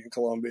I-20 in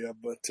Columbia.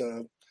 But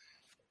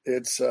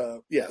it's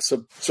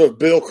So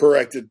Bill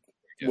corrected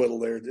Whittle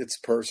there. It's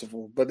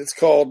Percival, but it's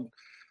called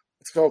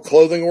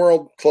Clothing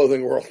World.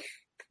 Clothing World.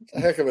 It's a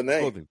heck of a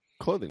name.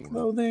 Clothing World.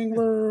 Clothing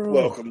World.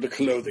 Welcome to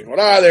Clothing World.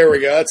 There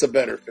we go. That's a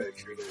better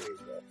picture.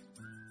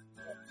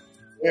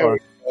 There we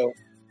go.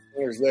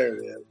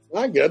 There.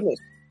 My goodness.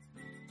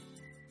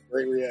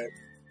 Great reaction.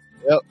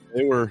 Yep,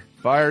 they were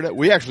fired up.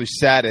 We actually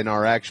sat in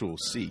our actual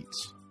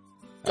seats.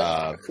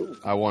 Cool.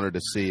 I wanted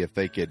to see if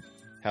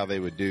how they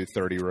would do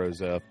 30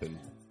 rows up, and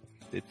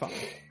did fine.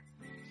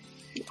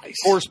 Nice. Of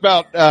course,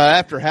 about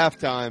after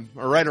halftime,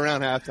 or right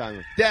around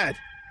halftime, Dad,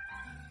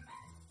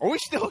 are we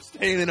still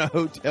staying in a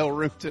hotel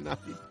room tonight?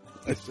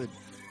 I said,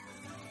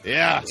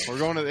 yeah, we're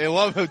going to. They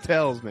love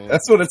hotels, man.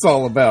 That's what it's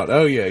all about.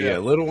 Oh yeah.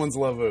 Little ones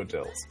love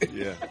hotels.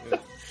 Yeah.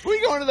 When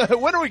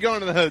are we going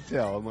to the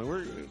hotel? I'm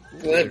like,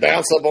 they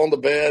bounce up on the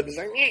bed. It's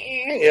like,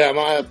 yeah,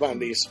 my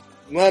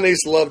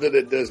niece loved it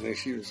at Disney.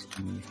 She was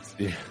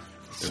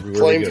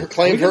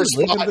claimed her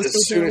spot as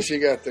soon as she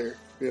got there.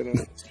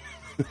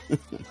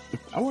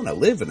 I want to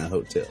live in a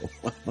hotel.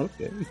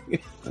 Okay,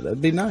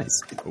 that'd be nice.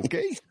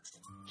 Okay,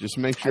 just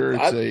make sure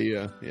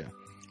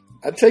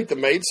I'd take the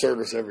maid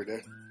service every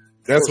day.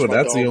 That's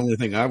the only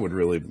thing I would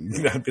really.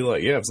 I'd be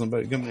like, if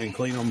somebody come in and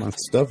clean all my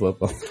stuff up.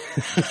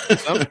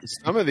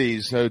 some of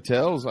these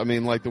hotels, I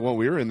mean, like the one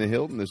we were in, the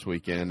Hilton this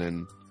weekend,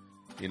 and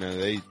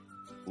they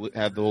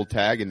have the little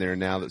tag in there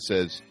now that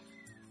says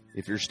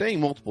if you're staying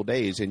multiple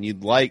days and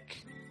you'd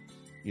like,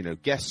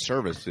 guest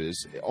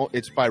services,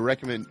 it's by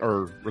recommend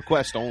or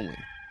request only.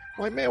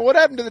 I'm like, man, what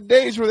happened to the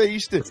days where they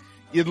used to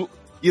you'd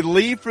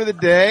leave for the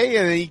day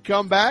and then you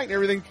come back and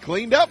everything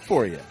cleaned up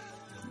for you?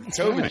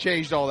 COVID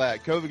changed all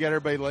that. COVID got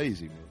everybody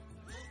lazy,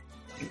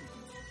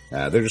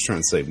 man. They're just trying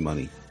to save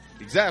money.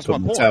 Exactly.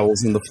 Putting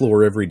towels in the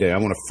floor every day. I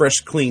want a fresh,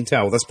 clean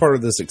towel. That's part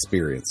of this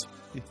experience.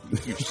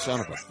 You son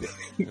of a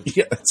bitch.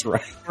 Yeah, that's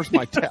right. Where's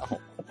my towel?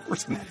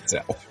 Where's my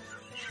towel?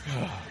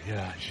 Oh,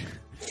 gosh.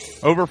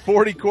 Over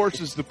 40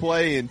 courses to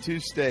play in 2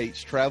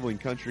 states.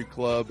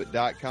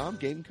 TravelingCountryClub.com.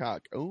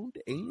 Gamecock owned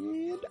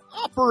and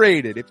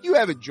operated. If you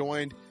haven't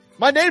joined,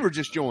 my neighbor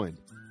just joined.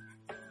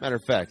 Matter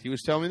of fact, he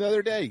was telling me the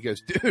other day, he goes,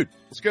 dude,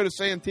 let's go to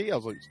Santee. I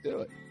was like, let's do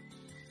it.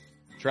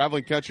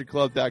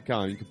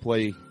 TravelingCountryClub.com. You can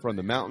play from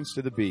the mountains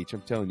to the beach.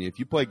 I'm telling you, if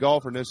you play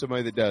golf or know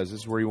somebody that does,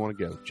 this is where you want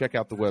to go. Check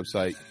out the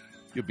website.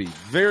 You'll be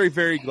very,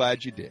 very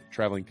glad you did.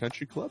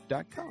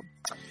 TravelingCountryClub.com.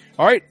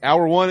 All right,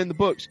 hour 1 in the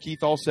books. Keith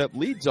Alsep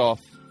leads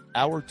off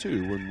hour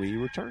 2 when we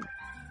return.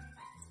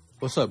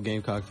 What's up,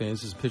 Gamecock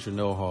fans? This is Pitcher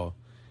Noah Hall.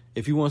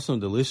 If you want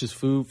some delicious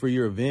food for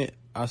your event,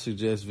 I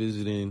suggest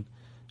visiting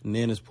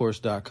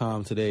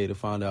nanasporch.com today to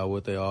find out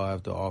what they all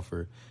have to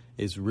offer.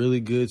 It's really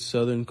good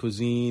Southern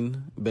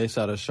cuisine based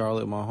out of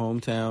Charlotte, my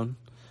hometown.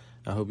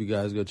 I hope you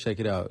guys go check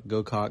it out.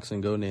 Go Cox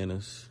and go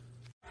Nanas.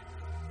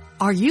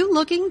 Are you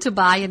looking to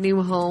buy a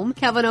new home?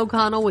 Kevin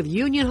O'Connell with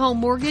Union Home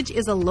Mortgage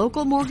is a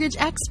local mortgage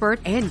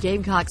expert and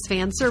Gamecocks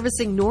fan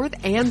servicing North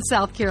and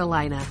South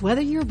Carolina.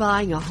 Whether you're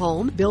buying a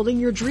home, building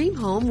your dream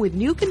home with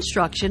new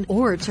construction,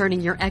 or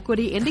turning your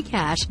equity into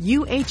cash,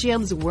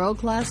 UHM's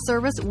world-class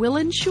service will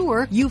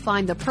ensure you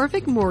find the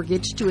perfect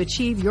mortgage to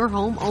achieve your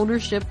home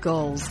ownership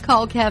goals.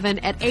 Call Kevin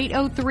at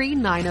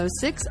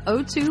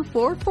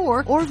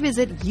 803-906-0244 or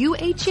visit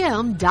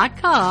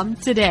UHM.com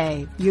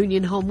today.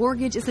 Union Home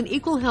Mortgage is an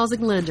equal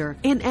housing lender.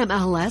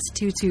 NMLS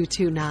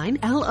 2229,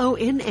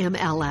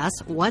 LONMLS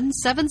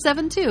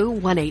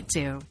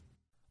 1772182.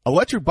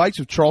 Electric Bikes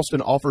of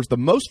Charleston offers the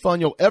most fun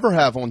you'll ever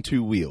have on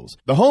two wheels.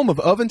 The home of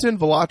Oventon,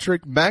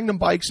 Velotric, Magnum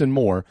Bikes, and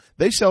more,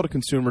 they sell to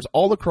consumers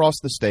all across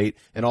the state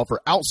and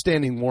offer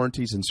outstanding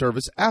warranties and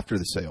service after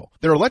the sale.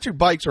 Their electric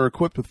bikes are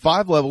equipped with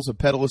 5 levels of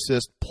pedal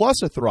assist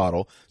plus a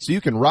throttle, so you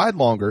can ride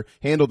longer,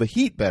 handle the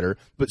heat better,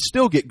 but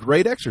still get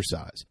great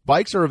exercise.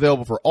 Bikes are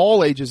available for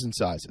all ages and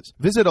sizes.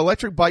 Visit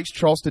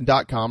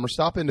electricbikescharleston.com or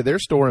stop into their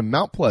store in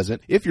Mount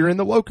Pleasant if you're in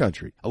the Low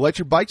Country.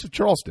 Electric Bikes of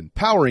Charleston,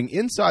 powering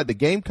inside the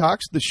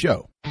Gamecocks, the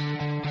show.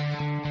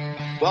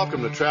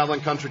 Welcome to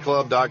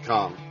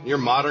TravelingCountryClub.com, your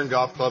modern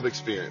golf club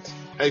experience.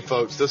 Hey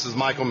folks, this is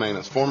Michael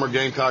Manus, former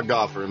Gamecock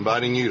golfer,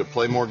 inviting you to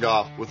play more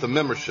golf with a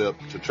membership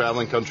to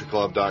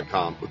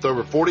TravelingCountryClub.com. With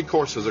over 40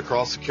 courses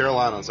across the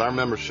Carolinas, our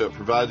membership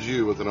provides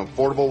you with an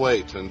affordable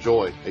way to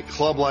enjoy a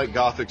club-like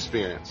golf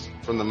experience.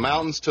 From the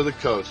mountains to the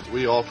coast,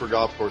 we offer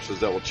golf courses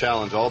that will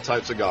challenge all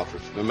types of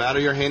golfers, no matter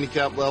your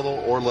handicap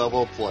level or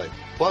level of play.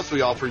 Plus,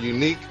 we offer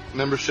unique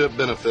membership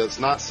benefits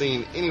not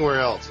seen anywhere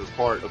else as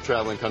part of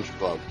Traveling Country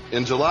Club.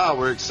 In July,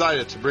 we're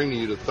excited to bring to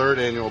you the 3rd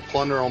annual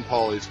Plunder on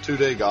Pawleys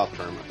 2-day golf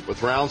tournament,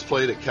 with rounds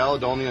played at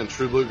Caledonia and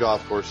True Blue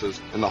golf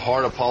courses in the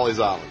heart of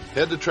Pawleys Island.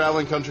 Head to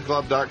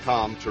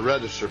TravelingCountryClub.com to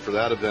register for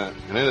that event,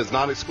 and it is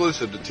not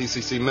exclusive to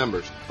TCC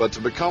members, but to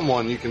become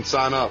one, you can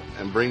sign up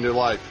and bring to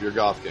life your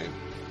golf game.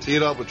 Tee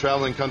it up with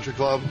Traveling Country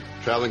Club,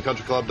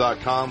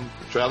 TravelingCountryClub.com,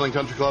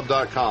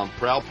 TravelingCountryClub.com,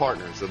 proud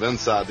partners of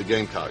Inside the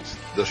Gamecocks,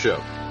 the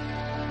show.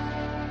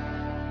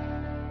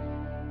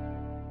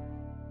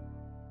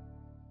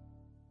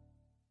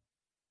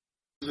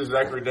 This is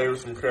Zachary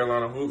Davis from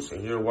Carolina Hoops,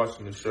 and you're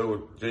watching the show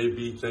with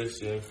JB,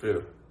 JC, and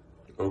Phil.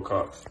 Go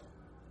Cox.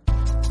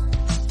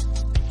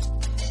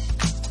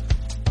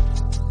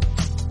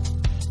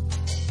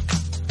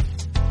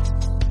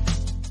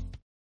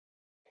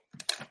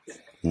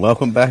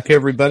 Welcome back,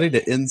 everybody,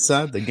 to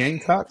Inside the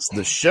Gamecocks,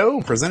 the show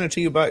presented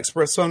to you by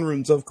Express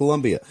Sunrooms of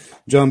Columbia.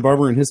 John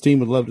Barber and his team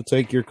would love to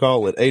take your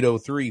call at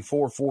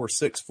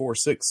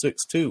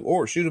 803-446-4662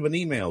 or shoot them an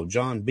email,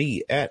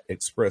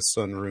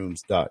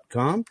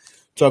 johnb@expresssunrooms.com.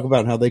 Talk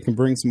about how they can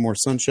bring some more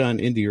sunshine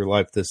into your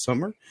life this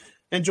summer.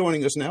 And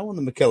joining us now on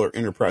the McKellar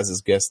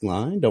Enterprises guest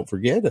line, don't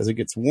forget, as it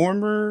gets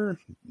warmer,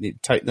 you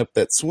need to tighten up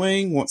that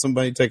swing, want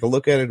somebody to take a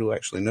look at it who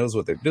actually knows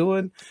what they're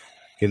doing.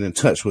 Get in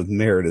touch with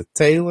Meredith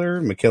Taylor,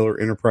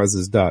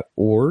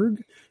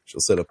 McKellarEnterprises.org.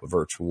 She'll set up a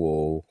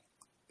virtual.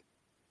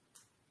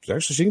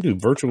 Actually, she can do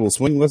virtual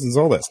swing lessons,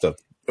 all that stuff.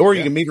 Or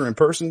you can meet her in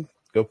person.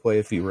 Go play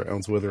a few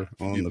rounds with her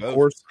on the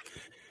course.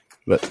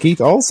 But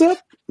Keith, all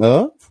set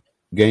up.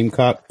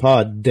 Gamecock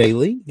Pod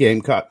Daily,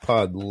 Gamecock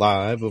Pod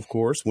Live, of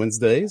course,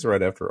 Wednesdays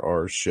right after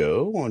our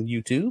show on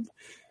YouTube.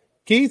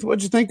 Keith,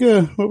 what'd you think?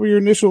 What were your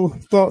initial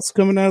thoughts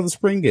coming out of the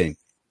spring game?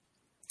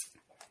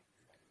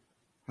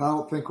 I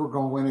don't think we're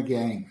going to win a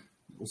game.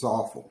 It was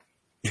awful.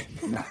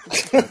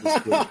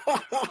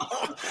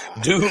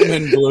 Doom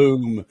and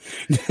gloom.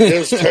 It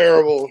was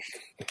terrible.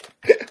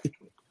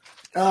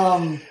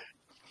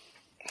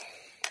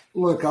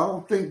 Look, I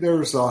don't think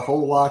there's a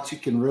whole lot you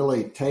can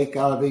really take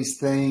out of these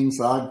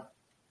things. I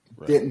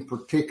didn't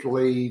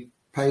particularly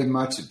pay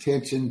much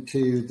attention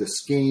to the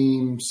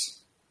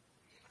schemes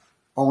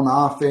on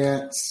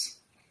offense.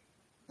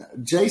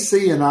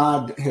 JC and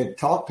I had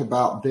talked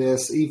about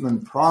this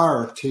even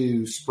prior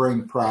to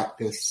spring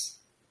practice,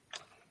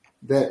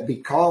 that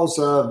because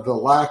of the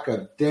lack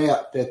of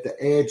depth at the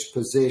edge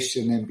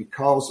position and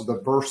because of the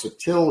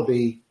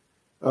versatility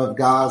of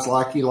guys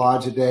like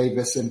Elijah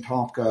Davis and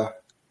Tonka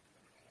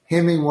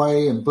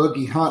Hemingway and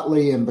Boogie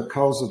Huntley, and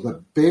because of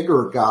the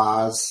bigger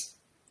guys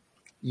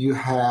you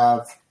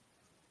have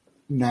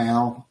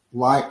now,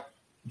 like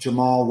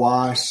Jamal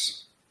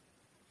Weiss,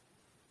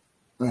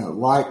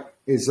 like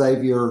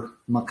Xavier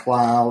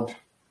McLeod,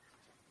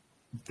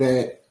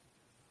 that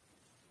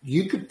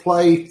you could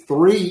play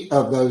 3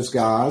 of those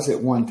guys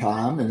at one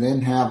time and then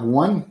have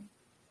one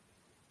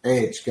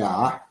edge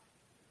guy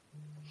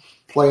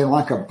playing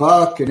like a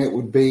buck, and it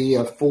would be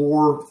a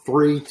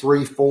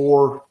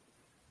 4-3-3-4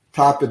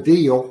 type of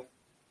deal.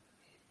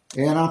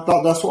 And I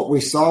thought that's what we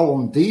saw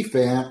on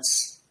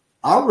defense.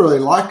 I really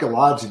like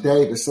Elijah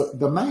Davis.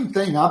 The main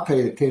thing I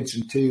paid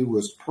attention to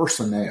was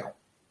personnel,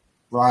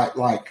 right?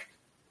 Like,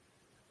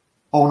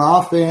 on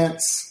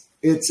offense,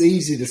 it's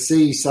easy to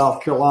see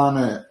South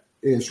Carolina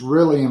is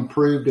really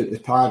improved at the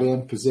tight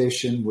end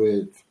position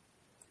with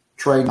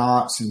Trey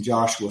Knox and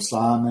Joshua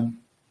Simon.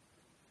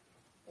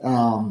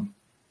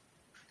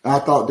 I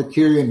thought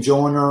DeKirian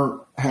Joyner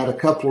had a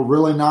couple of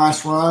really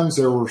nice runs.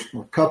 There were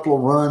a couple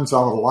of runs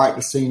I would have liked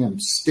to see him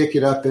stick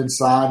it up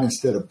inside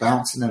instead of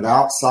bouncing it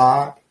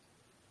outside.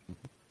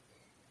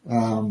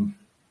 I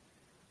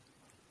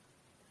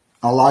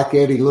like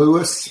Eddie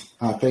Lewis.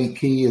 I think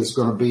he is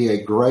going to be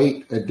a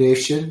great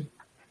addition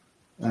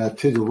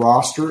to the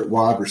roster at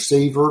wide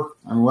receiver.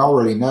 I mean, we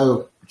already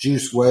know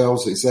Juice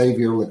Wells,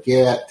 Xavier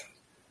Legette,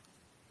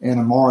 and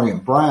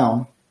Amarian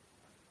Brown.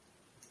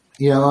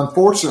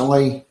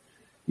 Unfortunately,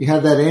 you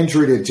had that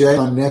injury to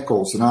Jalen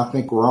Nichols, and I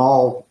think we're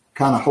all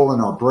kind of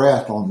holding our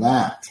breath on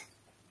that.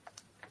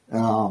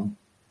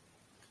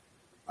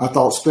 I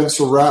thought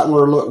Spencer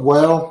Rattler looked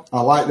well.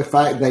 I like the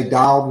fact they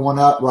dialed one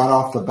up right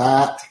off the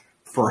bat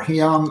for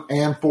him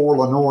and for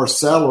Lenore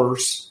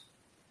Sellers.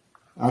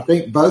 I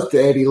think both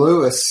to Eddie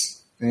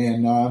Lewis,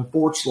 and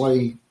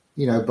unfortunately,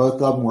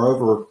 both of them were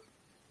over.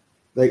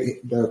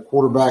 The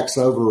quarterback's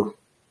over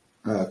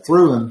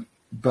threw him,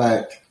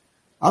 but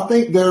I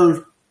think there's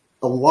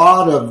a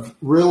lot of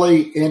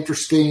really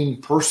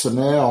interesting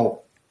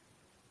personnel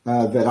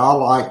that I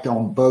liked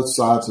on both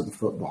sides of the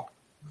football.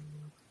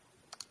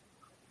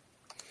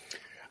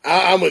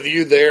 I'm with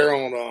you there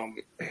on, what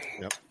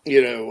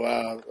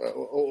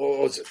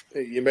was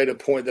it? You made a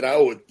point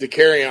that the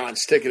carry-on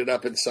sticking it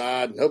up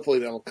inside, and hopefully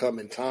that'll come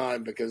in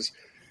time, because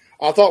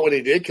I thought when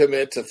he did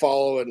commit to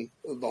following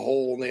the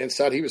hole on the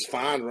inside, he was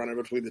fine running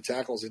between the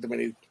tackles. I mean,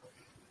 he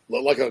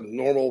looked like a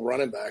normal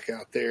running back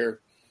out there.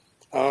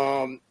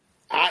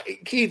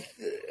 Keith,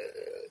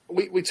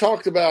 we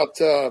talked about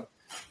the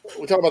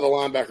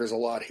linebackers a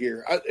lot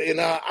here,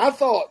 I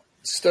thought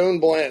Stone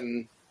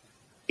Blanton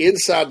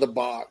inside the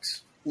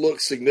box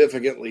looked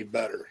significantly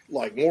better,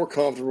 like more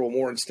comfortable,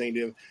 more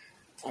instinctive.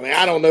 I mean,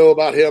 I don't know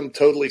about him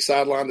totally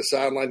sideline to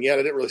sideline yet.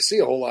 I didn't really see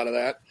a whole lot of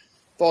that.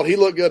 Thought he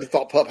looked good.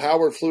 Thought Pup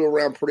Howard flew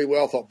around pretty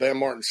well. Thought Bam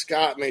Martin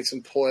Scott made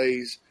some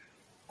plays.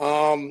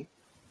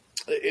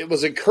 It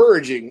was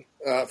encouraging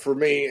for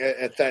me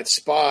at that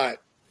spot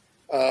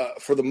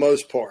for the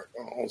most part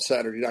on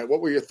Saturday night. What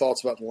were your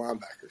thoughts about the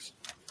linebackers?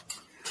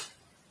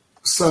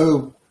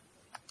 So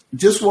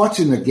just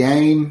watching the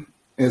game,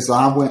 as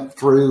I went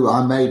through,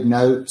 I made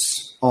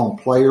notes on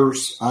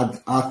players. I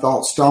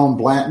thought Stone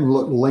Blanton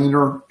looked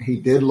leaner. He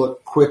did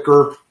look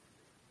quicker,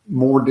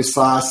 more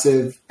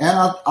decisive.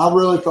 And I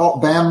really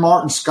thought Bam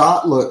Martin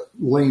Scott looked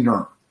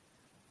leaner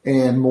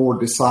and more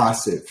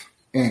decisive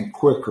and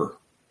quicker.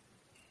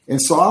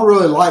 And so I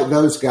really like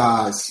those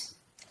guys.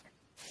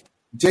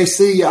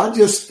 JC, I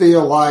just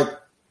feel like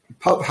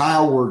Pup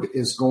Howard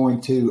is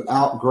going to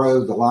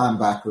outgrow the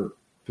linebacker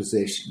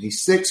position.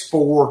 He's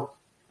 6'4",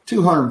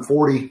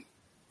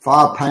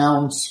 245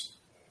 pounds.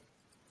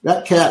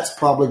 That cat's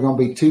probably going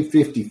to be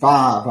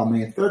 255. I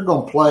mean, if they're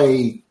going to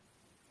play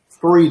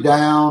 3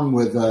 down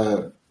with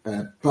a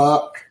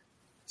buck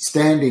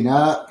standing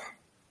up,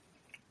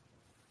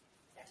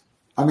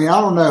 I mean, I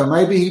don't know.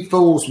 Maybe he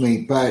fools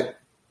me, but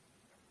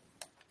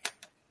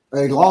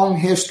a long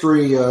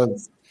history of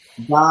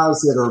guys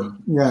that are,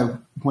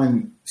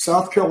 when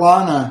South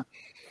Carolina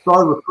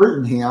started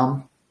recruiting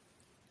him,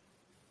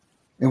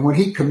 and when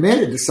he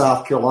committed to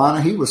South Carolina,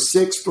 he was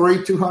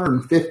 6'3",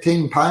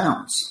 215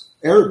 pounds.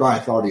 Everybody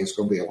thought he was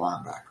going to be a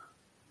linebacker.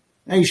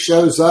 And he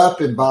shows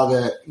up, and by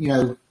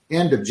the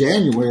end of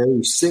January,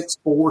 he's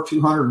 6'4",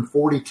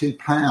 242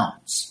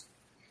 pounds.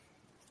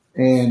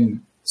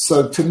 And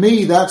so to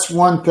me, that's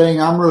one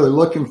thing I'm really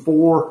looking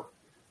for.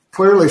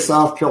 Clearly,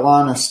 South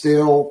Carolina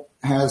still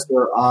has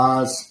their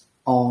eyes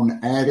on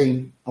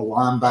adding a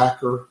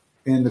linebacker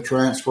in the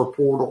transfer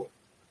portal.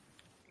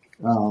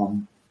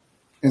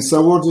 And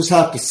so we'll just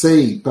have to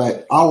see.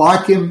 But I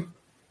like him.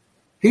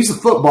 He's a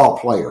football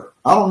player.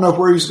 I don't know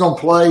where he's going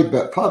to play,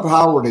 but Pup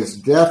Howard is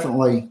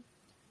definitely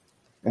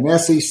an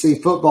SEC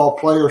football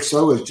player.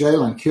 So is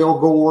Jalen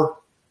Kilgore.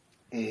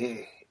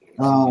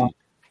 Mm-hmm.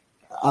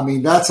 I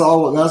mean, that's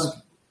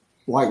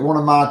like one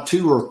of my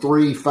 2 or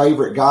 3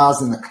 favorite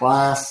guys in the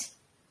class.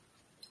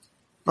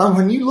 But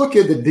when you look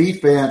at the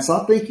defense,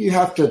 I think you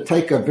have to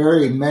take a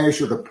very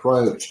measured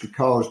approach,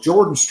 because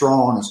Jordan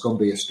Strong is going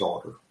to be a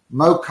starter.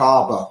 Mo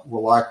Kaba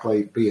will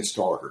likely be a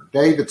starter.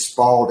 David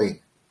Spalding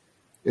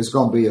is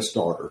going to be a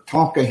starter.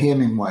 Tonka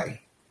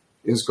Hemingway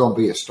is going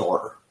to be a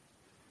starter.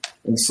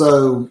 And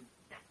so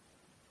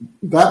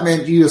that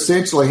meant you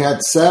essentially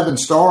had 7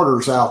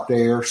 starters out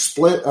there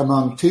split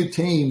among 2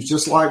 teams,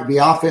 just like the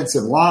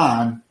offensive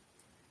line.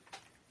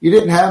 You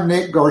didn't have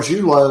Nick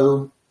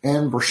Gargiulo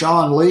and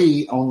Rashawn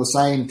Lee on the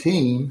same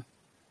team.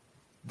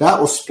 That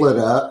was split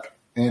up,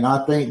 and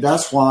I think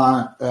that's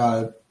why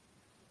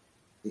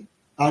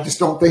I just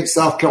don't think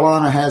South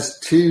Carolina has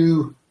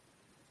 2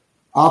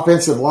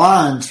 offensive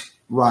lines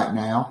right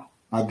now.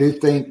 I do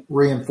think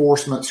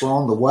reinforcements are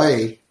on the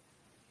way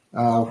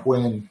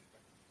when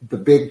the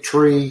Big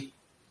Tree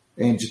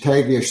and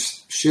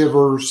Jatavius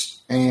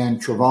Shivers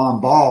and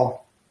Trevon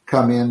Ball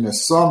come in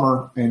this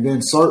summer, and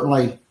then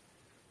certainly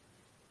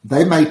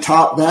they may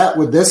top that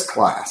with this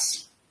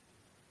class.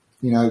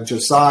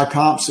 Josiah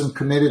Thompson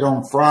committed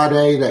on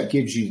Friday. That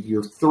gives you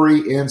your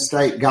 3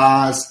 in-state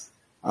guys.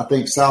 I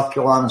think South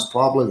Carolina is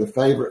probably the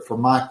favorite for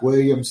Mike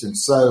Williams. And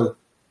so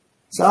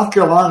South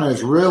Carolina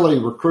is really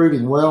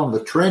recruiting well in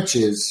the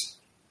trenches.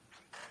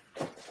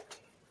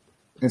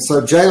 And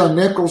so Jalen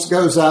Nichols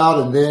goes out,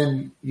 and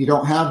then you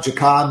don't have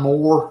Ja'Kai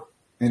Moore,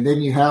 and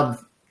then you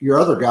have your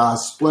other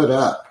guys split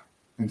up.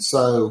 And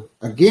so,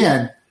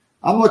 again,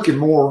 I'm looking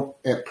more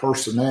at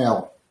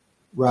personnel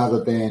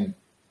rather than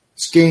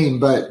scheme,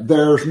 but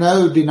there's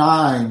no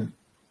denying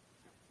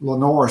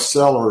Lenora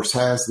Sellers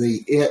has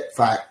the it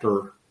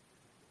factor.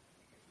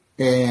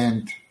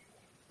 And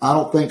I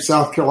don't think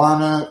South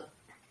Carolina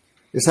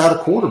has had a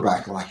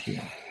quarterback like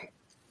him.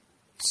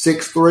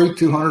 6'3",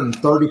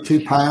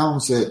 232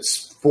 pounds.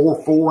 It's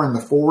 4'4" in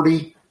the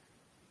 40.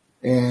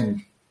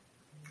 And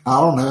I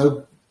don't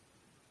know,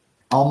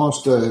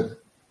 almost a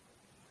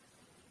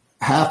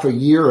half a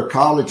year of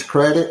college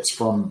credits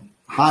from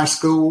high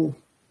school,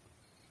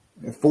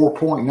 a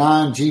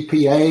 4.9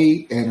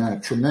 GPA, and a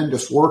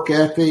tremendous work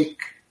ethic.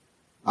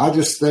 I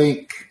just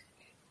think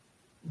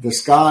the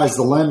sky's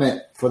the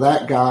limit for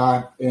that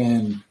guy,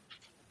 and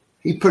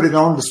he put it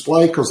on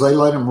display because they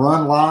let him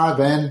run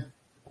live and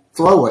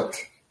throw it.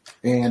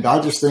 And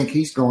I just think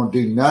he's going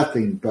to do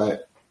nothing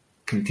but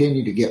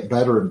continue to get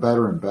better and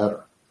better and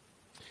better.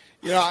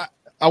 You know,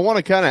 I want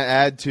to kind of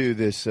add to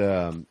this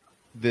the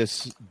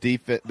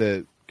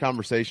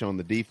conversation on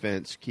the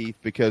defense, Keith,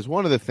 because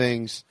one of the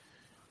things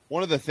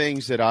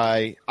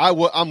that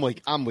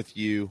I'm with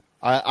you.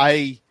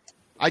 I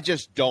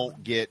just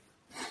don't get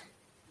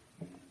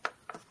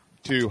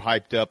too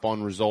hyped up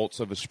on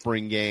results of a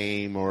spring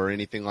game or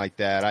anything like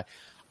that.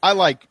 I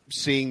like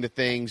seeing the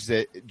things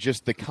that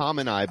just the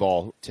common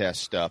eyeball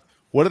test stuff.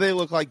 What do they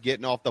look like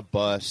getting off the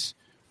bus?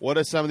 What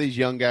do some of these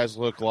young guys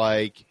look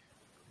like?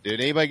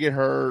 Did anybody get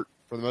hurt?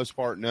 For the most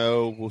part,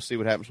 no. We'll see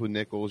what happens with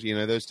Nichols,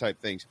 those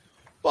type things.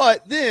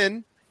 But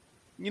then,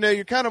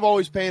 you're kind of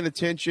always paying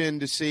attention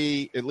to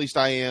see, at least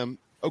I am,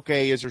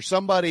 okay, is there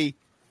somebody,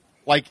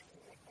 like,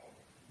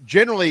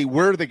 generally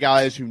we're the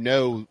guys who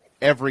know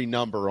every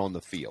number on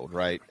the field,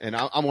 right? And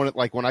I'm one of,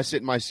 like, when I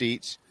sit in my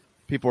seats,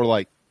 people are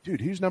like, dude,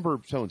 who's number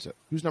so-and-so?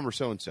 Who's number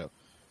so-and-so?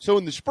 So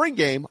in the spring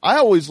game, I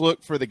always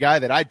look for the guy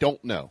that I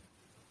don't know.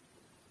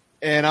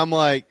 And I'm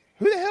like,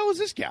 who the hell is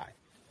this guy?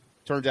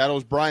 Turns out it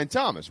was Brian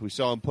Thomas. We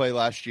saw him play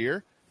last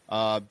year.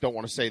 Don't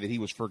want to say that he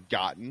was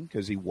forgotten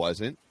because he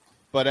wasn't.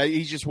 But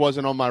he just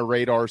wasn't on my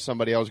radar,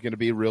 somebody I was going to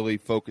be really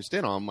focused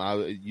in on.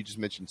 You just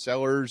mentioned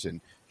Sellers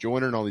and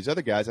Joyner and all these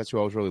other guys. That's who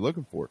I was really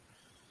looking for.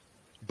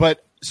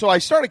 But so I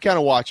started kind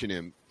of watching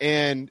him.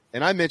 And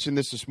I mentioned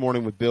this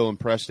morning with Bill and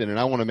Preston, and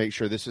I want to make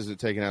sure this isn't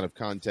taken out of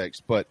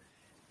context. But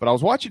I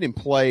was watching him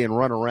play and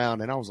run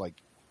around, and I was like,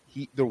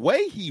 the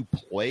way he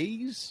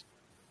plays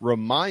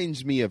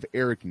reminds me of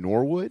Eric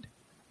Norwood.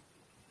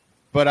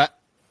 But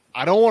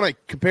I don't want to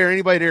compare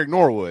anybody to Eric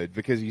Norwood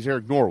because he's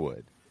Eric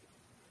Norwood.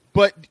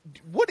 But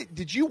what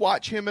did you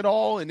watch him at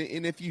all? And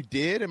if you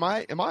did, am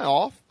I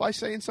off by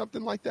saying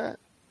something like that?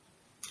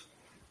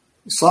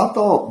 So I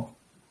thought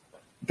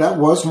that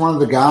was one of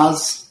the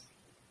guys,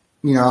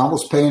 I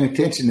was paying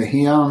attention to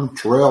him,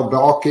 Terrell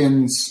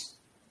Dawkins,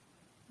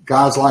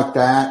 guys like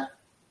that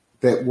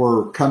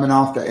were coming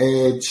off the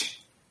edge.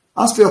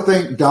 I still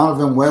think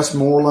Donovan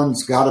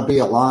Westmoreland's got to be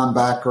a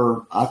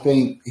linebacker. I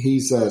think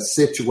he's a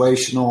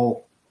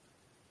situational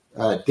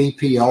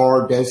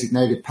DPR,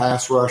 designated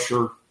pass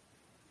rusher.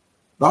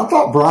 But I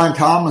thought Brian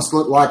Thomas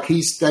looked like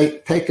he's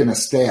taken a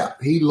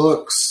step. He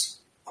looks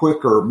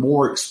quicker,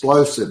 more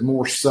explosive,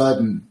 more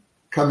sudden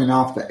coming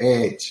off the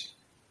edge.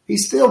 He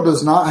still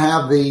does not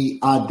have the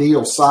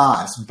ideal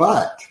size,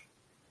 but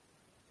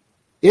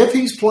if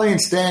he's playing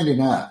standing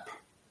up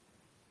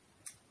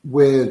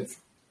with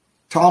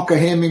Tonka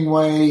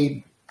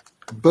Hemingway,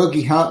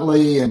 Boogie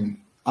Huntley, and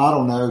I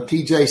don't know,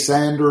 TJ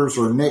Sanders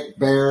or Nick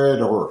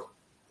Barrett or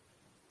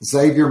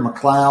Xavier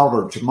McLeod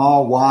or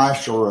Jamal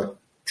Weish or a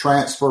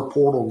transfer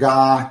portal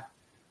guy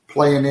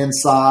playing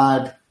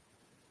inside,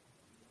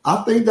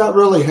 I think that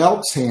really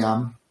helps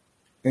him.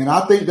 And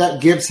I think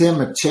that gives him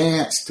a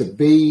chance to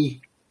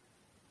be,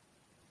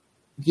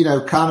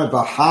 kind of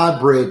a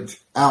hybrid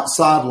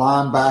outside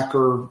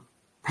linebacker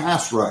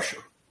pass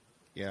rusher.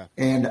 Yeah.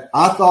 And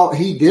I thought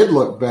he did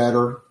look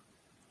better.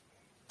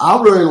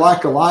 I really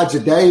like Elijah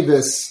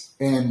Davis,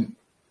 and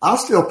I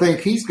still think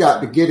he's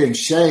got to get in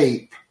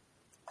shape.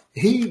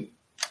 He's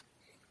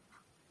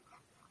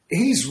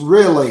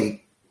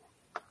really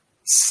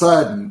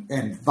sudden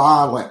and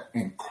violent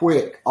and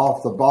quick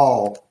off the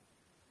ball.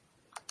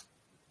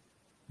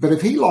 But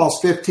if he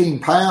lost 15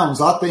 pounds,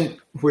 I think,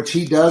 which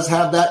he does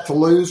have that to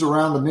lose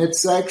around the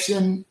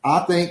midsection,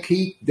 I think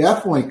he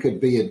definitely could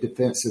be a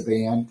defensive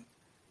end.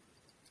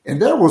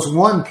 And there was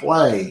one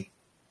play,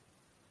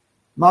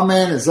 my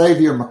man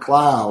Xavier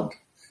McLeod,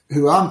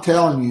 who I'm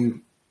telling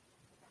you,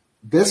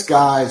 this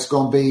guy is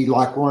going to be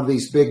like one of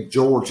these big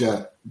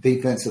Georgia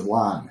defensive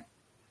linemen.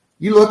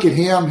 You look at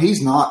him,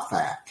 he's not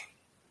fat.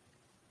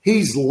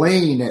 He's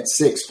lean at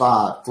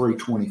 6'5",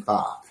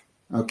 325,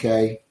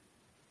 okay?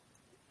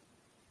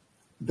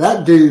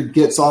 that dude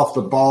gets off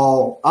the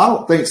ball. I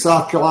don't think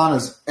South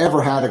Carolina's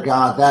ever had a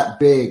guy that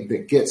big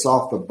that gets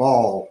off the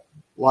ball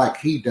like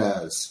he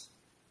does.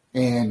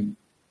 And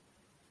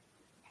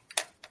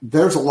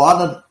there's a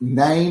lot of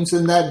names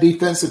in that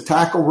defensive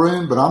tackle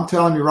room, but I'm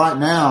telling you right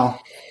now,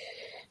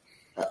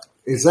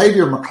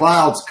 Xavier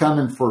McLeod's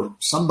coming for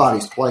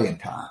somebody's playing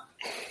time.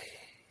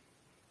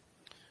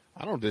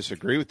 I don't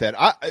disagree with that.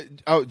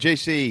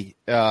 JC,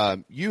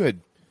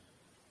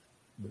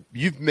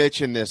 you've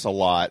mentioned this a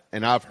lot,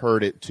 and I've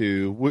heard it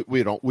too.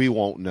 We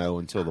won't know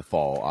until the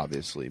fall,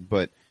 obviously.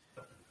 But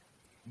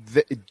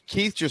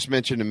Keith just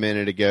mentioned a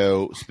minute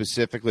ago,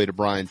 specifically to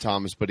Brian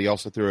Thomas, but he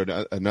also threw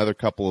another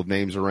couple of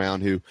names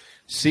around who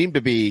seem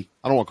to be,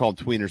 I don't want to call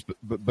them tweeners,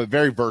 but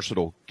very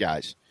versatile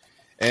guys.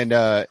 And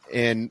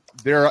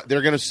they're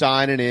going to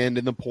sign an end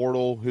in the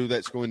portal. Who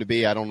that's going to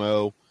be, I don't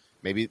know.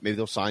 Maybe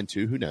they'll sign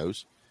two. Who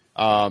knows?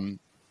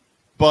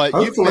 But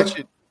you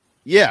mentioned,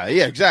 yeah,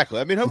 exactly.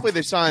 I mean, hopefully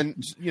they sign,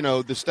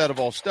 the stud of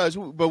all studs,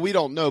 but we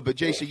don't know. But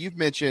JC, you've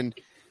mentioned,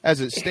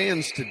 as it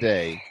stands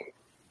today,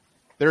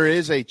 there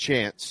is a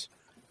chance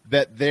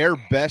that their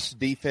best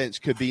defense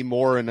could be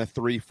more in a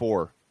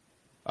 3-4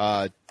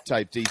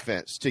 type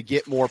defense to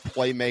get more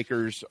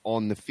playmakers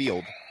on the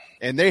field.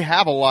 And they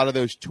have a lot of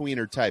those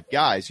tweener type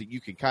guys that you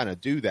can kind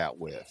of do that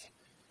with.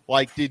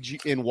 Like, did you,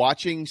 in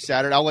watching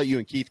Saturday, I'll let you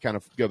and Keith kind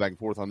of go back and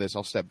forth on this.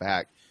 I'll step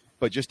back.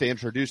 But just to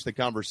introduce the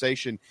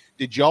conversation,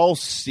 did y'all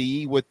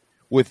see with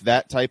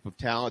that type of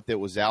talent that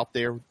was out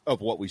there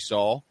of what we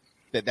saw,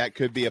 that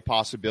could be a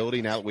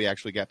possibility now that we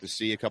actually got to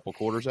see a couple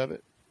quarters of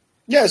it?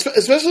 Yeah,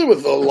 especially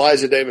with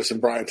Elijah Davis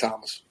and Brian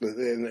Thomas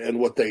and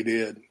what they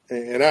did.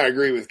 And I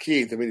agree with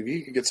Keith. I mean, if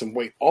you can get some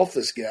weight off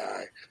this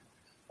guy,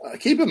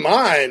 keep in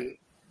mind,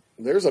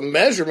 there's a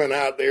measurement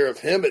out there of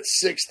him at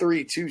 6'3",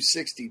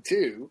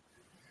 262.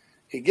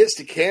 He gets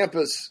to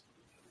campus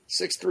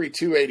 6'3",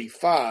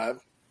 285.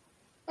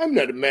 I'm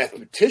not a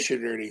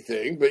mathematician or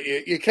anything, but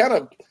you kind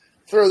of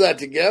throw that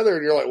together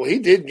and you're like, well, he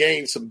did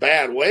gain some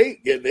bad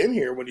weight getting in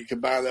here when you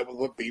combine that with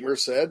what Beamer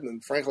said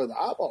and, frankly, the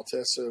eyeball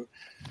test. So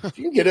if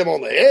you can get him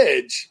on the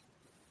edge,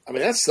 I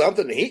mean, that's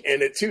something.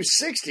 And at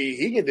 260,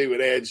 he can do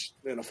an edge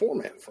in a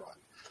four-man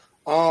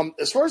front.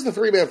 As far as the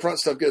three-man front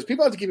stuff goes,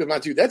 people have to keep in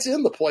mind, too, that's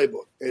in the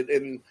playbook.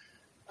 And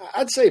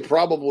I'd say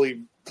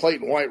probably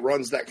Clayton White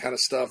runs that kind of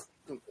stuff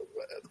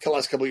the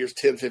last couple of years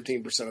 10,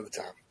 15% of the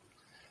time.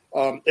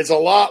 It's a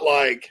lot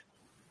like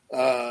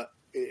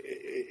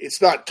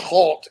it's not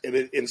taught and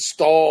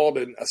installed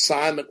and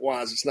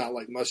assignment-wise, it's not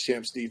like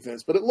Muschamp's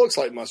defense, but it looks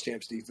like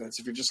Muschamp's defense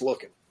if you're just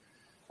looking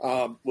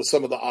with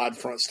some of the odd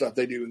front stuff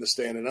they do in the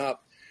standing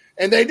up.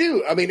 And they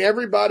do. I mean,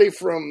 everybody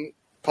from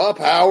Pup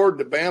Howard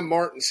to Bam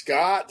Martin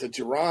Scott to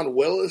Teron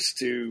Willis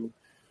to,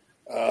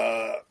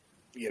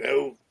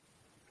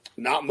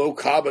 not Mo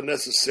Kaba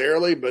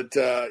necessarily, but,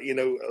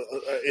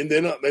 and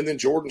then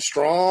Jordan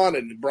Strawn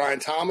and Brian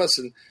Thomas.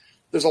 And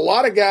there's a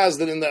lot of guys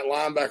that in that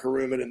linebacker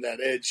room and in that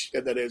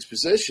edge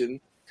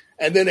position.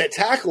 And then at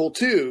tackle,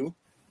 too,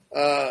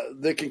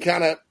 that can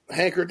kind of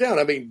hanker it down.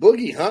 I mean,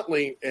 Boogie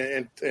Huntley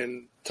and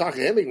Tonka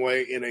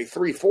Hemingway in a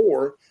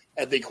 3-4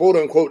 at the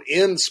quote-unquote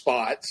end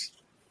spots,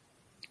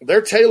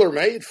 they're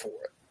tailor-made for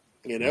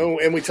it,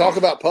 And we talk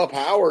about Pup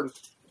Howard.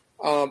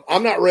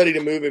 I'm not ready to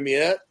move him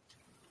yet,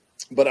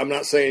 but I'm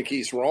not saying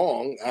Keith's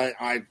wrong.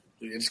 It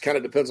just kind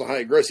of depends on how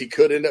he grows. He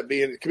could end up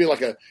being – it could be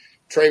like a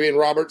Travian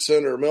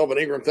Robertson or Melvin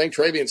Ingram thing.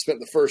 Travian spent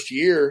the first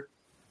year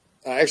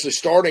actually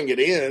starting at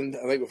end,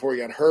 I think, before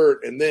he got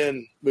hurt, and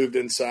then moved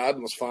inside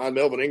and was fine.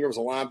 Melvin Ingram's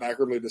a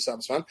linebacker, moved inside,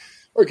 was fine.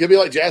 Or it could be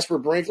like Jasper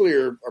Brinkley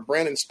or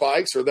Brandon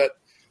Spikes or the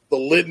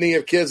litany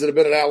of kids that have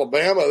been at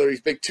Alabama. They're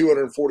these big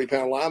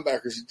 240-pound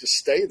linebackers who just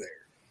stay there.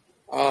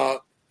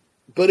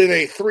 But in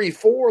a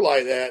 3-4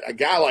 like that, a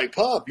guy like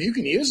Pup, you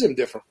can use him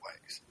different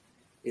ways.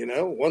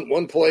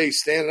 One play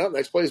he's standing up,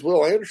 next play is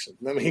Will Anderson.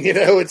 I mean,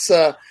 it's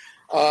so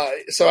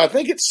I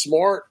think it's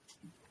smart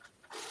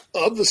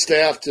of the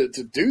staff to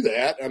do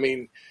that. I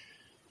mean,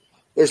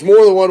 there's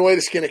more than one way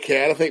to skin a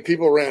cat. I think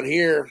people around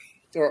here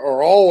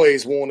are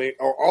always going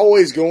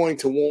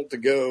to want to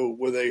go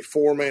with a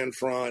four-man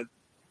front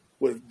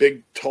with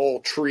big,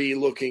 tall,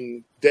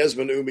 tree-looking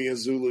Desmond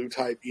Umeozulu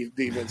type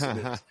defense,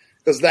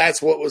 because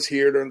that's what was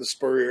here during the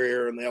Spurrier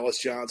era and the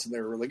Ellis Johnson.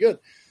 They were really good.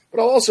 But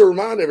I'll also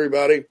remind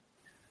everybody,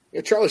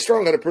 Charlie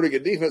Strong had a pretty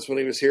good defense when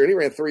he was here, and he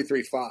ran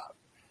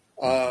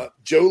 3-3-5.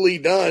 Joe Lee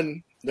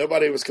Dunn,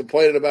 nobody was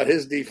complaining about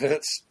his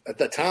defense at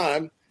the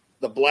time.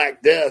 The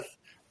Black Death,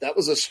 that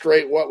was a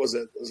straight, what was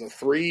it? It was a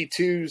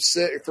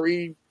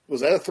 3-2-6-3. Was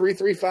that a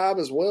 3-3-5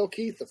 as well,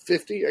 Keith? A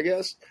 50, I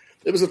guess.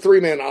 It was a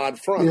three-man odd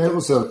front. Yeah, it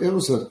was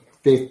a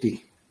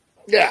 50.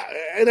 Yeah,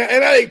 and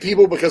I think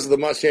people, because of the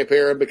Muschamp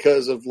era,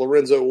 because of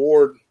Lorenzo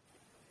Ward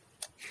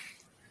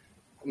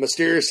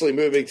mysteriously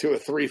moving to a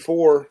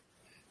 3-4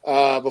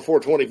 before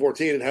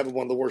 2014 and having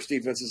one of the worst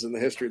defenses in the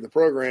history of the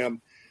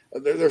program,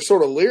 they're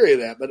sort of leery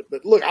of that.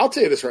 But look, I'll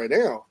tell you this right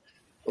now.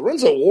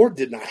 Lorenzo Ward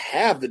did not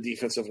have the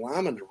defensive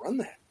lineman to run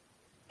that.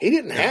 He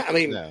didn't have –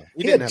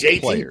 he had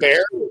J.T.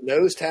 Barrett,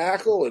 nose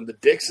tackle, and the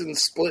Dixon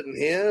splitting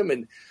him,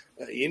 and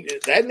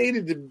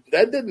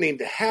That didn't need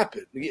to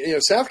happen.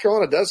 South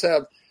Carolina does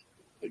have.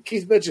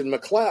 Keith mentioned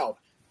McLeod.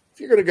 If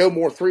you're going to go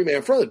more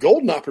 3-man front, a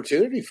golden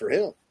opportunity for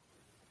him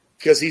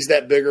because he's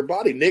that bigger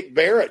body. Nick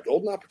Barrett,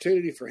 golden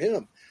opportunity for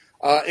him.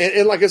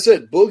 And like I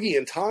said, Boogie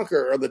and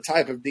Tonka are the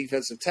type of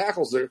defensive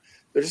tackles. They're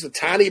just a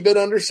tiny bit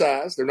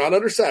undersized. They're not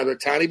undersized. They're a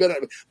tiny bit,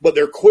 but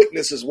their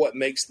quickness is what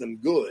makes them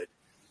good.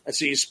 And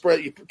so you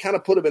kind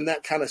of put them in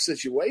that kind of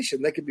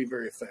situation. They could be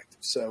very effective.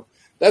 So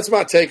that's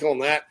my take on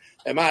that.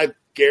 Am I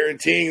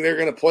guaranteeing they're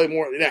going to play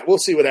more? Now, we'll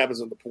see what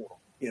happens in the portal,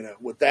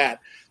 with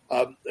that.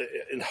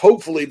 And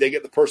hopefully they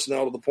get the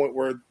personnel to the point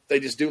where they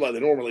just do like they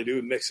normally do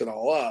and mix it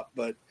all up.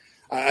 But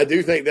I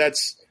do think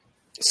that's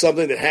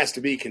something that has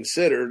to be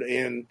considered.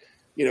 And,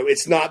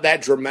 it's not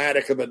that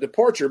dramatic of a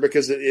departure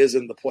because it is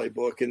in the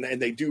playbook, and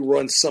they do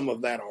run some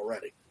of that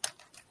already.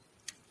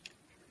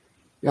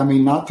 I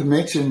mean, not to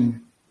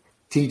mention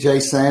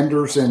TJ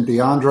Sanders and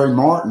DeAndre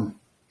Martin.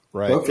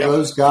 Right. Both of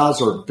those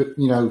guys are,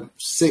 6'6",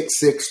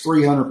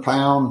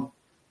 300-pound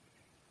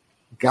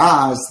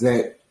guys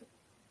that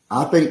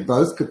I think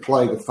both could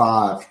play the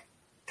 5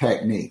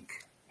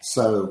 technique.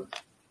 So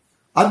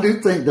I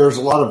do think there's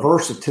a lot of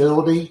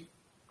versatility.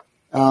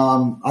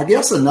 I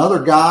guess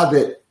another guy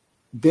that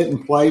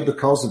didn't play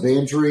because of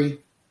injury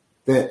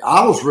that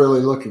I was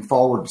really looking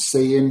forward to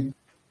seeing,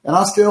 and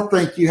I still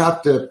think you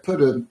have to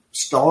put a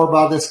star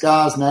by this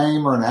guy's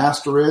name or an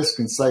asterisk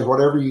and say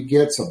whatever you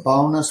get's a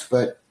bonus,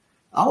 but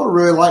I would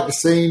really like to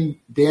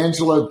see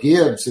D'Angelo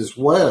Gibbs as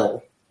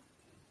well,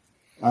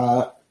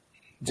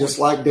 just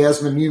like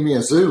Desmond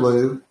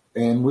Umeozulu,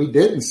 and we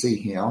didn't see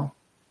him.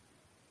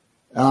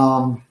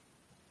 I've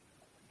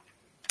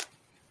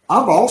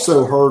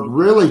also heard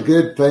really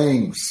good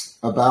things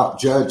about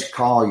Judge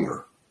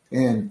Collier,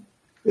 and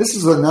this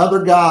is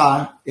another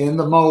guy in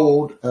the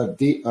mold of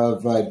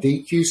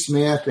DQ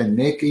Smith and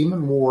Nick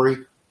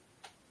Emmanwori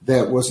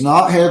that was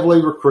not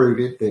heavily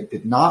recruited, that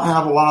did not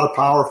have a lot of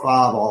Power 5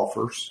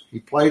 offers. He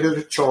played at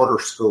a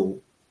charter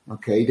school.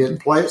 Okay, he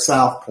didn't play at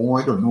South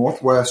Point or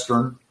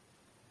Northwestern,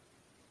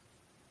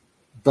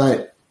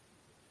 but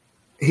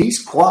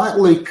he's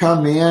quietly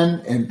come in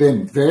and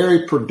been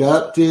very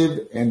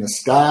productive, and the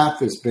staff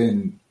has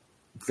been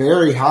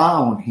very high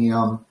on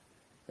him.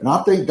 And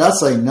I think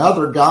that's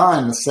another guy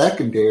in the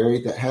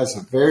secondary that has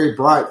a very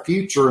bright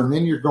future. And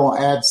then you're going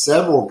to add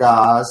several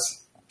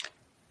guys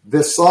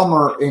this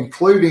summer,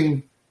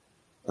 including,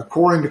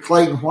 according to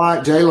Clayton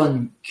White,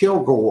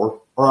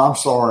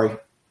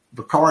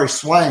 Bakari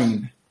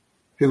Swain,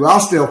 who I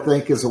still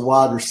think is a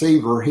wide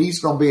receiver. He's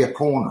going to be a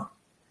corner.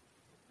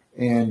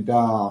 And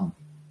I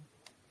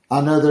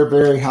know they're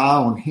very high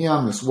on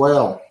him as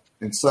well.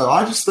 And so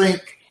I just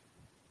think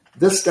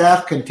this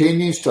staff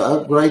continues to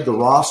upgrade the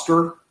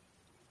roster.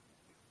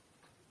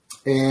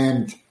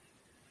 And,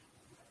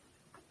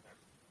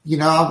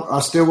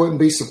 I still wouldn't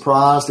be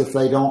surprised if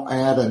they don't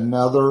add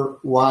another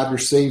wide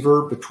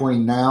receiver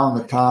between now and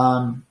the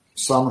time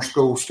summer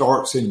school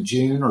starts in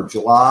June or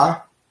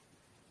July.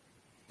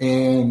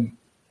 And,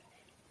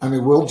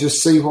 we'll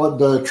just see what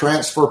the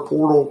transfer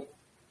portal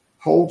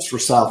holds for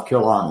South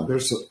Carolina.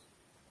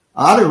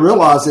 I didn't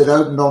realize it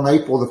opened on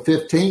April the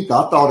 15th.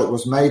 I thought it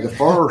was May the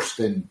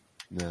 1st. And,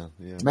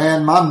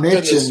 man, my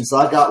mentions,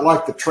 I got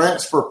like the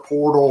transfer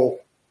portal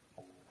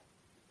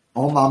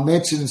on my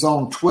mentions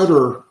on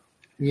Twitter,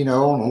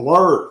 on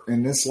alert,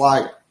 and it's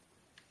like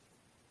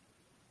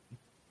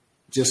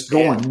just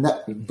going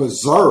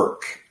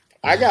berserk.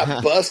 I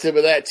got busted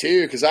with that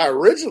too because I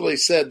originally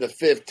said the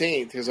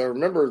 15th because I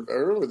remember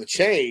the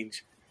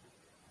change,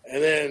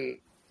 and then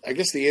I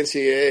guess the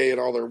NCAA and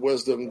all their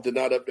wisdom did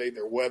not update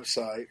their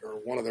website or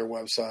one of their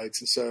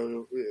websites, and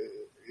so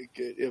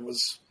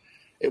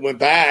it went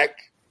back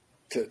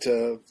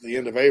to the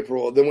end of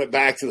April, and then went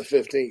back to the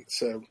 15th.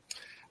 So.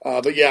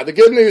 But yeah, the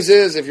good news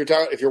is if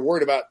you're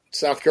worried about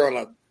South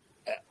Carolina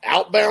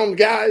outbound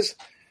guys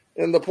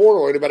in the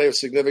portal or anybody of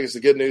significance, the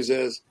good news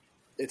is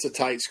it's a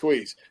tight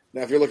squeeze.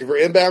 Now, if you're looking for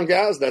inbound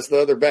guys, that's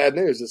the other bad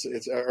news.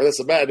 That's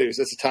the bad news.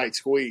 It's a tight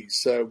squeeze.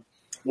 So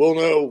we'll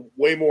know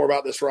way more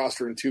about this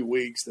roster in 2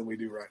 weeks than we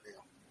do right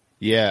now.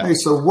 Yeah. Hey,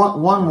 so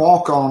one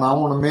walk-on I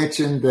want to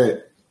mention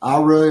that I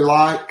really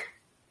like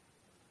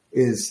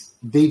is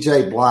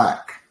DJ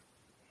Black,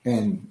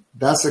 and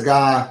that's a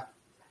guy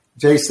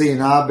JC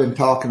and I have been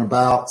talking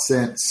about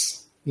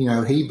since,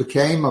 he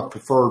became a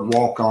preferred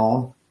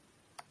walk-on.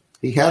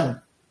 He had,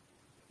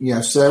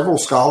 several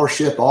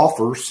scholarship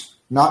offers,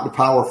 not to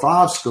Power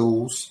 5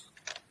 schools.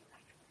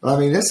 But,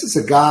 this is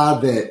a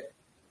guy that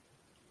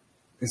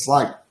is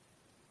like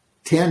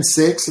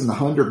 10'6" in the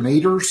 100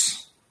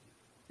 meters.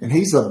 And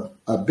he's a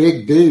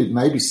big dude,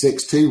 maybe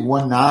 6'2",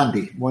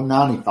 190,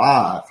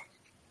 195.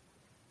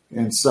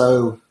 And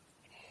so,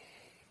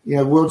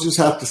 we'll just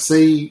have to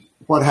see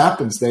what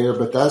happens there,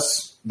 but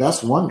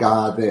that's one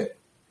guy that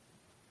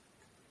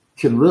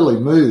can really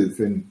move,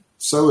 and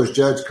so is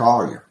Judge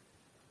Collier.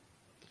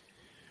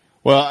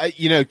 Well,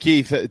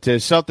 Keith, to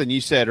something you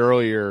said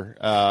earlier,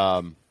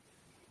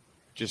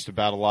 just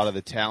about a lot of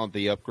the talent,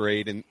 the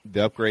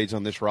upgrades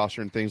on this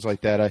roster and things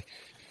like that.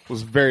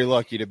 was very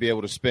lucky to be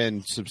able to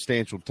spend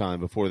substantial time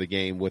before the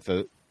game with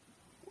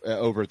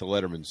over at the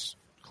Letterman's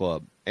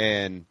Club.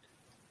 And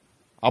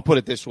I'll put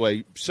it this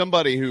way,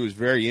 somebody who is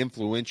very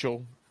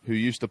influential, who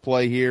used to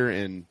play here,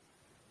 and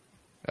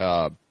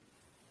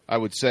I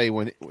would say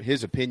when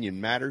his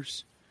opinion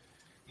matters,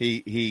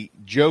 he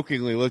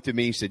jokingly looked at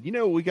me and said, "You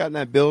know what we got in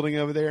that building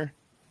over there?"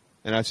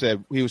 And I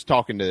said, he was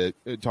talking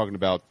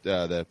about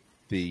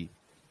the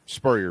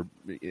Spurrier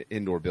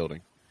indoor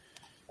building.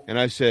 And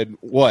I said,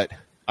 "What?"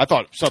 I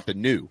thought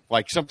something new,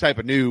 like some type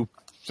of new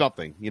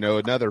something,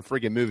 another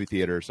friggin' movie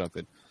theater or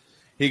something.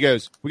 He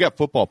goes, "We got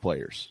football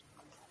players."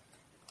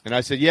 And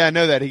I said, "Yeah, I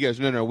know that." He goes,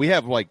 No, we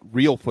have like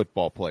real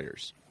football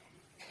players.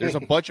 There's a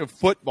bunch of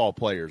football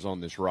players on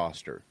this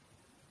roster.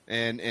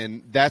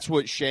 And that's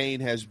what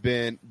Shane has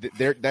been.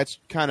 That's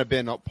kind of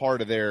been a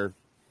part of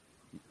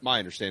my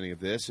understanding of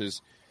this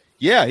is,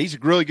 yeah, he's a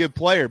really good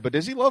player, but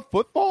does he love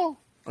football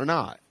or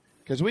not?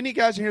 Because we need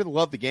guys in here that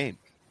love the game.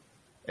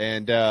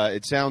 And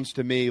it sounds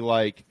to me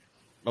like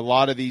a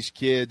lot of these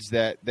kids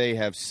that they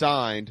have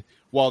signed,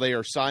 while they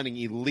are signing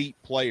elite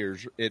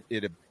players at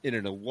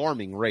an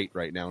alarming rate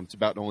right now, and it's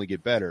about to only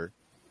get better,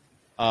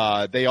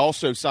 they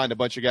also signed a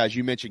bunch of guys.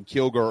 You mentioned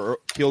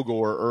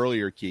Kilgore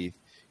earlier, Keith.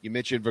 You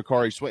mentioned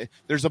Vakari Swain.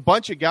 There's a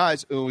bunch of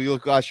guys. When we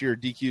look last year,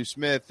 DQ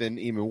Smith and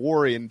Eamon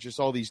Worry and just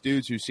all these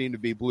dudes who seem to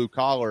be blue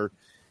collar,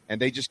 and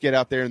they just get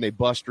out there and they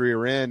bust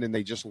rear end and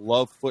they just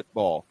love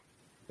football.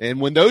 And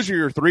when those are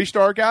your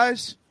 3-star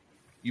guys,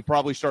 you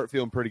probably start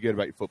feeling pretty good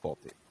about your football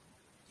team.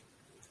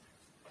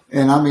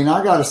 And I mean,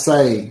 I got to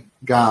say,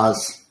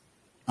 guys,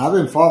 I've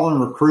been following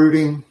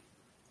recruiting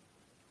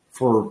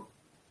for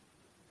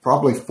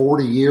probably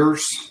 40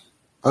 years,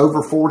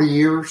 over 40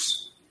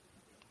 years.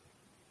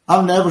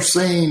 I've never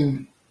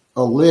seen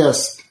a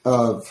list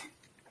of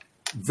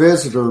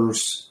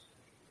visitors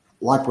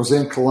like was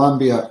in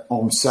Columbia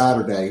on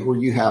Saturday, where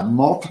you have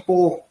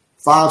multiple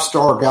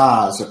 5-star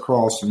guys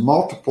across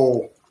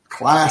multiple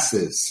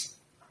classes.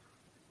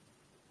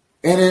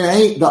 And it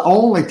ain't the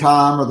only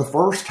time or the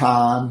first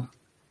time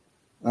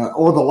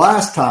or the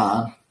last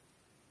time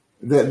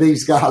that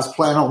these guys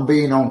plan on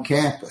being on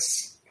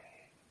campus.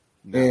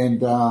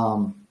 And,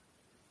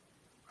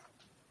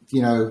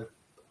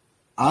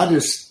 I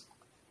just,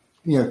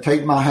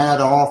 take my hat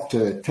off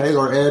to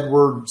Taylor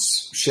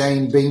Edwards,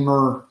 Shane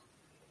Beamer,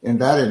 and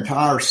that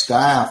entire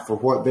staff for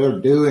what they're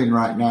doing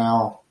right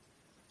now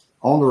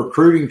on the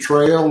recruiting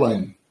trail.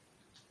 And,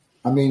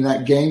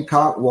 that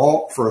Gamecock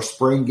walk for a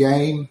spring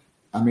game,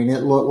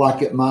 it looked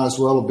like it might as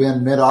well have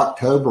been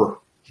mid-October,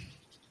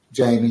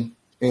 Jamie.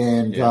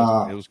 And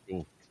it was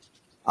cool.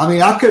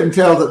 I couldn't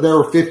tell that there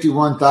were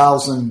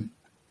 51,000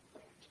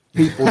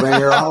 people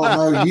there. I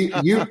don't know.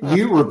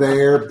 You were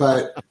there,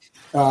 but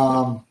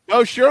oh,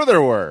 sure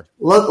there were.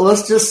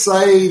 Let's just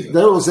say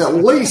there was at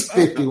least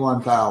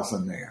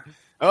 51,000 there.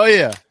 Oh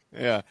yeah.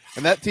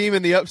 And that team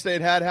in the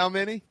Upstate had how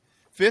many?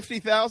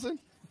 50,000.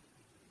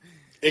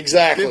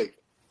 Exactly.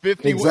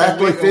 50,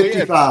 exactly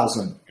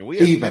 50,000. And we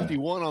had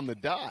 51 on the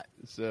dot.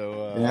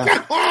 So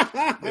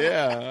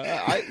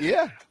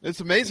it's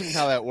amazing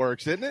how that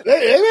works, isn't it?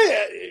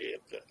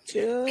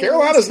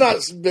 Carolina's not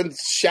been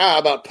shy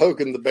about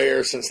poking the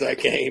bear since that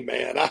game,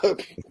 man.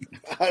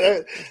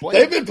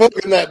 They've been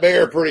poking that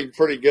bear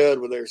pretty good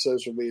with their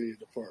social media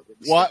department.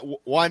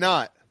 Why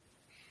not?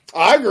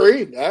 I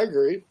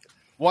agree.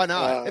 Why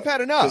not? They've had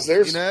enough.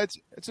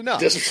 It's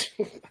enough.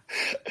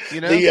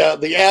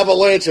 The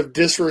avalanche of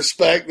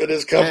disrespect that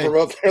has come from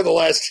up there the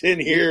last 10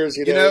 years.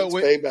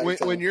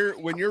 When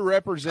your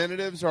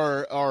representatives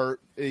are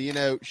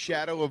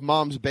shadow of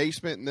mom's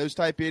basement and those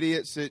type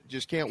idiots that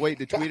just can't wait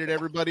to tweet at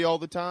everybody all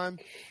the time,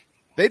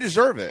 they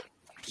deserve it.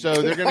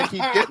 So they're going to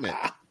keep getting it.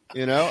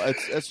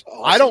 It's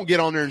awesome. I don't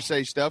get on there and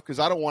say stuff because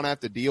I don't want to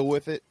have to deal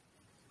with it.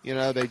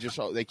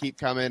 They keep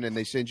coming and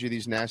they send you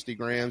these nasty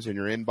grams in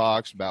your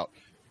inbox about.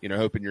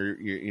 Hoping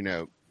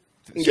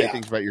say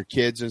things about your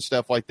kids and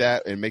stuff like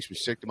that. And it makes me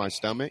sick to my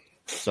stomach.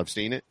 So I've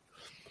seen it.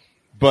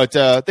 But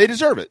they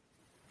deserve it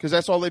because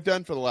that's all they've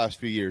done for the last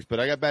few years. But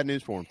I got bad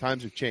news for them.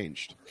 Times have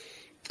changed.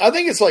 I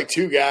think it's like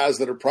two guys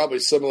that are probably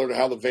similar to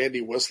how the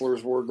Vandy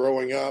Whistlers were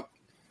growing up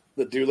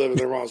that do live in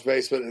their mom's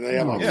basement, and they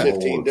have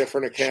 15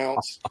 different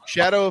accounts.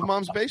 Shadow of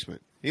mom's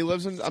basement. He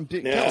lives in – I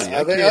think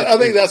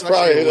that's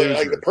probably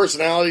who the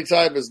personality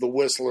type is the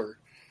Whistler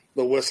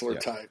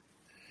type.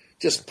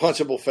 Just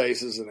punchable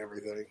faces and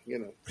everything,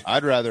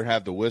 I'd rather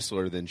have the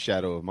Whistler than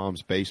Shadow of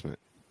Mom's Basement.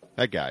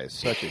 That guy is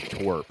such a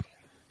twerp.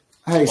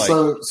 Hey,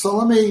 so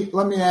let me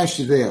ask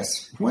you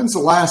this: when's the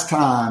last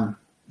time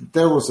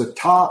there was a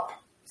top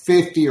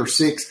 50 or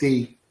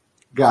 60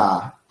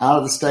 guy out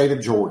of the state of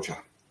Georgia?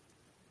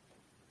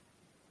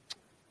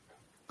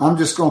 I'm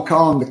just going to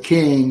call him the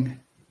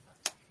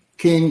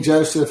King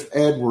Joseph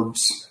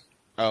Edwards.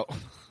 Oh,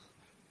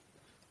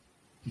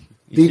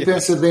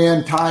 defensive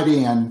end, tight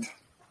end.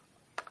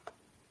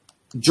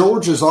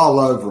 Georgia's all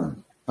over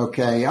him.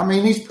 Okay,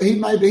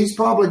 he's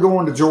probably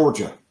going to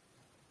Georgia.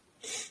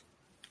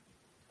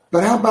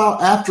 But how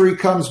about after he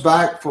comes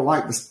back for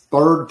like the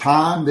third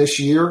time this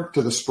year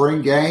to the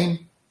spring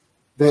game,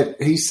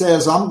 that he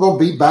says, I'm going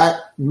to be back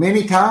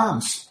many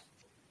times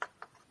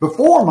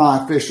before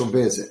my official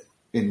visit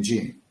in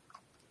June.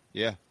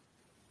 Yeah.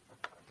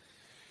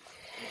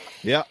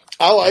 Yeah.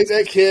 I like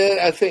that kid.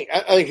 I think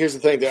here's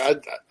the thing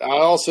that I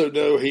also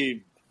know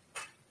he's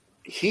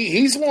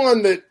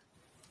one that,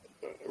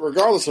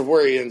 regardless of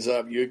where he ends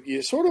up,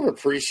 you sort of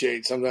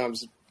appreciate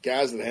sometimes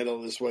guys that handle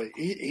it this way.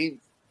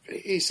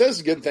 He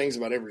says good things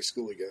about every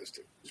school he goes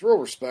to. He's real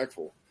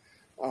respectful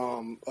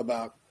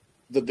about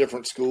the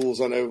different schools.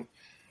 I know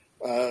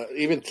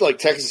even like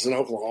Texas and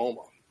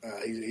Oklahoma,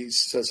 he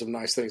says some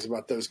nice things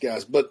about those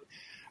guys. But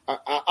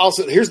I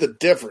also, here's the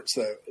difference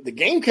though: the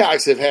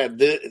Gamecocks have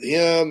had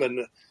him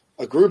and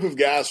a group of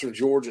guys from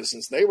Georgia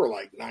since they were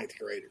like ninth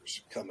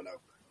graders coming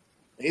over.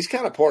 He's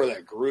kind of part of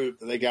that group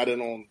that they got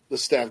in on. The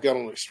staff got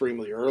on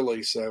extremely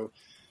early, so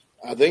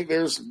I think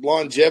there's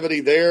longevity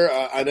there.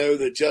 I know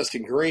that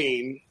Justin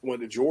Green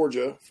went to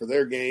Georgia for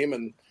their game,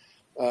 and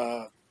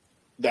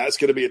that's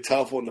going to be a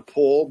tough one to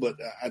pull. But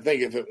I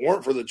think if it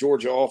weren't for the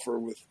Georgia offer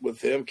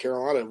with him,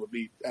 Carolina would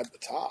be at the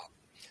top.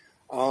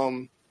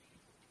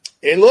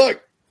 And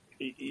look,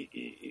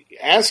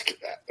 ask,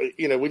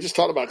 we just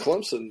talked about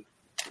Clemson.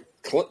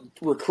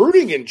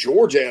 Recruiting in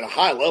Georgia at a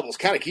high level is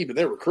kind of keeping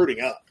their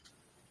recruiting up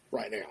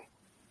right now,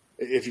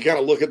 if you kind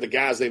of look at the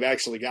guys they've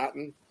actually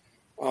gotten.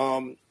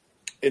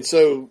 And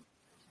so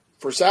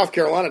for South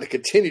Carolina to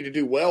continue to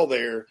do well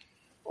there,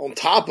 on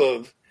top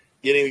of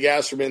getting the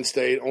guys from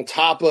in-state, on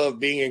top of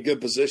being in good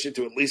position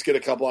to at least get a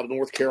couple out of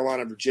North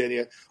Carolina and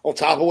Virginia, on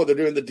top of what they're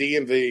doing in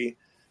the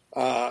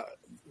DMV,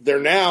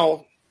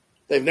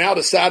 they've now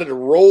decided to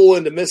roll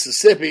into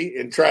Mississippi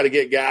and try to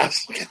get guys.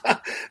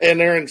 And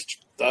they're in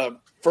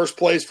first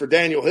place for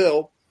Daniel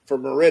Hill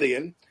from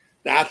Meridian.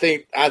 Now, I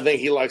think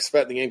he likes the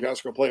fact the Gamecocks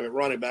are going to play him at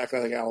running back.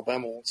 I think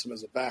Alabama wants him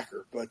as a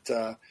backer. But,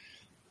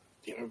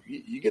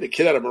 you get a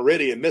kid out of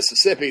Meridian,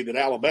 Mississippi, that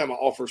Alabama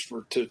offers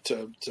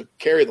to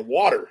carry the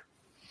water.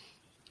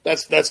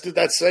 That's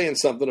saying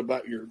something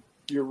about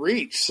your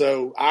reach.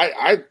 So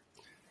I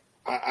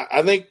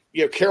think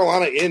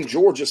Carolina in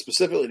Georgia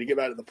specifically, to get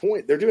back to the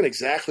point, they're doing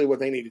exactly what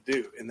they need to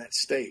do in that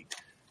state,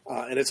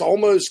 and it's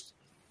almost.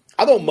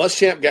 I thought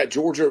Muschamp got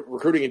Georgia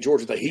recruiting in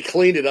Georgia that he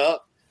cleaned it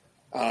up.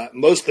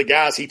 Most of the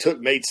guys he took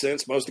made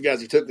sense. Most of the guys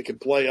he took that could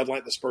play,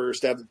 unlike the Spurs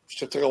staff,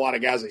 took a lot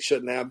of guys they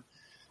shouldn't have.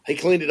 He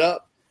cleaned it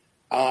up.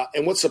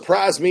 And what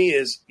surprised me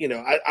is,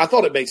 I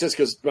thought it made sense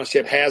because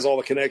Muschamp has all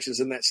the connections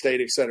in that state,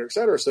 et cetera,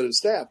 so does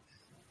staff.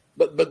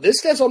 But this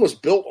staff's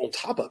almost built on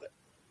top of it.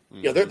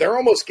 Mm-hmm. They're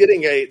almost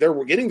getting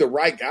they're getting the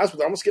right guys, but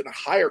they're almost getting a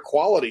higher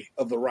quality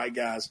of the right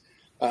guys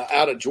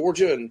out of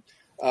Georgia. And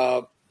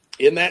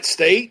in that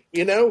state,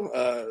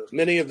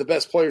 many of the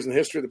best players in the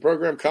history of the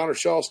program, Connor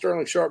Shaw,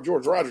 Sterling Sharp,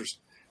 George Rogers,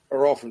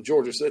 are all from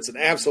Georgia. So it's an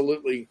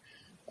absolutely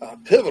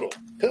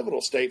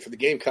pivotal state for the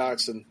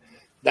Gamecocks. And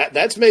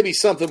that's maybe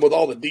something with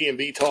all the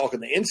DMV talk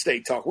and the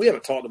in-state talk we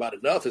haven't talked about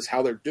enough is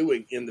how they're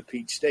doing in the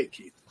Peach State,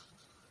 Keith.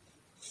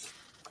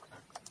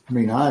 I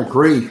mean, I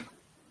agree. I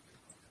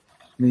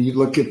mean, you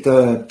look at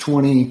the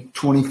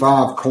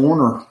 2025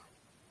 corner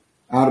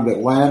out of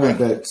Atlanta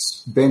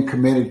that's been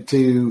committed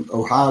to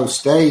Ohio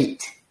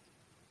State.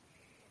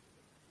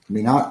 I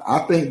mean,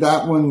 I think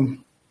that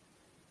one,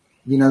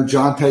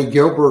 Jonte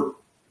Gilbert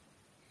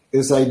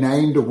is a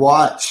name to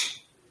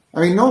watch.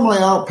 I mean, normally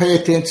I don't pay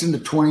attention to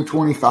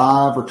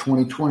 2025 or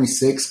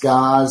 2026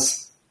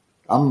 guys.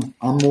 I'm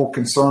more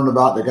concerned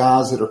about the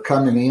guys that are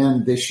coming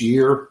in this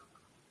year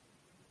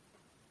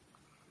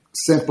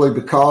simply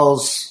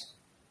because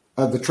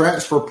of the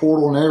transfer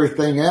portal and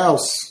everything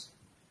else.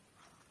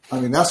 I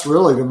mean, that's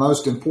really the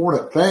most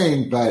important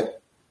thing,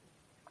 but,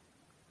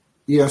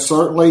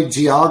 certainly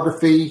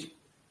geography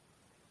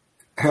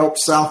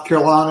helps South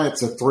Carolina.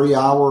 It's a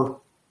 3-hour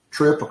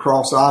trip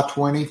across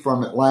I-20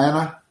 from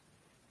Atlanta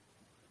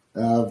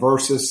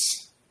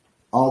versus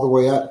all the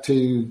way up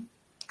to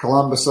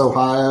Columbus,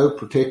 Ohio,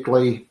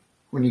 particularly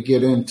when you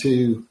get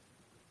into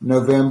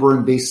November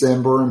and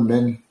December and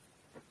then,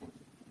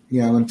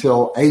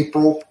 until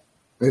April.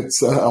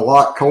 It's a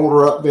lot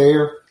colder up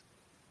there.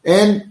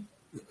 And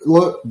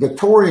look, the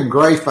Torian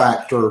Gray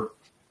factor,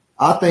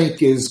 I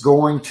think, is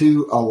going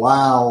to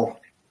allow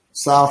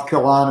South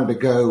Carolina to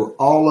go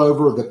all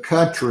over the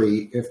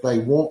country if they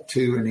want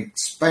to and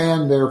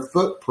expand their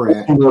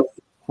footprint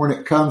when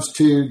it comes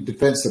to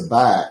defensive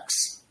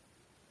backs,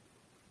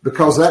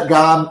 because that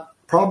guy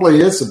probably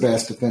is the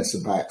best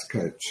defensive backs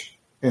coach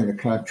in the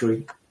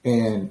country.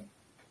 And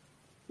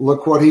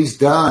look what he's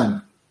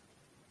done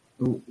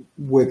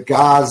with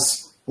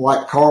guys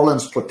like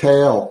Carlins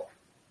Patel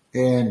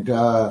and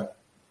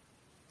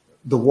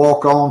the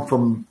walk-on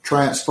from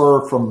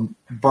transfer from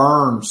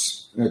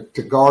Burns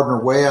to Gardner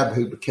Webb,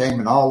 who became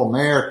an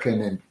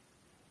All-American. And,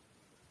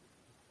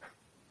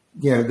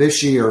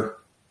 this year,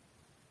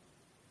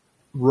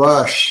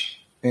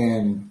 Rush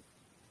and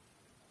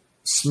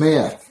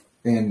Smith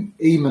and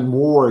Eamon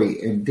Morey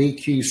and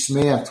DQ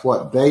Smith,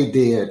 what they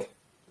did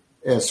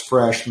as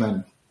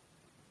freshmen.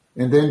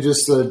 And then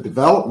just the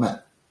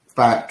development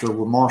factor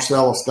with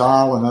Marcellus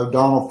Dial and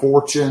O'Donnell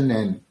Fortune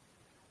and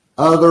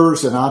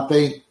others. And I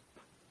think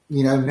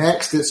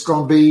next it's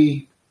going to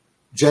be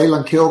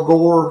Jalen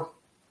Kilgore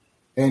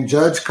and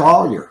Judge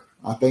Collier.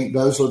 I think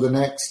those are the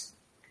next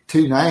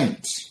two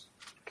names.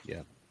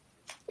 Yeah.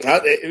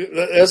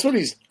 That's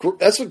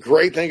a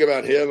great thing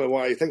about him and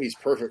why I think he's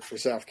perfect for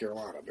South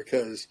Carolina,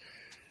 because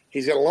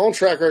he's got a long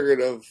track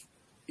record of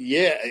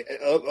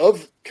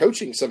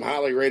coaching some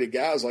highly rated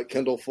guys like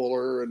Kendall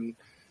Fuller and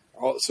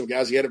some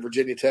guys he had at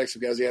Virginia Tech,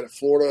 some guys he had at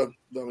Florida.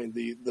 I mean,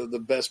 the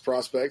best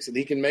prospects, and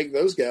he can make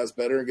those guys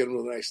better and get them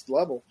to the next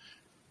level.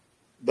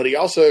 But he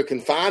also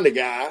can find a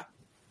guy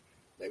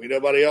maybe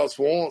nobody else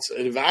wants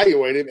and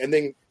evaluate him and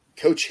then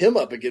coach him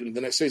up and get him to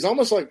the next. So he's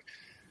almost like,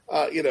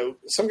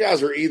 some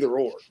guys are either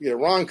or.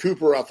 Ron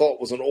Cooper, I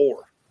thought, was an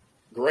or.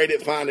 Great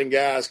at finding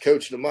guys,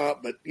 coaching them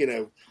up, but,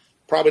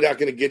 probably not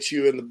going to get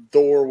you in the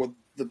door with,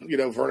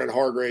 Vernon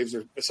Hargraves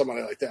or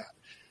somebody like that.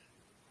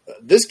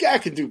 This guy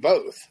can do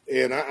both.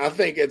 And I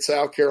think at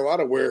South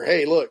Carolina where,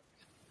 hey, look,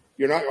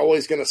 you're not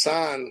always going to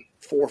sign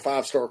 4 or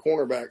 5-star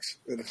cornerbacks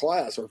in the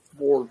class or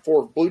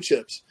four blue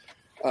chips.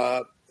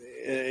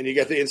 And you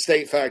got the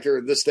in-state factor,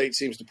 and this state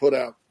seems to put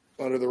out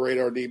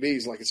under-the-radar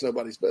DBs like it's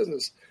nobody's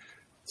business.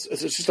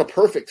 It's just a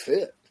perfect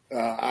fit,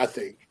 I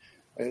think.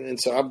 And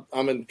so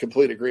I'm in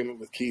complete agreement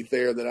with Keith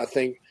there that I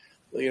think,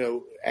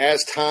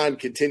 as time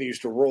continues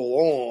to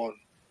roll on,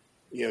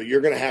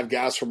 you're going to have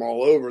guys from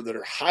all over that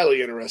are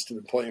highly interested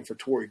in playing for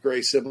Torrey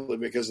Gray simply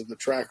because of the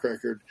track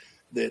record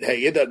that,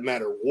 hey, it doesn't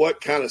matter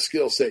what kind of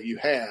skill set you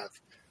have,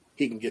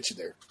 he can get you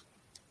there.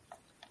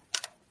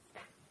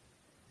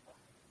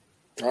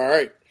 All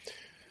right.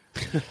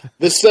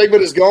 This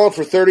segment is gone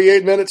for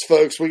 38 minutes,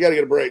 folks. We got to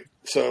get a break.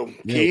 So,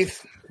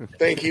 Keith,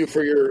 thank you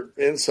for your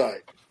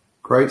insight.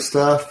 Great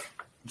stuff.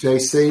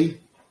 JC,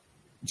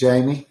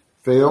 Jamie,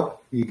 Phil,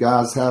 you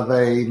guys have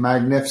a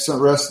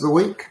magnificent rest of the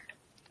week.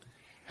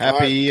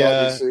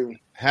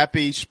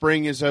 Happy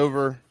spring is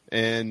over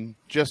and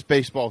just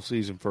baseball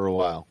season for a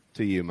while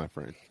to you, my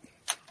friend.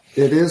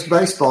 It is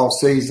baseball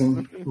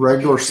season,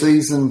 regular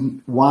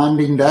season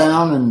winding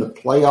down, and the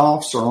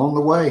playoffs are on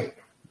the way.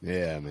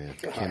 Yeah, man.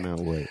 Cannot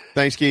wait.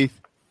 Thanks, Keith.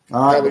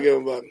 All right. Have a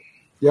good one, bud.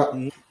 Yep.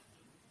 All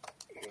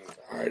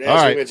right.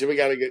 As we mentioned, we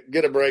got to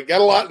get a break. Got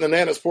a lot in the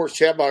Nana Sports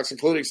chat box,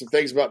 including some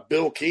things about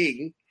Bill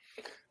King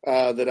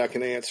that I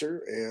can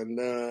answer.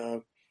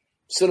 And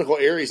Cynical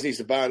Aries needs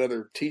to buy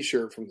another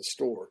T-shirt from the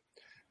store.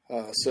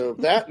 So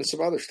that and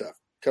some other stuff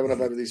coming up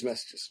after these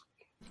messages.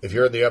 If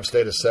you're in the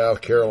upstate of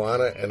South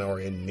Carolina and are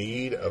in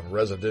need of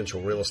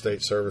residential real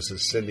estate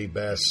services, Cindy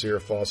Bass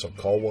Searfoss of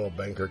Caldwell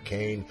Banker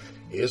Kane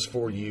is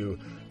for you.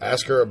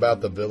 Ask her about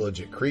the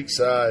village at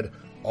Creekside,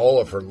 all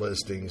of her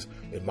listings.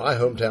 In my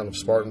hometown of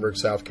Spartanburg,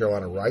 South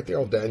Carolina, right there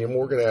on Daniel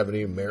Morgan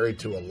Avenue, married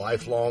to a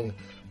lifelong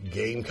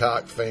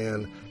Gamecock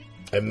fan.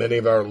 And many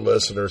of our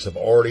listeners have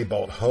already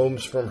bought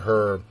homes from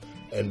her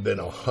and been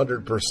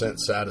 100%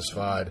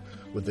 satisfied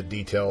with the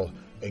detail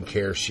and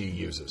care she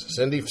uses.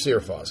 Cindy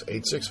Searfoss,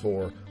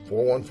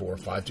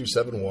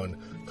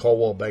 864-414-5271,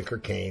 Caldwell Banker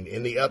Kane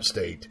in the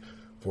upstate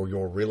for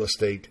your real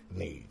estate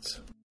needs.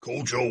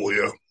 Coach O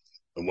here,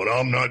 and when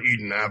I'm not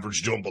eating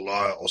average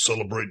jambalaya or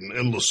celebrating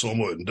endless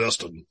summer in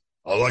Destin,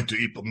 I like to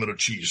eat pimento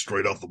cheese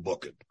straight out the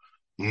bucket.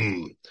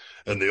 And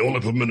the only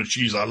pimento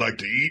cheese I like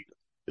to eat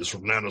is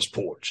from Nana's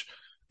Porch.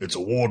 It's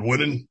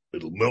award-winning.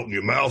 It'll melt in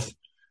your mouth.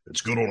 It's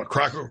good on a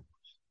cracker.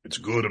 It's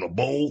good in a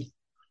bowl.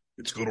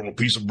 It's good on a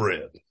piece of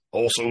bread.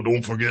 Also,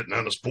 don't forget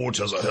Nana's Porch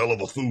has a hell of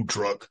a food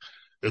truck.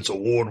 It's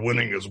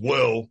award-winning as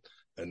well,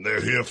 and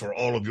they're here for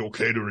all of your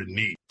catering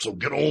needs. So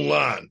get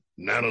online,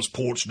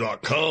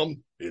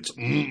 nanasporch.com. It's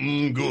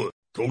good.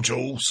 Coach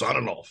O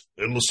signing off.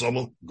 Endless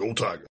summer, go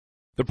Tiger.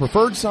 The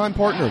preferred sign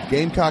partner of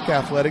Gamecock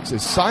Athletics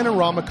is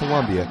Signorama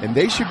Columbia, and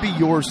they should be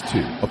yours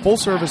too. A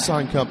full-service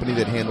sign company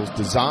that handles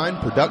design,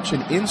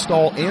 production,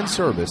 install, and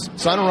service,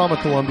 Signorama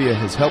Columbia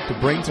has helped to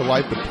bring to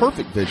life the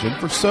perfect vision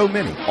for so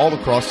many all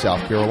across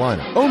South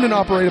Carolina. Owned and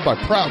operated by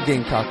proud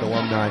Gamecock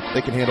alumni,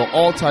 they can handle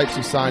all types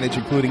of signage,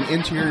 including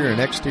interior and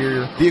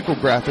exterior, vehicle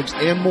graphics,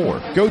 and more.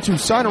 Go to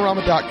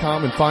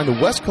Signorama.com and find the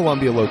West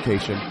Columbia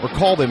location, or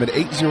call them at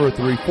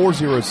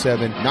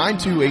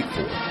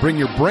 803-407-9284. Bring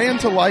your brand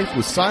to life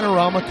with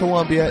Signorama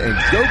Columbia, and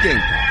go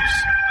Gamecocks.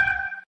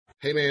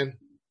 Hey, man,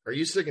 are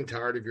you sick and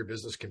tired of your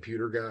business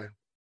computer guy?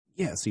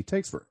 Yes, he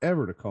takes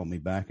forever to call me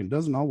back and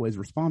doesn't always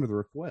respond to the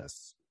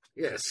requests.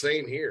 Yeah,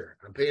 same here.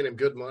 I'm paying him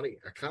good money.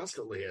 I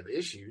constantly have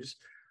issues,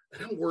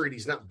 and I'm worried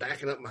he's not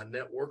backing up my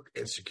network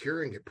and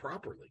securing it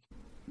properly.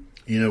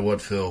 You know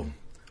what, Phil?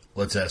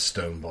 Let's ask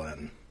Stone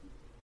Blanton.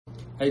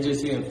 Hey,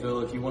 JC and Phil,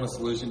 if you want a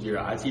solution to your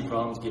IT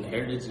problems, give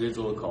Heritage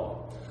Digital a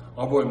call.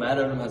 Our boy Matt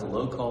Odom has a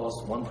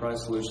low-cost,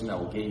 one-price solution that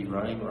will get you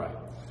running right.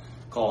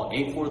 Call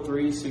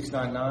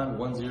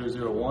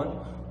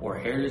 843-699-1001 or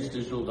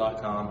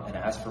heritagedigital.com and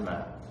ask for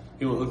Matt.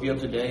 He will hook you up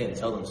today and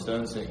tell them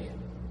Stone sent you.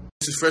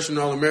 This is freshman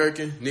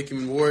All-American Nicky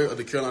Memorial of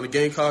the Carolina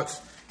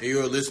Gamecocks, and you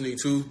are listening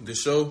to The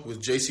Show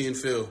with JC and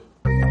Phil.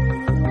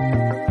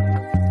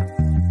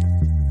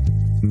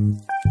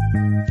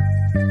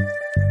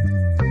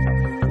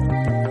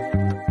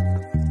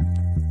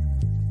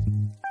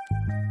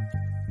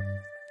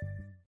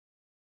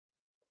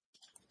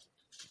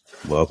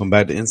 Welcome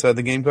back to Inside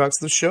the Gamecocks,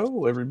 the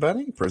show,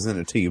 everybody.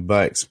 Presented to you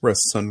by Express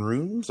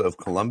Sunrooms of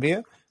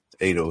Columbia.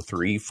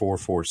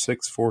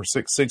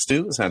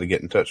 803-446-4662 is how to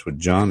get in touch with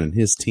John and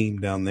his team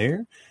down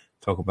there.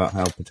 Talk about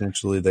how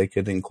potentially they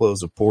could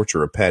enclose a porch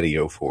or a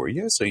patio for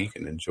you so you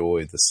can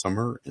enjoy the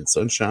summer and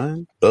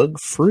sunshine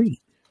bug-free.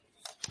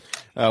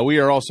 We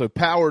are also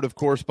powered, of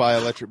course, by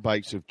Electric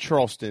Bikes of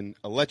Charleston,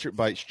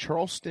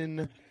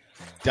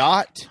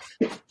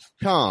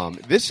 electricbikescharleston.com.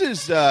 This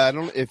is I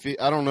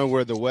don't know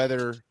what the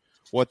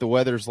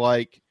weather's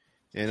like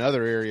in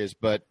other areas,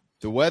 but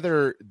the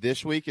weather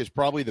this week is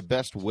probably the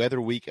best weather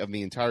week of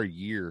the entire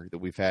year that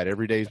we've had.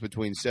 Every day is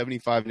between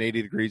 75 and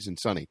 80 degrees and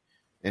sunny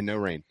and no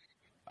rain.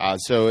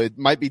 So it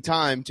might be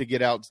time to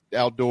get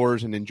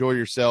outdoors and enjoy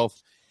yourself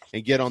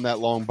and get on that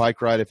long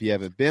bike ride if you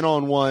haven't been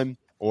on one,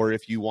 or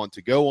if you want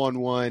to go on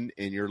one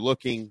and you're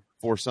looking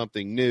for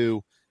something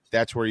new,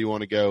 that's where you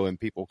want to go. And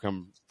people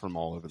come from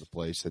all over the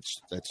place.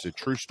 That's a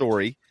true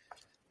story.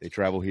 They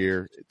travel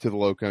here to the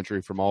Low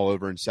Country from all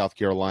over in South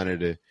Carolina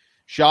to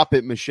shop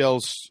at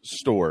Michelle's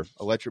store,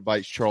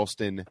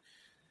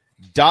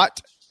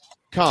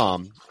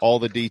 electricbikescharleston.com. All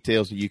the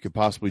details that you could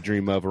possibly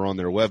dream of are on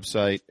their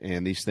website,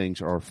 and these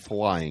things are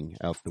flying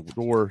out the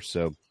door,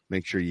 so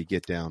make sure you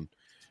get down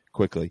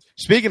quickly.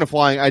 Speaking of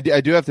flying, I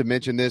do have to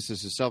mention this.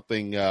 This is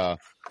something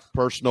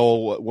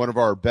personal. One of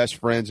our best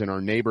friends in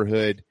our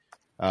neighborhood,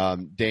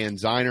 Dan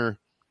Ziner,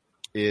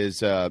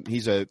 is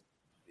he's a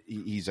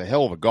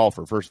hell of a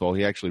golfer. First of all,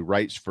 he actually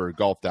writes for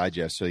Golf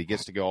Digest, so he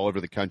gets to go all over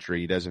the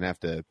country. He doesn't have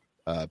to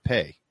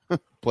pay.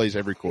 Plays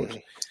every course.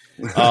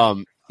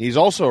 He's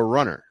also a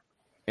runner,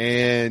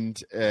 and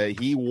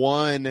he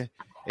won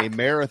a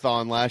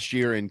marathon last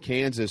year in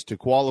Kansas to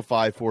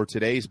qualify for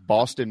today's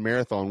Boston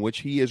Marathon, which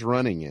he is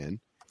running in.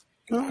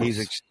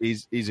 Nice.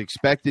 He's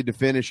expected to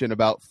finish in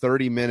about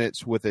 30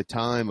 minutes with a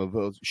time of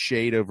a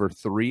shade over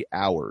 3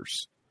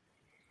 hours.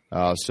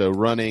 So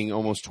running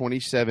almost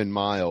 27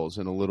 miles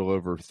in a little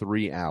over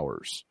 3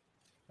 hours.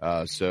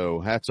 So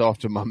hats off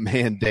to my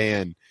man,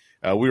 Dan.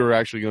 We were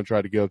actually going to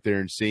try to go up there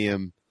and see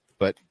him,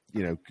 but,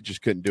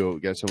 just couldn't do it. We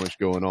got so much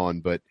going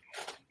on. But,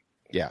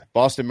 yeah,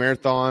 Boston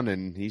Marathon,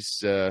 and he's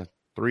 3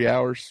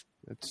 hours.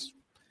 Is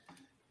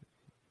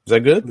that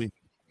good?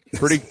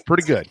 Pretty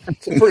good.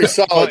 It's a pretty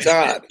solid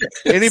time.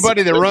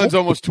 Anybody that runs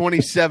almost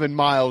 27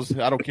 miles,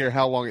 I don't care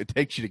how long it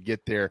takes you to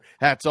get there,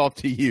 hats off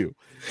to you.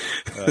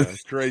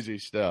 Crazy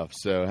stuff.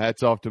 So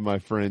hats off to my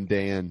friend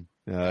Dan.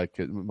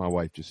 'Cause my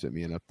wife just sent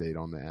me an update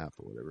on the app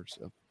or whatever.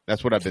 So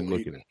that's what I've been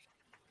looking at.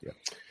 Yeah.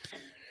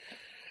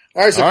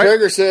 All right. So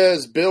Krager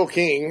says Bill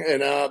King,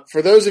 and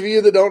for those of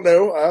you that don't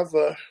know,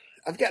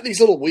 I've got these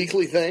little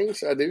weekly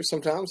things I do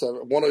sometimes.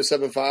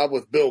 107.5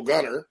 with Bill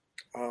Gunner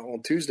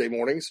on Tuesday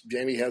mornings.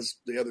 Jamie has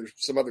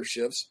some other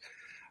shifts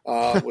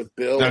with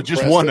Bill. No,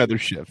 just one other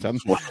shift.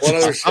 One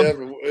other shift.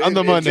 I'm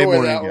the Monday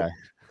morning guy.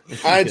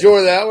 I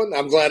enjoy that one.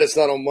 I'm glad it's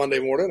not on Monday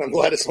morning. I'm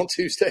glad it's on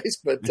Tuesdays,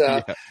 but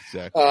exactly.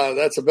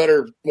 That's a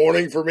better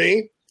morning for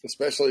me,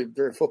 especially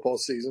during football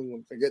season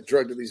when I get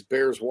drugged to these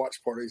Bears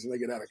watch parties and they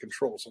get out of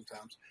control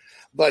sometimes.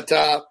 But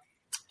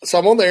so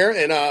I'm on there,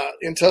 and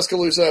in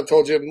Tuscaloosa, I've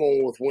told you I'm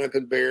on with Wimp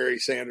and Barry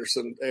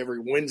Sanderson every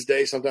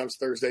Wednesday, sometimes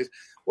Thursdays.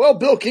 Well,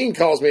 Bill King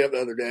calls me up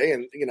the other day,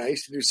 and I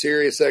used to do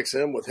Sirius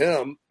XM with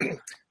him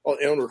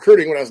on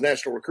recruiting when I was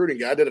national recruiting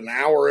guy. I did an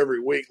hour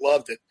every week,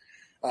 loved it.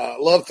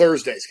 Love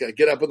Thursdays. Got to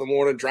get up in the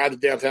morning, drive to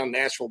downtown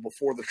Nashville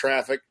before the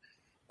traffic,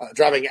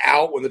 driving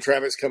out when the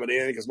traffic's coming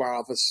in because my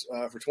office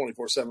for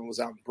 24/7 was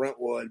out in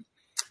Brentwood.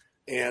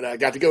 And I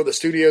got to go to the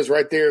studios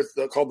right there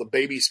called the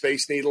Baby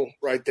Space Needle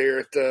right there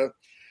at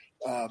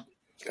I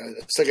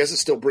guess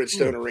it's still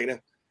Bridgestone Arena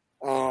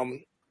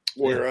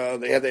where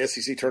they had the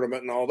SEC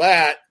tournament and all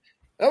that.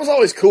 That was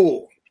always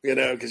cool,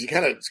 because you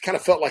kind of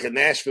felt like a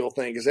Nashville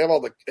thing because they have all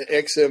the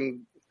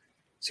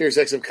Sirius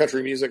XM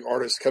country music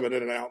artists coming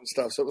in and out and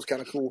stuff. So it was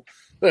kind of cool.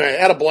 But anyway,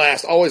 I had a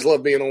blast. Always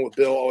loved being on with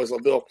Bill. Always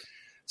loved Bill.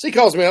 So he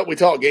calls me up. We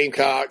talk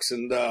Gamecocks,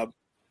 and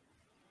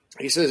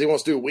he says he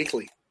wants to do a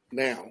weekly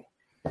now.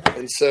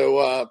 And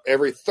so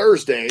every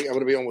Thursday I'm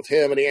going to be on with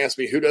him, and he asked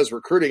me who does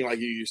recruiting like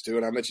you used to,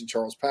 and I mentioned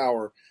Charles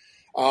Power.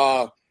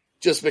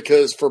 Just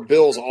because for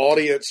Bill's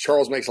audience,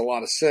 Charles makes a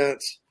lot of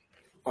sense.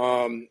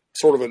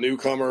 Sort of a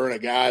newcomer and a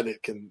guy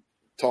that can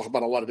talk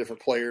about a lot of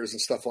different players and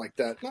stuff like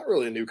that. Not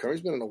really a newcomer.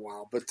 He's been in a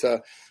while, but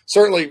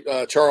certainly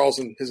Charles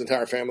and his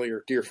entire family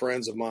are dear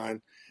friends of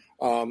mine.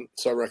 So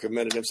I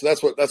recommended him. So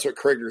that's what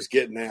Krager's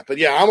getting at. But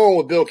yeah, I'm on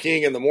with Bill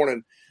King in the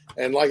morning.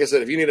 And like I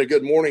said, if you need a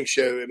good morning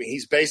show,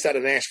 he's based out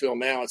of Nashville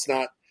now. It's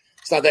not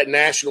that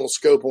national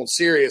scope on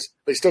Sirius,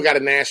 but he's still got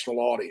a national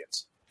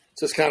audience.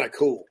 So it's kind of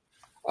cool.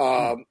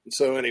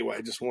 So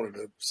anyway, just wanted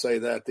to say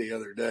that the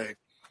other day.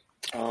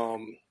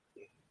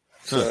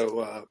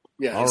 Yeah,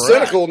 All right.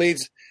 Cynical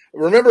needs.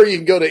 Remember, you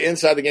can go to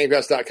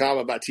InsideTheGamecocks.com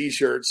and buy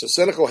T-shirts. So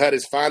Cynical had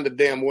his Find the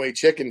Damn Way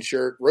chicken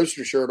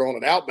roaster shirt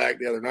on at Outback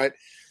the other night.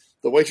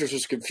 The waitress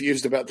was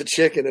confused about the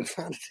chicken and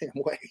Find the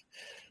Damn Way.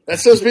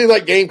 That's supposed to be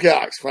like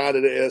Gamecocks. Find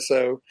it.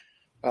 So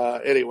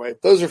anyway,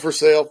 those are for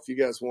sale if you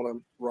guys want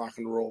to rock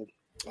and roll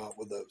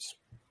with those.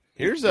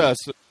 Here's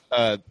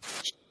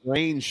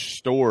strange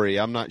story.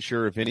 I'm not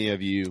sure if any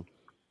of you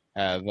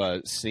have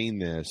seen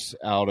this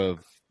out of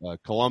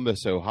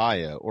Columbus,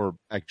 Ohio, or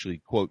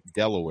actually, quote,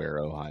 Delaware,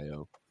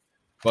 Ohio.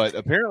 But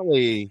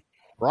apparently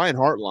Brian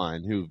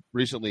Hartline, who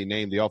recently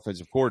named the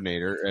offensive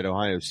coordinator at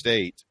Ohio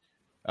State,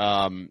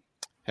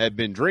 had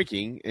been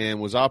drinking and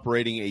was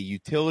operating a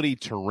utility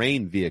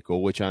terrain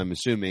vehicle, which I'm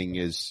assuming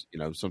is,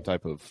 some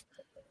type of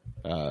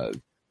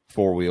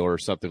four-wheeler or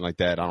something like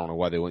that. I don't know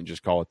why they wouldn't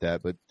just call it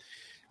that. But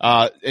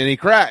and he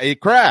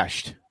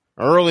crashed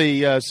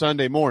early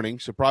Sunday morning,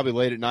 so probably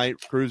late at night,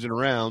 cruising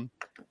around.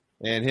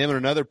 And him and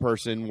another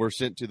person were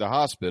sent to the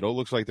hospital.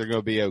 Looks like they're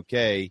going to be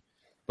okay.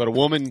 But a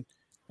woman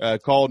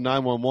called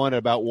 911 at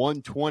about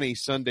 1:20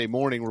 Sunday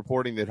morning,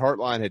 reporting that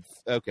Hartline had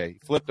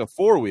flipped a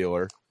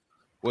four-wheeler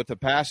with a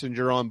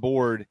passenger on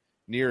board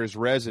near his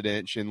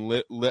residence in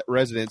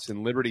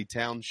Liberty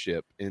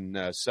Township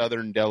in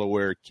southern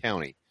Delaware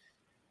County.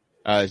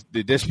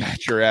 The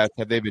dispatcher asked,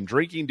 "Have they been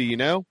drinking? Do you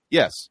know?"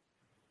 Yes,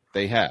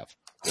 they have.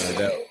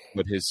 That's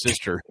what his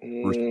sister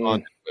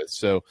responded with.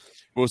 So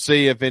we'll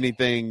see if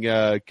anything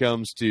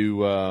comes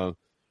to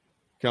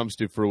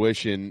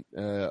fruition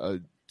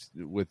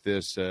with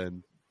this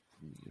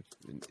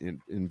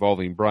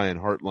involving Brian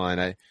Hartline.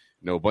 I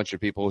know a bunch of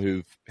people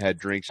who've had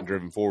drinks and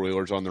driven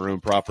four-wheelers on their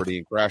own property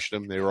and crashed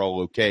them. They were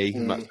all okay.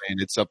 I'm not saying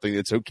it's something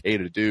that's okay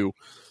to do,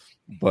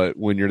 but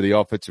when you're the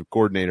offensive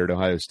coordinator at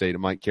Ohio State, it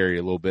might carry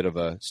a little bit of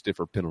a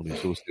stiffer penalty.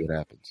 So we'll see what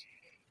happens.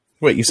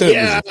 Wait, you said it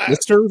was his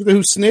sister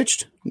who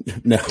snitched?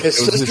 No. His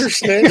sister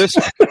snitched?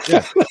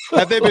 Yeah.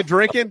 Have they been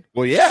drinking?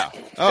 Well, yeah.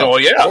 Oh,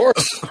 yeah. Of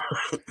course.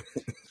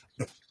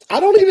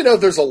 I don't even know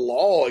if there's a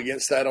law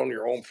against that on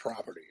your own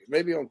property.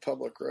 Maybe on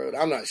public road.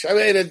 I'm not sure.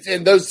 I mean,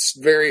 and those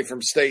vary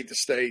from state to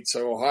state.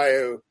 So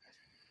Ohio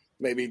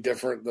may be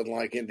different than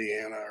like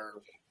Indiana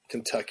or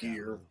Kentucky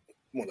or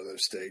one of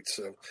those states.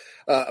 So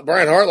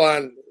Brian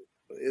Hartline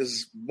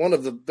is one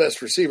of the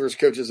best receivers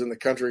coaches in the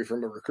country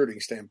from a recruiting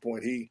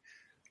standpoint.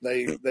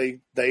 They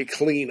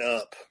clean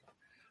up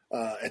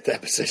at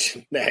that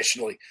position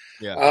nationally.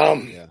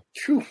 Yeah.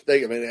 They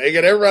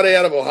get everybody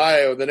out of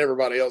Ohio, and then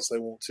everybody else they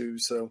want to.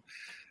 So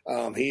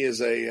he's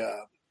a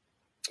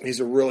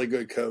really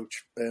good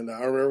coach, and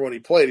I remember when he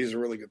played, he's a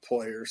really good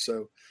player.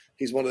 So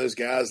he's one of those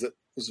guys that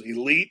was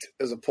elite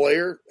as a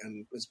player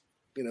and is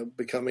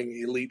becoming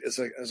elite as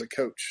a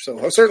coach.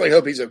 So I certainly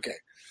hope he's okay.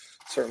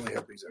 We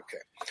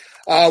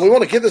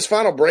want to get this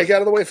final break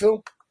out of the way,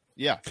 Phil.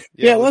 Yeah,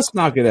 let's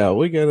knock it out.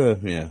 We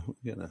gotta.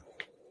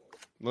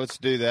 Let's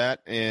do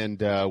that.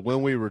 And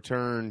when we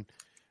return,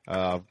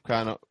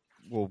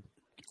 we'll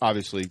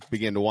obviously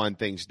begin to wind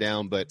things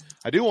down. But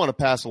I do want to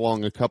pass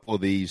along a couple of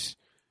these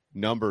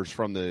numbers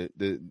from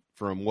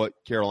from what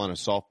Carolina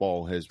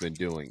softball has been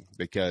doing,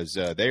 because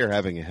they are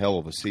having a hell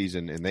of a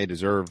season and they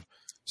deserve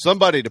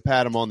somebody to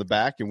pat them on the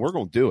back. And we're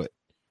going to do it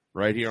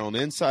right here on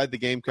Inside the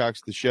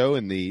Gamecocks, the show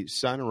in the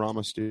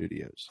Sinorama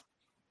Studios.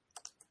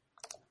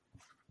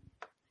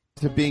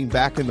 To being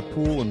back in the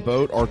pool and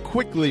boat are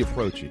quickly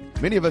approaching.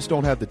 Many of us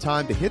don't have the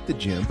time to hit the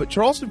gym, but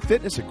Charleston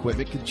Fitness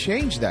Equipment can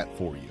change that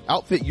for you.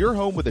 Outfit your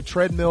home with a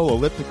treadmill,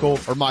 elliptical,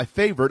 or my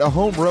favorite, a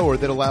home rower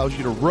that allows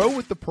you to row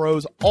with the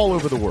pros all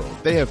over the world.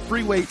 They have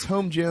free weights,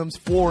 home gyms,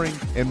 flooring,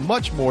 and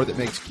much more that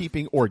makes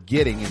keeping or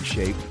getting in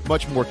shape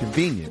much more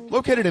convenient.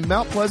 Located in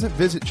Mount Pleasant,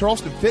 visit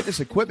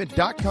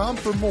charlestonfitnessequipment.com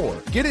for more.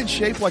 Get in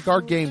shape like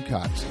our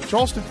Gamecocks.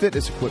 Charleston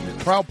Fitness Equipment,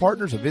 proud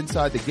partners of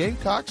Inside the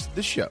Gamecocks,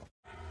 the show.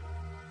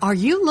 Are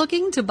you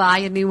looking to buy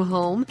a new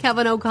home?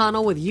 Kevin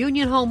O'Connell with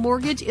Union Home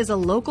Mortgage is a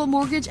local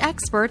mortgage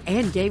expert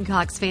and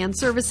Gamecocks fan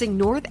servicing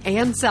North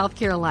and South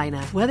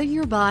Carolina. Whether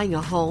you're buying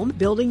a home,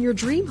 building your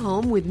dream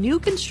home with new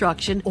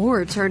construction,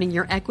 or turning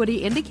your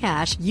equity into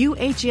cash,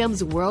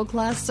 UHM's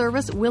world-class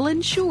service will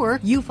ensure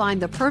you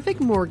find the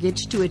perfect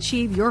mortgage to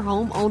achieve your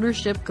home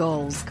ownership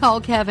goals.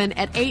 Call Kevin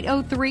at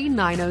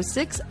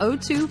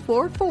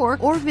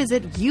 803-906-0244 or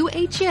visit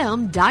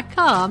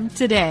UHM.com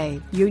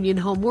today. Union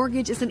Home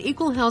Mortgage is an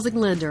equal housing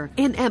lender.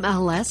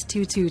 NMLS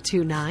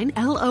 2229,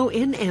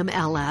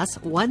 LONMLS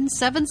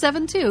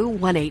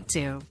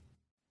 1772182.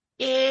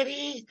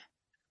 Daddy,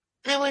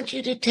 I want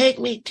you to take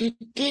me to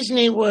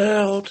Disney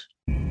World.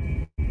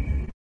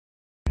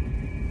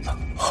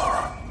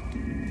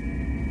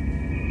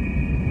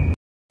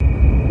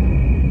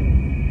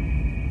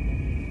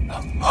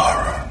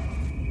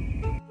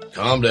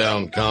 Calm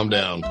down.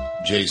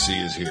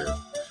 JC is here.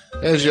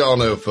 As y'all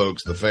know,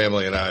 folks, the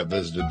family and I have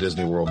visited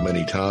Disney World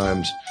many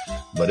times,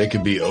 but it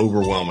can be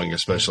overwhelming,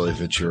 especially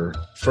if it's your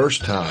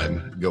first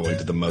time going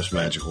to the most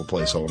magical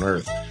place on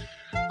earth.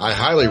 I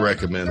highly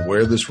recommend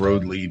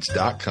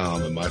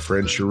WhereThisRoadLeads.com and my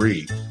friend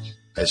Cherie,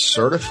 a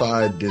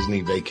certified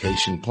Disney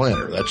vacation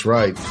planner. That's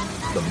right,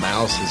 the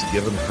mouse has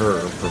given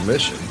her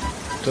permission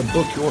to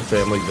book your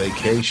family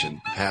vacation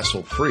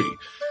hassle-free.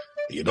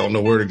 You don't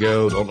know where to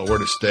go, don't know where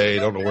to stay,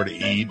 don't know where to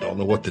eat, don't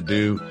know what to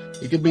do.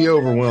 It can be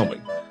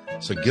overwhelming.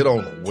 So get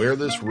on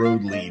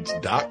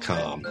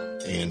WhereThisRoadLeads.com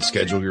and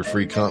schedule your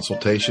free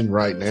consultation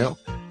right now.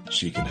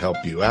 She can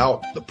help you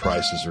out. The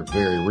prices are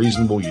very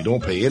reasonable. You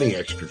don't pay any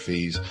extra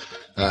fees.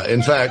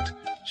 In fact,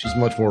 she's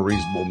much more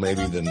reasonable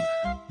maybe than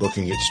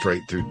booking it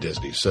straight through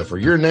Disney. So for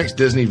your next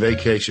Disney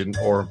vacation,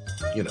 or,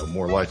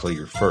 more likely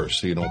your first,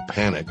 so you don't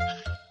panic,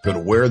 go to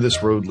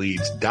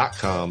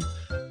wherethisroadleads.com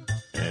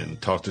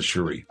and talk to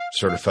Cherie,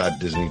 certified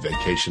Disney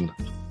vacation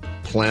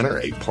planner,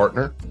 a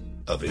partner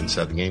of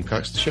Inside the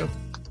Gamecocks, the show.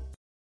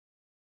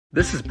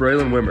 This is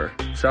Braylon Wimmer,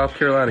 South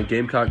Carolina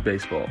Gamecock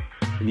Baseball,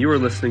 and you are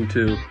listening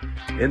to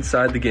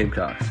Inside the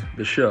Gamecocks,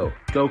 the show.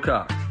 Go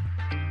Cox!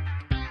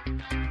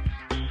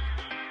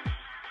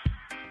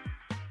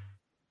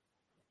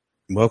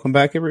 Welcome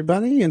back,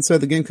 everybody. Inside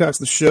the Gamecocks,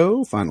 the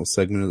show. Final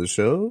segment of the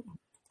show.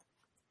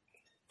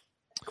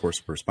 Of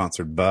course, we're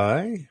sponsored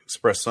by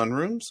Express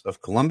Sunrooms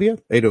of Columbia.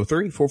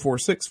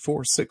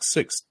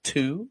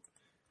 803-446-4662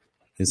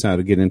 is how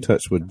to get in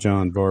touch with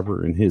John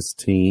Barber and his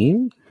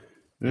team.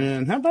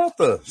 And how about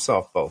the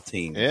softball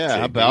team? Yeah,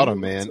 how about them,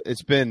 man?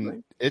 It's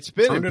been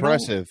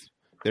impressive.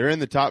 They're in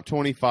the top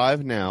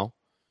 25 now.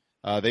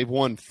 They've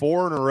won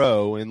 4 in a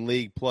row in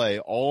league play,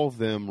 all of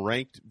them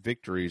ranked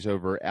victories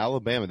over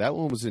Alabama. That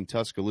one was in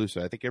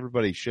Tuscaloosa. I think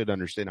everybody should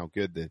understand how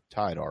good the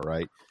Tide are,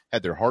 right?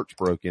 Had their hearts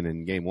broken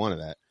in game 1 of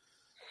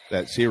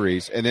that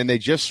series. And then they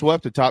just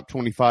swept a top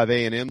 25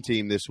 A&M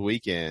team this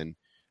weekend.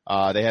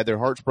 They had their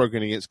hearts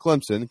broken against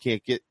Clemson.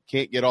 Can't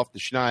get off the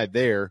schneid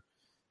there.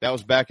 That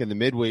was back in the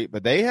midweek.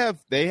 But they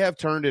have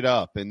turned it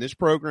up, and this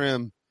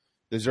program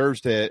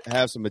deserves to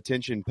have some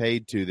attention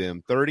paid to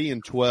them.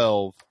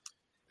 30-12.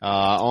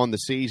 On the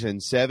season,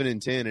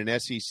 7-10 in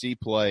SEC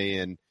play,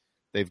 and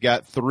they've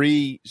got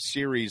 3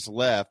 series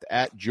left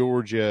at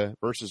Georgia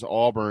versus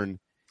Auburn,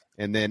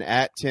 and then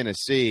at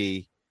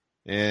Tennessee.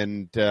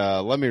 And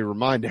let me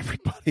remind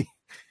everybody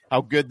how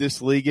good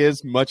this league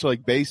is. Much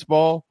like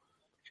baseball,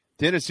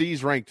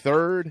 Tennessee's ranked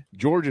 3rd,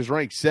 Georgia's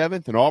ranked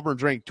 7th, and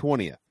Auburn's ranked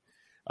 20th.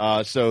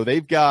 So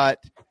they've got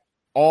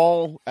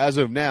all, as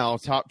of now,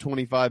 top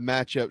 25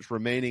 matchups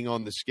remaining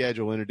on the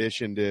schedule, in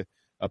addition to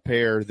a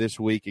pair this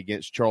week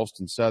against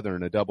Charleston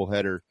Southern, a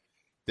doubleheader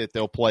that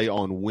they'll play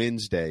on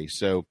Wednesday.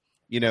 So,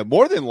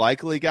 more than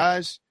likely,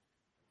 guys,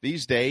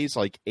 these days,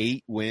 like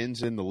 8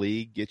 wins in the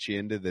league get you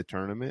into the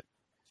tournament.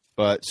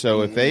 But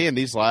so if they, in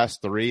these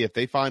last 3, if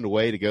they find a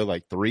way to go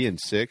like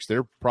 3-6,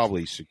 they're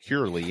probably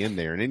securely in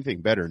there. And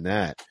anything better than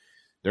that,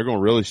 they're going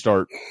to really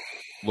start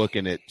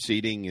looking at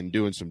seeding and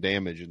doing some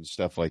damage and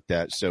stuff like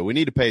that. So we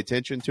need to pay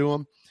attention to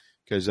them,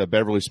 because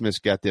Beverly Smith's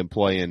got them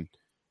playing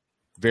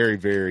very,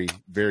 very,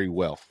 very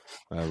well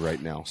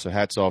right now. So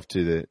hats off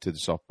to the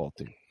softball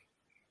team.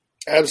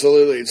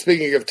 Absolutely. And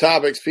speaking of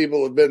topics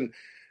people have been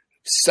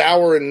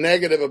sour and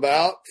negative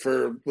about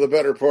for the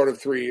better part of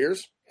 3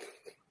 years,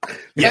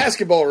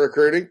 basketball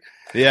recruiting.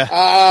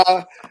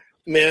 Yeah.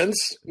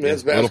 Men's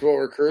basketball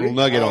recruiting. Little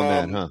nugget on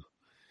that, huh?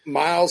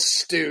 Miles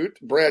Stute,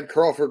 Brad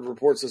Crawford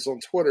reports this on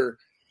Twitter.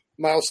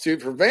 Miles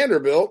Stute from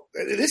Vanderbilt.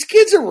 This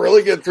kid's a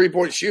really good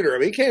 3-point shooter. I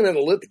mean, he came in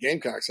and lit the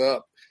Gamecocks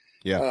up.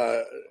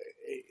 Yeah.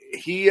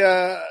 He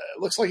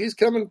looks like he's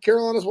coming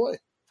Carolina's way.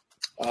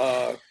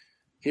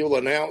 He will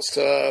announce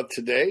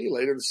today,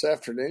 later this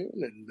afternoon,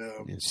 and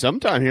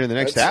sometime here in the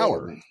next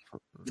hour.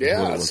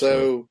 Yeah.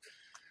 So,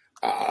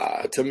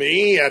 to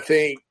me, I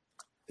think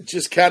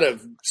just kind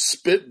of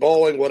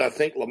spitballing what I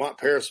think Lamont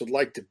Paris would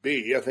like to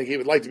be. I think he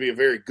would like to be a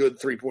very good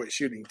 3-point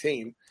shooting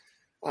team.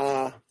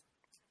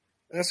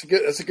 That's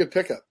a good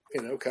pickup.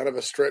 Kind of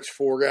a stretch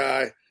 4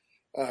 guy,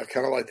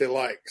 kind of like they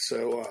like.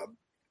 So,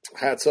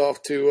 hats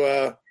off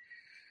to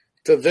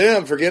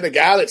them for getting a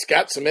guy that's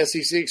got some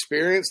SEC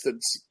experience,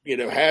 that's,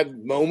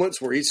 had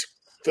moments where he's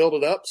filled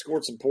it up,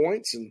 scored some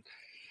points, and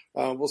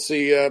we'll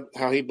see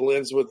how he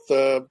blends with,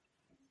 the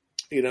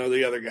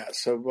other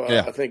guys. So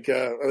I think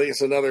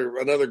it's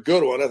another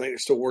good one. I think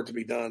there's still work to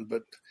be done,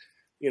 but,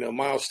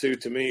 Miles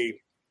Stute to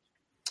me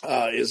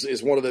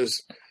is one of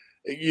those,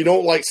 you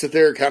don't like sit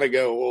there and kind of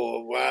go,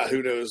 well, wow,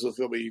 who knows if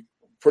he'll be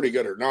pretty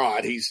good or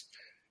not. He's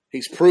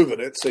proven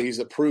it. So he's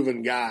a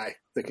proven guy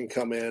that can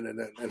come in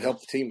and help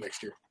the team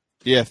next year.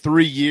 Yeah,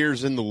 3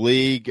 years in the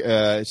league,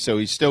 so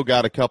he's still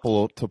got a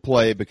couple to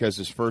play, because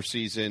his first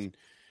season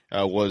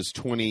was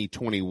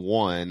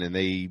 2021, and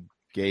they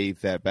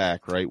gave that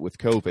back, right, with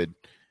COVID.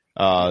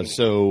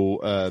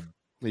 So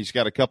he's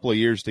got a couple of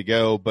years to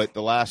go, but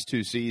the last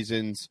 2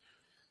 seasons,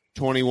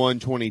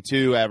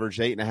 21-22, averaged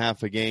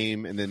 8.5 a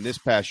game, and then this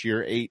past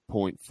year,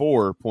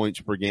 8.4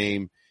 points per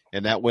game,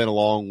 and that went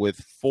along with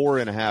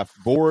 4.5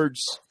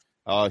 boards,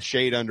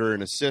 shade under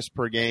an assist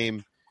per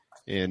game.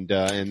 And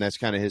that's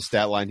kind of his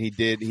stat line. He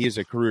is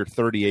a career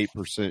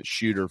 38%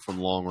 shooter from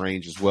long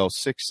range as well.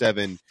 6'7",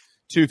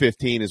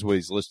 215 is what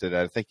he's listed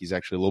at. I think he's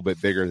actually a little bit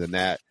bigger than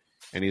that.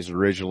 And he's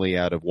originally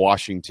out of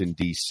Washington,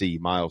 D.C.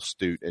 Miles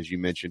Stute, as you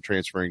mentioned,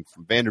 transferring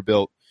from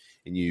Vanderbilt.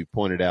 And you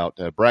pointed out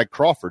Brad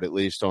Crawford, at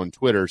least on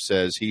Twitter,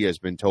 says he has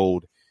been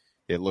told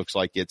it looks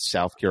like it's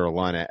South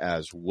Carolina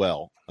as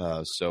well.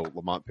 So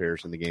Lamont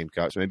Paris and the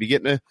Gamecocks maybe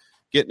getting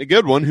a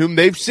good one, whom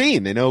they've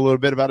seen. They know a little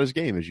bit about his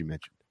game, as you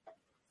mentioned.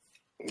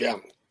 Yeah,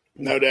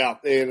 no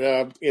doubt.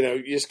 And,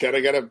 you just got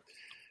to,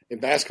 in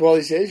basketball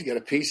these days, you got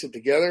to piece it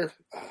together.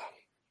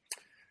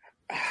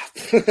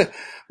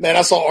 Man,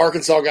 I saw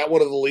Arkansas got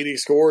one of the leading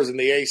scorers in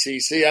the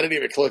ACC. I didn't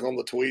even click on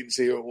the tweet and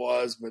see who it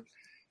was, but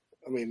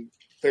I mean,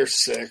 they're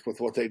sick with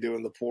what they do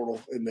in the portal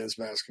in men's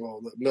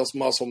basketball. Mills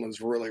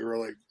Musselman's really,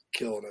 really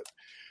killing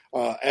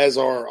it, as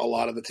are a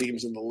lot of the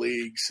teams in the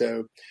league.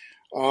 So,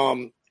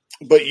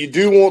 but you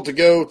do want to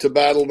go to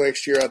battle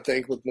next year, I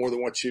think, with more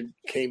than what you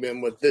came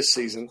in with this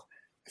season.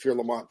 If you're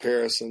Lamont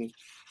Paris, and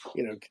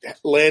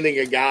landing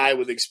a guy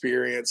with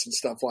experience and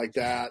stuff like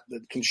that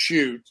can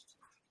shoot,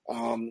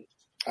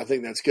 I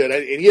think that's good.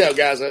 And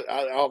guys,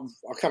 I'll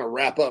kind of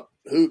wrap up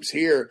hoops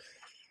here.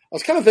 I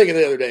was kind of thinking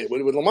the other day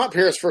when Lamont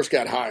Paris first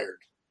got hired,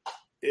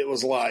 it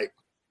was like,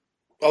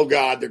 oh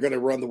God, they're going to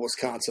run the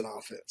Wisconsin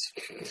offense.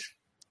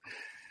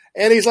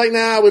 And he's like,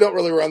 nah, we don't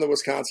really run the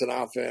Wisconsin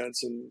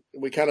offense. And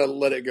we kind of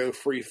let it go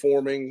free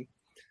forming.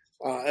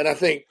 And I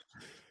think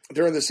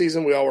during the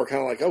season, we all were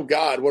kind of like, oh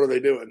God, what are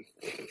they doing?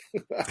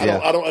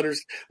 I don't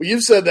understand. Well,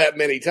 you've said that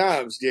many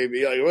times,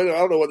 JB. Like, I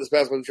don't know what this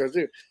basketball is trying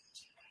to do.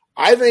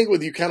 I think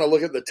when you kind of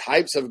look at the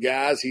types of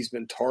guys he's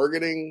been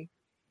targeting,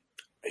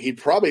 he'd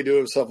probably do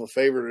himself a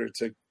favor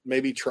to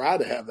maybe try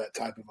to have that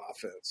type of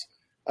offense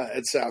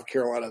at South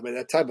Carolina. I mean,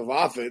 that type of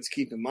offense,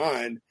 keep in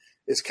mind,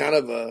 is kind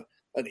of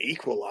an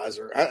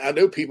equalizer. I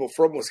know people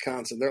from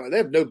Wisconsin, they're like, they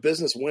have no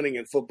business winning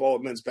in football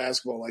and men's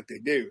basketball like they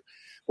do.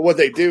 But what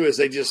they do is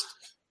they just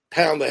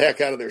pound the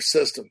heck out of their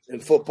system. In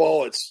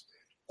football,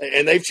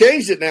 and they've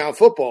changed it now in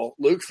football.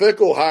 Luke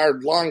Fickell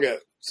hired Longo,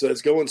 so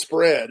it's going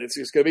spread. It's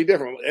going to be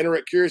different.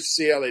 Curious to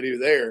see how they do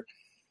there.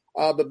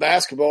 But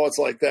basketball, it's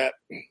like that,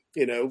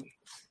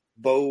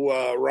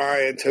 Bo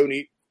Ryan,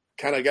 Tony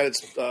kind of got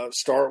its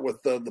start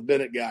with the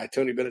Bennett guy,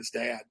 Tony Bennett's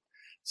dad,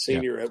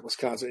 senior at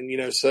Wisconsin.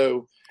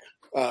 So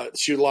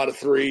shoot a lot of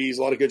threes,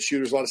 a lot of good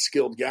shooters, a lot of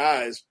skilled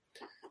guys.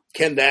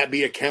 Can that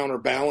be a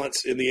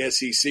counterbalance in the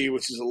SEC,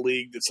 which is a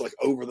league that's like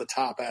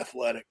over-the-top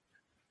athletic?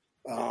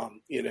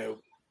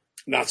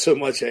 Not so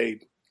much a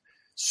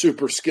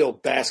super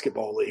skilled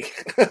basketball league,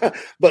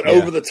 but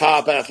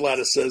over-the-top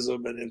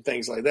athleticism and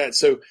things like that.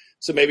 So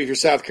maybe if you're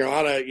South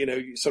Carolina,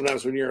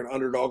 sometimes when you're an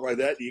underdog like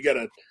that, you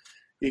gotta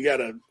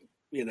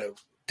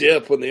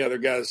dip when the other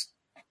guys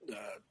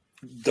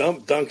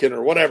dunking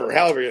or whatever,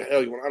 however the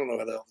hell you want. I don't know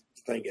how the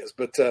thing is,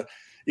 but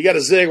you got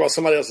to zig while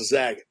somebody else is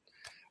zagging.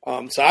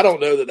 So I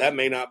don't know that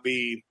may not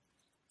be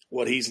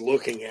what he's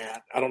looking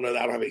at. I don't know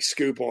that I don't have a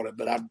scoop on it,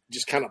 but I'm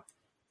just kind of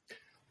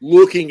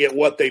looking at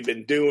what they've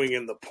been doing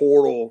in the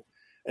portal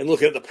and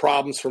looking at the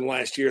problems from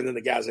last year and then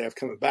the guys they have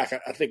coming back.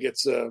 I think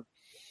it's a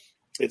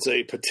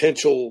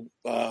potential,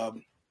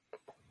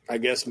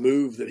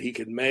 move that he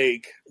could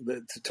make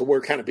to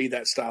where kind of be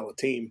that style of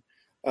team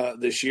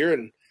this year.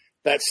 And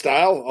that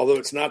style, although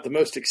it's not the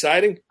most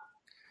exciting,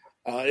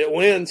 it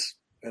wins.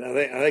 And I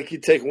think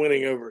you'd take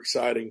winning over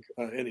exciting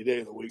any day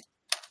of the week.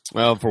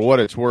 Well, for what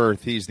it's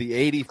worth, he's the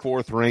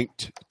 84th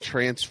ranked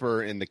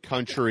transfer in the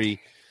country.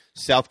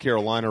 South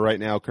Carolina right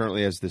now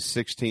currently has the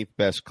 16th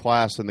best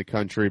class in the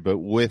country, but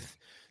with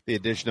the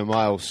addition of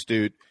Miles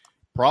Stute,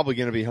 probably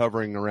going to be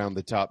hovering around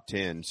the top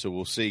 10. So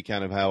we'll see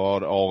kind of how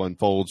it all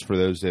unfolds for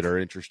those that are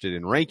interested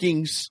in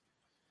rankings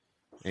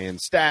and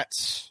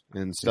stats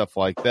and stuff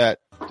like that.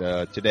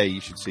 Today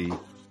you should see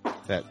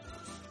that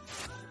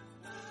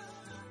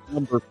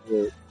number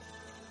for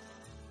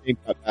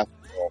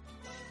basketball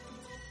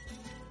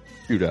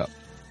shoot up.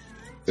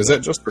 Is that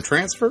just for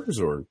transfers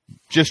or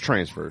just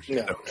transfers?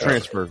 Yeah,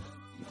 transfer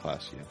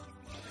class.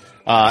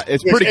 Yeah,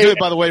 it's pretty good,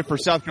 by the way, for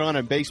South Carolina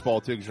in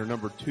baseball too, because they're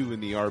number 2 in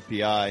the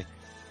RPI.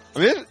 I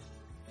mean,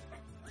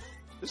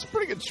 it's a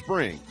pretty good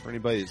spring for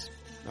anybody that's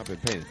not been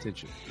paying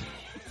attention.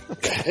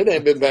 It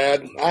ain't been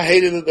bad. I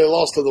hated that they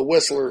lost to the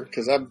Whistler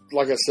because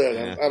like I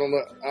said, I don't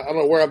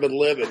know where I've been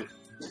living,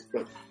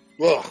 but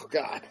oh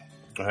God,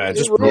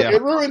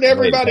 it ruined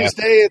everybody's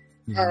day at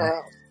our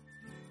house.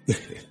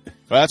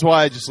 Well, that's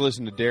why I just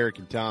listened to Derek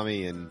and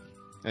Tommy, and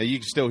you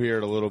can still hear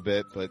it a little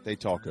bit, but they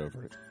talk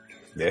over it.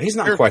 Yeah, he's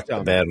not quite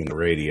that bad on the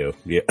radio.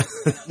 Yeah,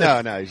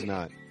 no, he's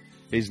not.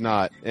 He's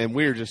not, and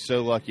we're just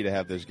so lucky to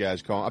have those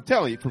guys call. I'm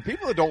telling you, for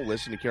people that don't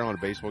listen to Carolina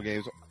baseball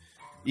games,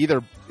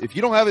 either if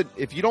you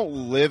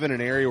don't live in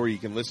an area where you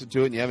can listen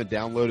to it and you haven't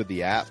downloaded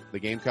the app, the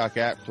Gamecock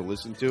app, to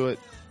listen to it,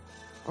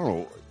 I don't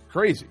know,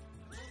 crazy.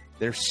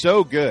 They're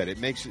so good. It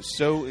makes it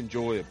so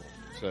enjoyable.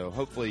 So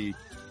hopefully,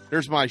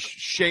 there's my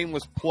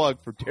shameless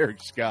plug for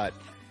Derek Scott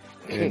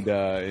and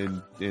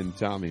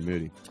Tommy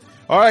Moody.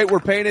 All right, we're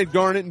painted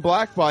garnet and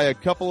black by a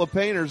couple of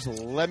painters.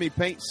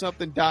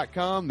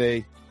 LetMePaintSomething.com.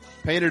 They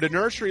painted a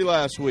nursery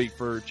last week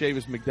for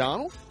Chavis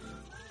McDonald.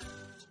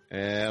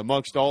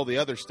 Amongst all the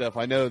other stuff,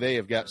 I know they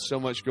have got so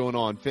much going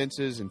on.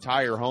 Fences,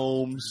 entire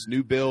homes,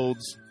 new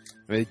builds.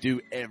 They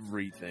do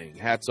everything.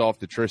 Hats off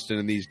to Tristan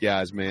and these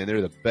guys, man.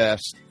 They're the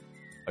best.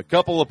 A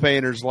couple of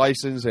painters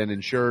licensed and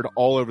insured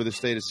all over the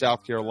state of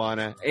South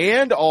Carolina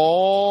and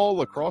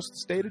all across the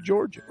state of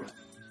Georgia.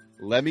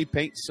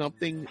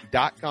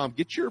 LetMePaintSomething.com.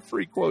 Get your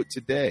free quote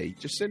today.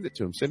 Just send it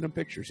to them. Send them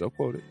pictures. They'll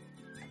quote it.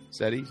 It's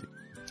that easy.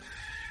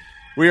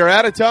 We are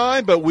out of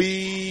time, but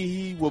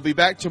we will be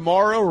back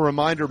tomorrow. A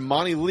reminder,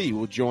 Monty Lee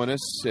will join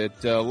us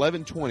at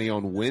 11:20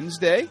 on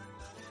Wednesday,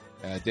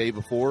 day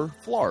before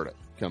Florida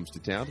comes to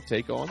town to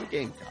take on the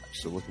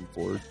Gamecocks. So looking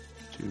forward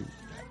to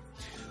that.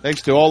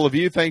 Thanks to all of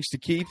you. Thanks to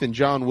Keith and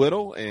John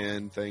Whittle,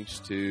 and thanks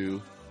to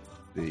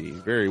the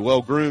very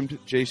well-groomed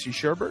J.C.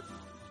 Sherbert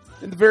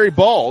and the very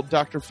bald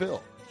Dr.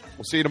 Phil.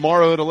 We'll see you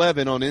tomorrow at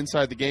 11 on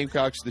Inside the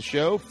Gamecocks, the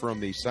show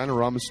from the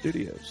Sinorama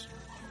Studios.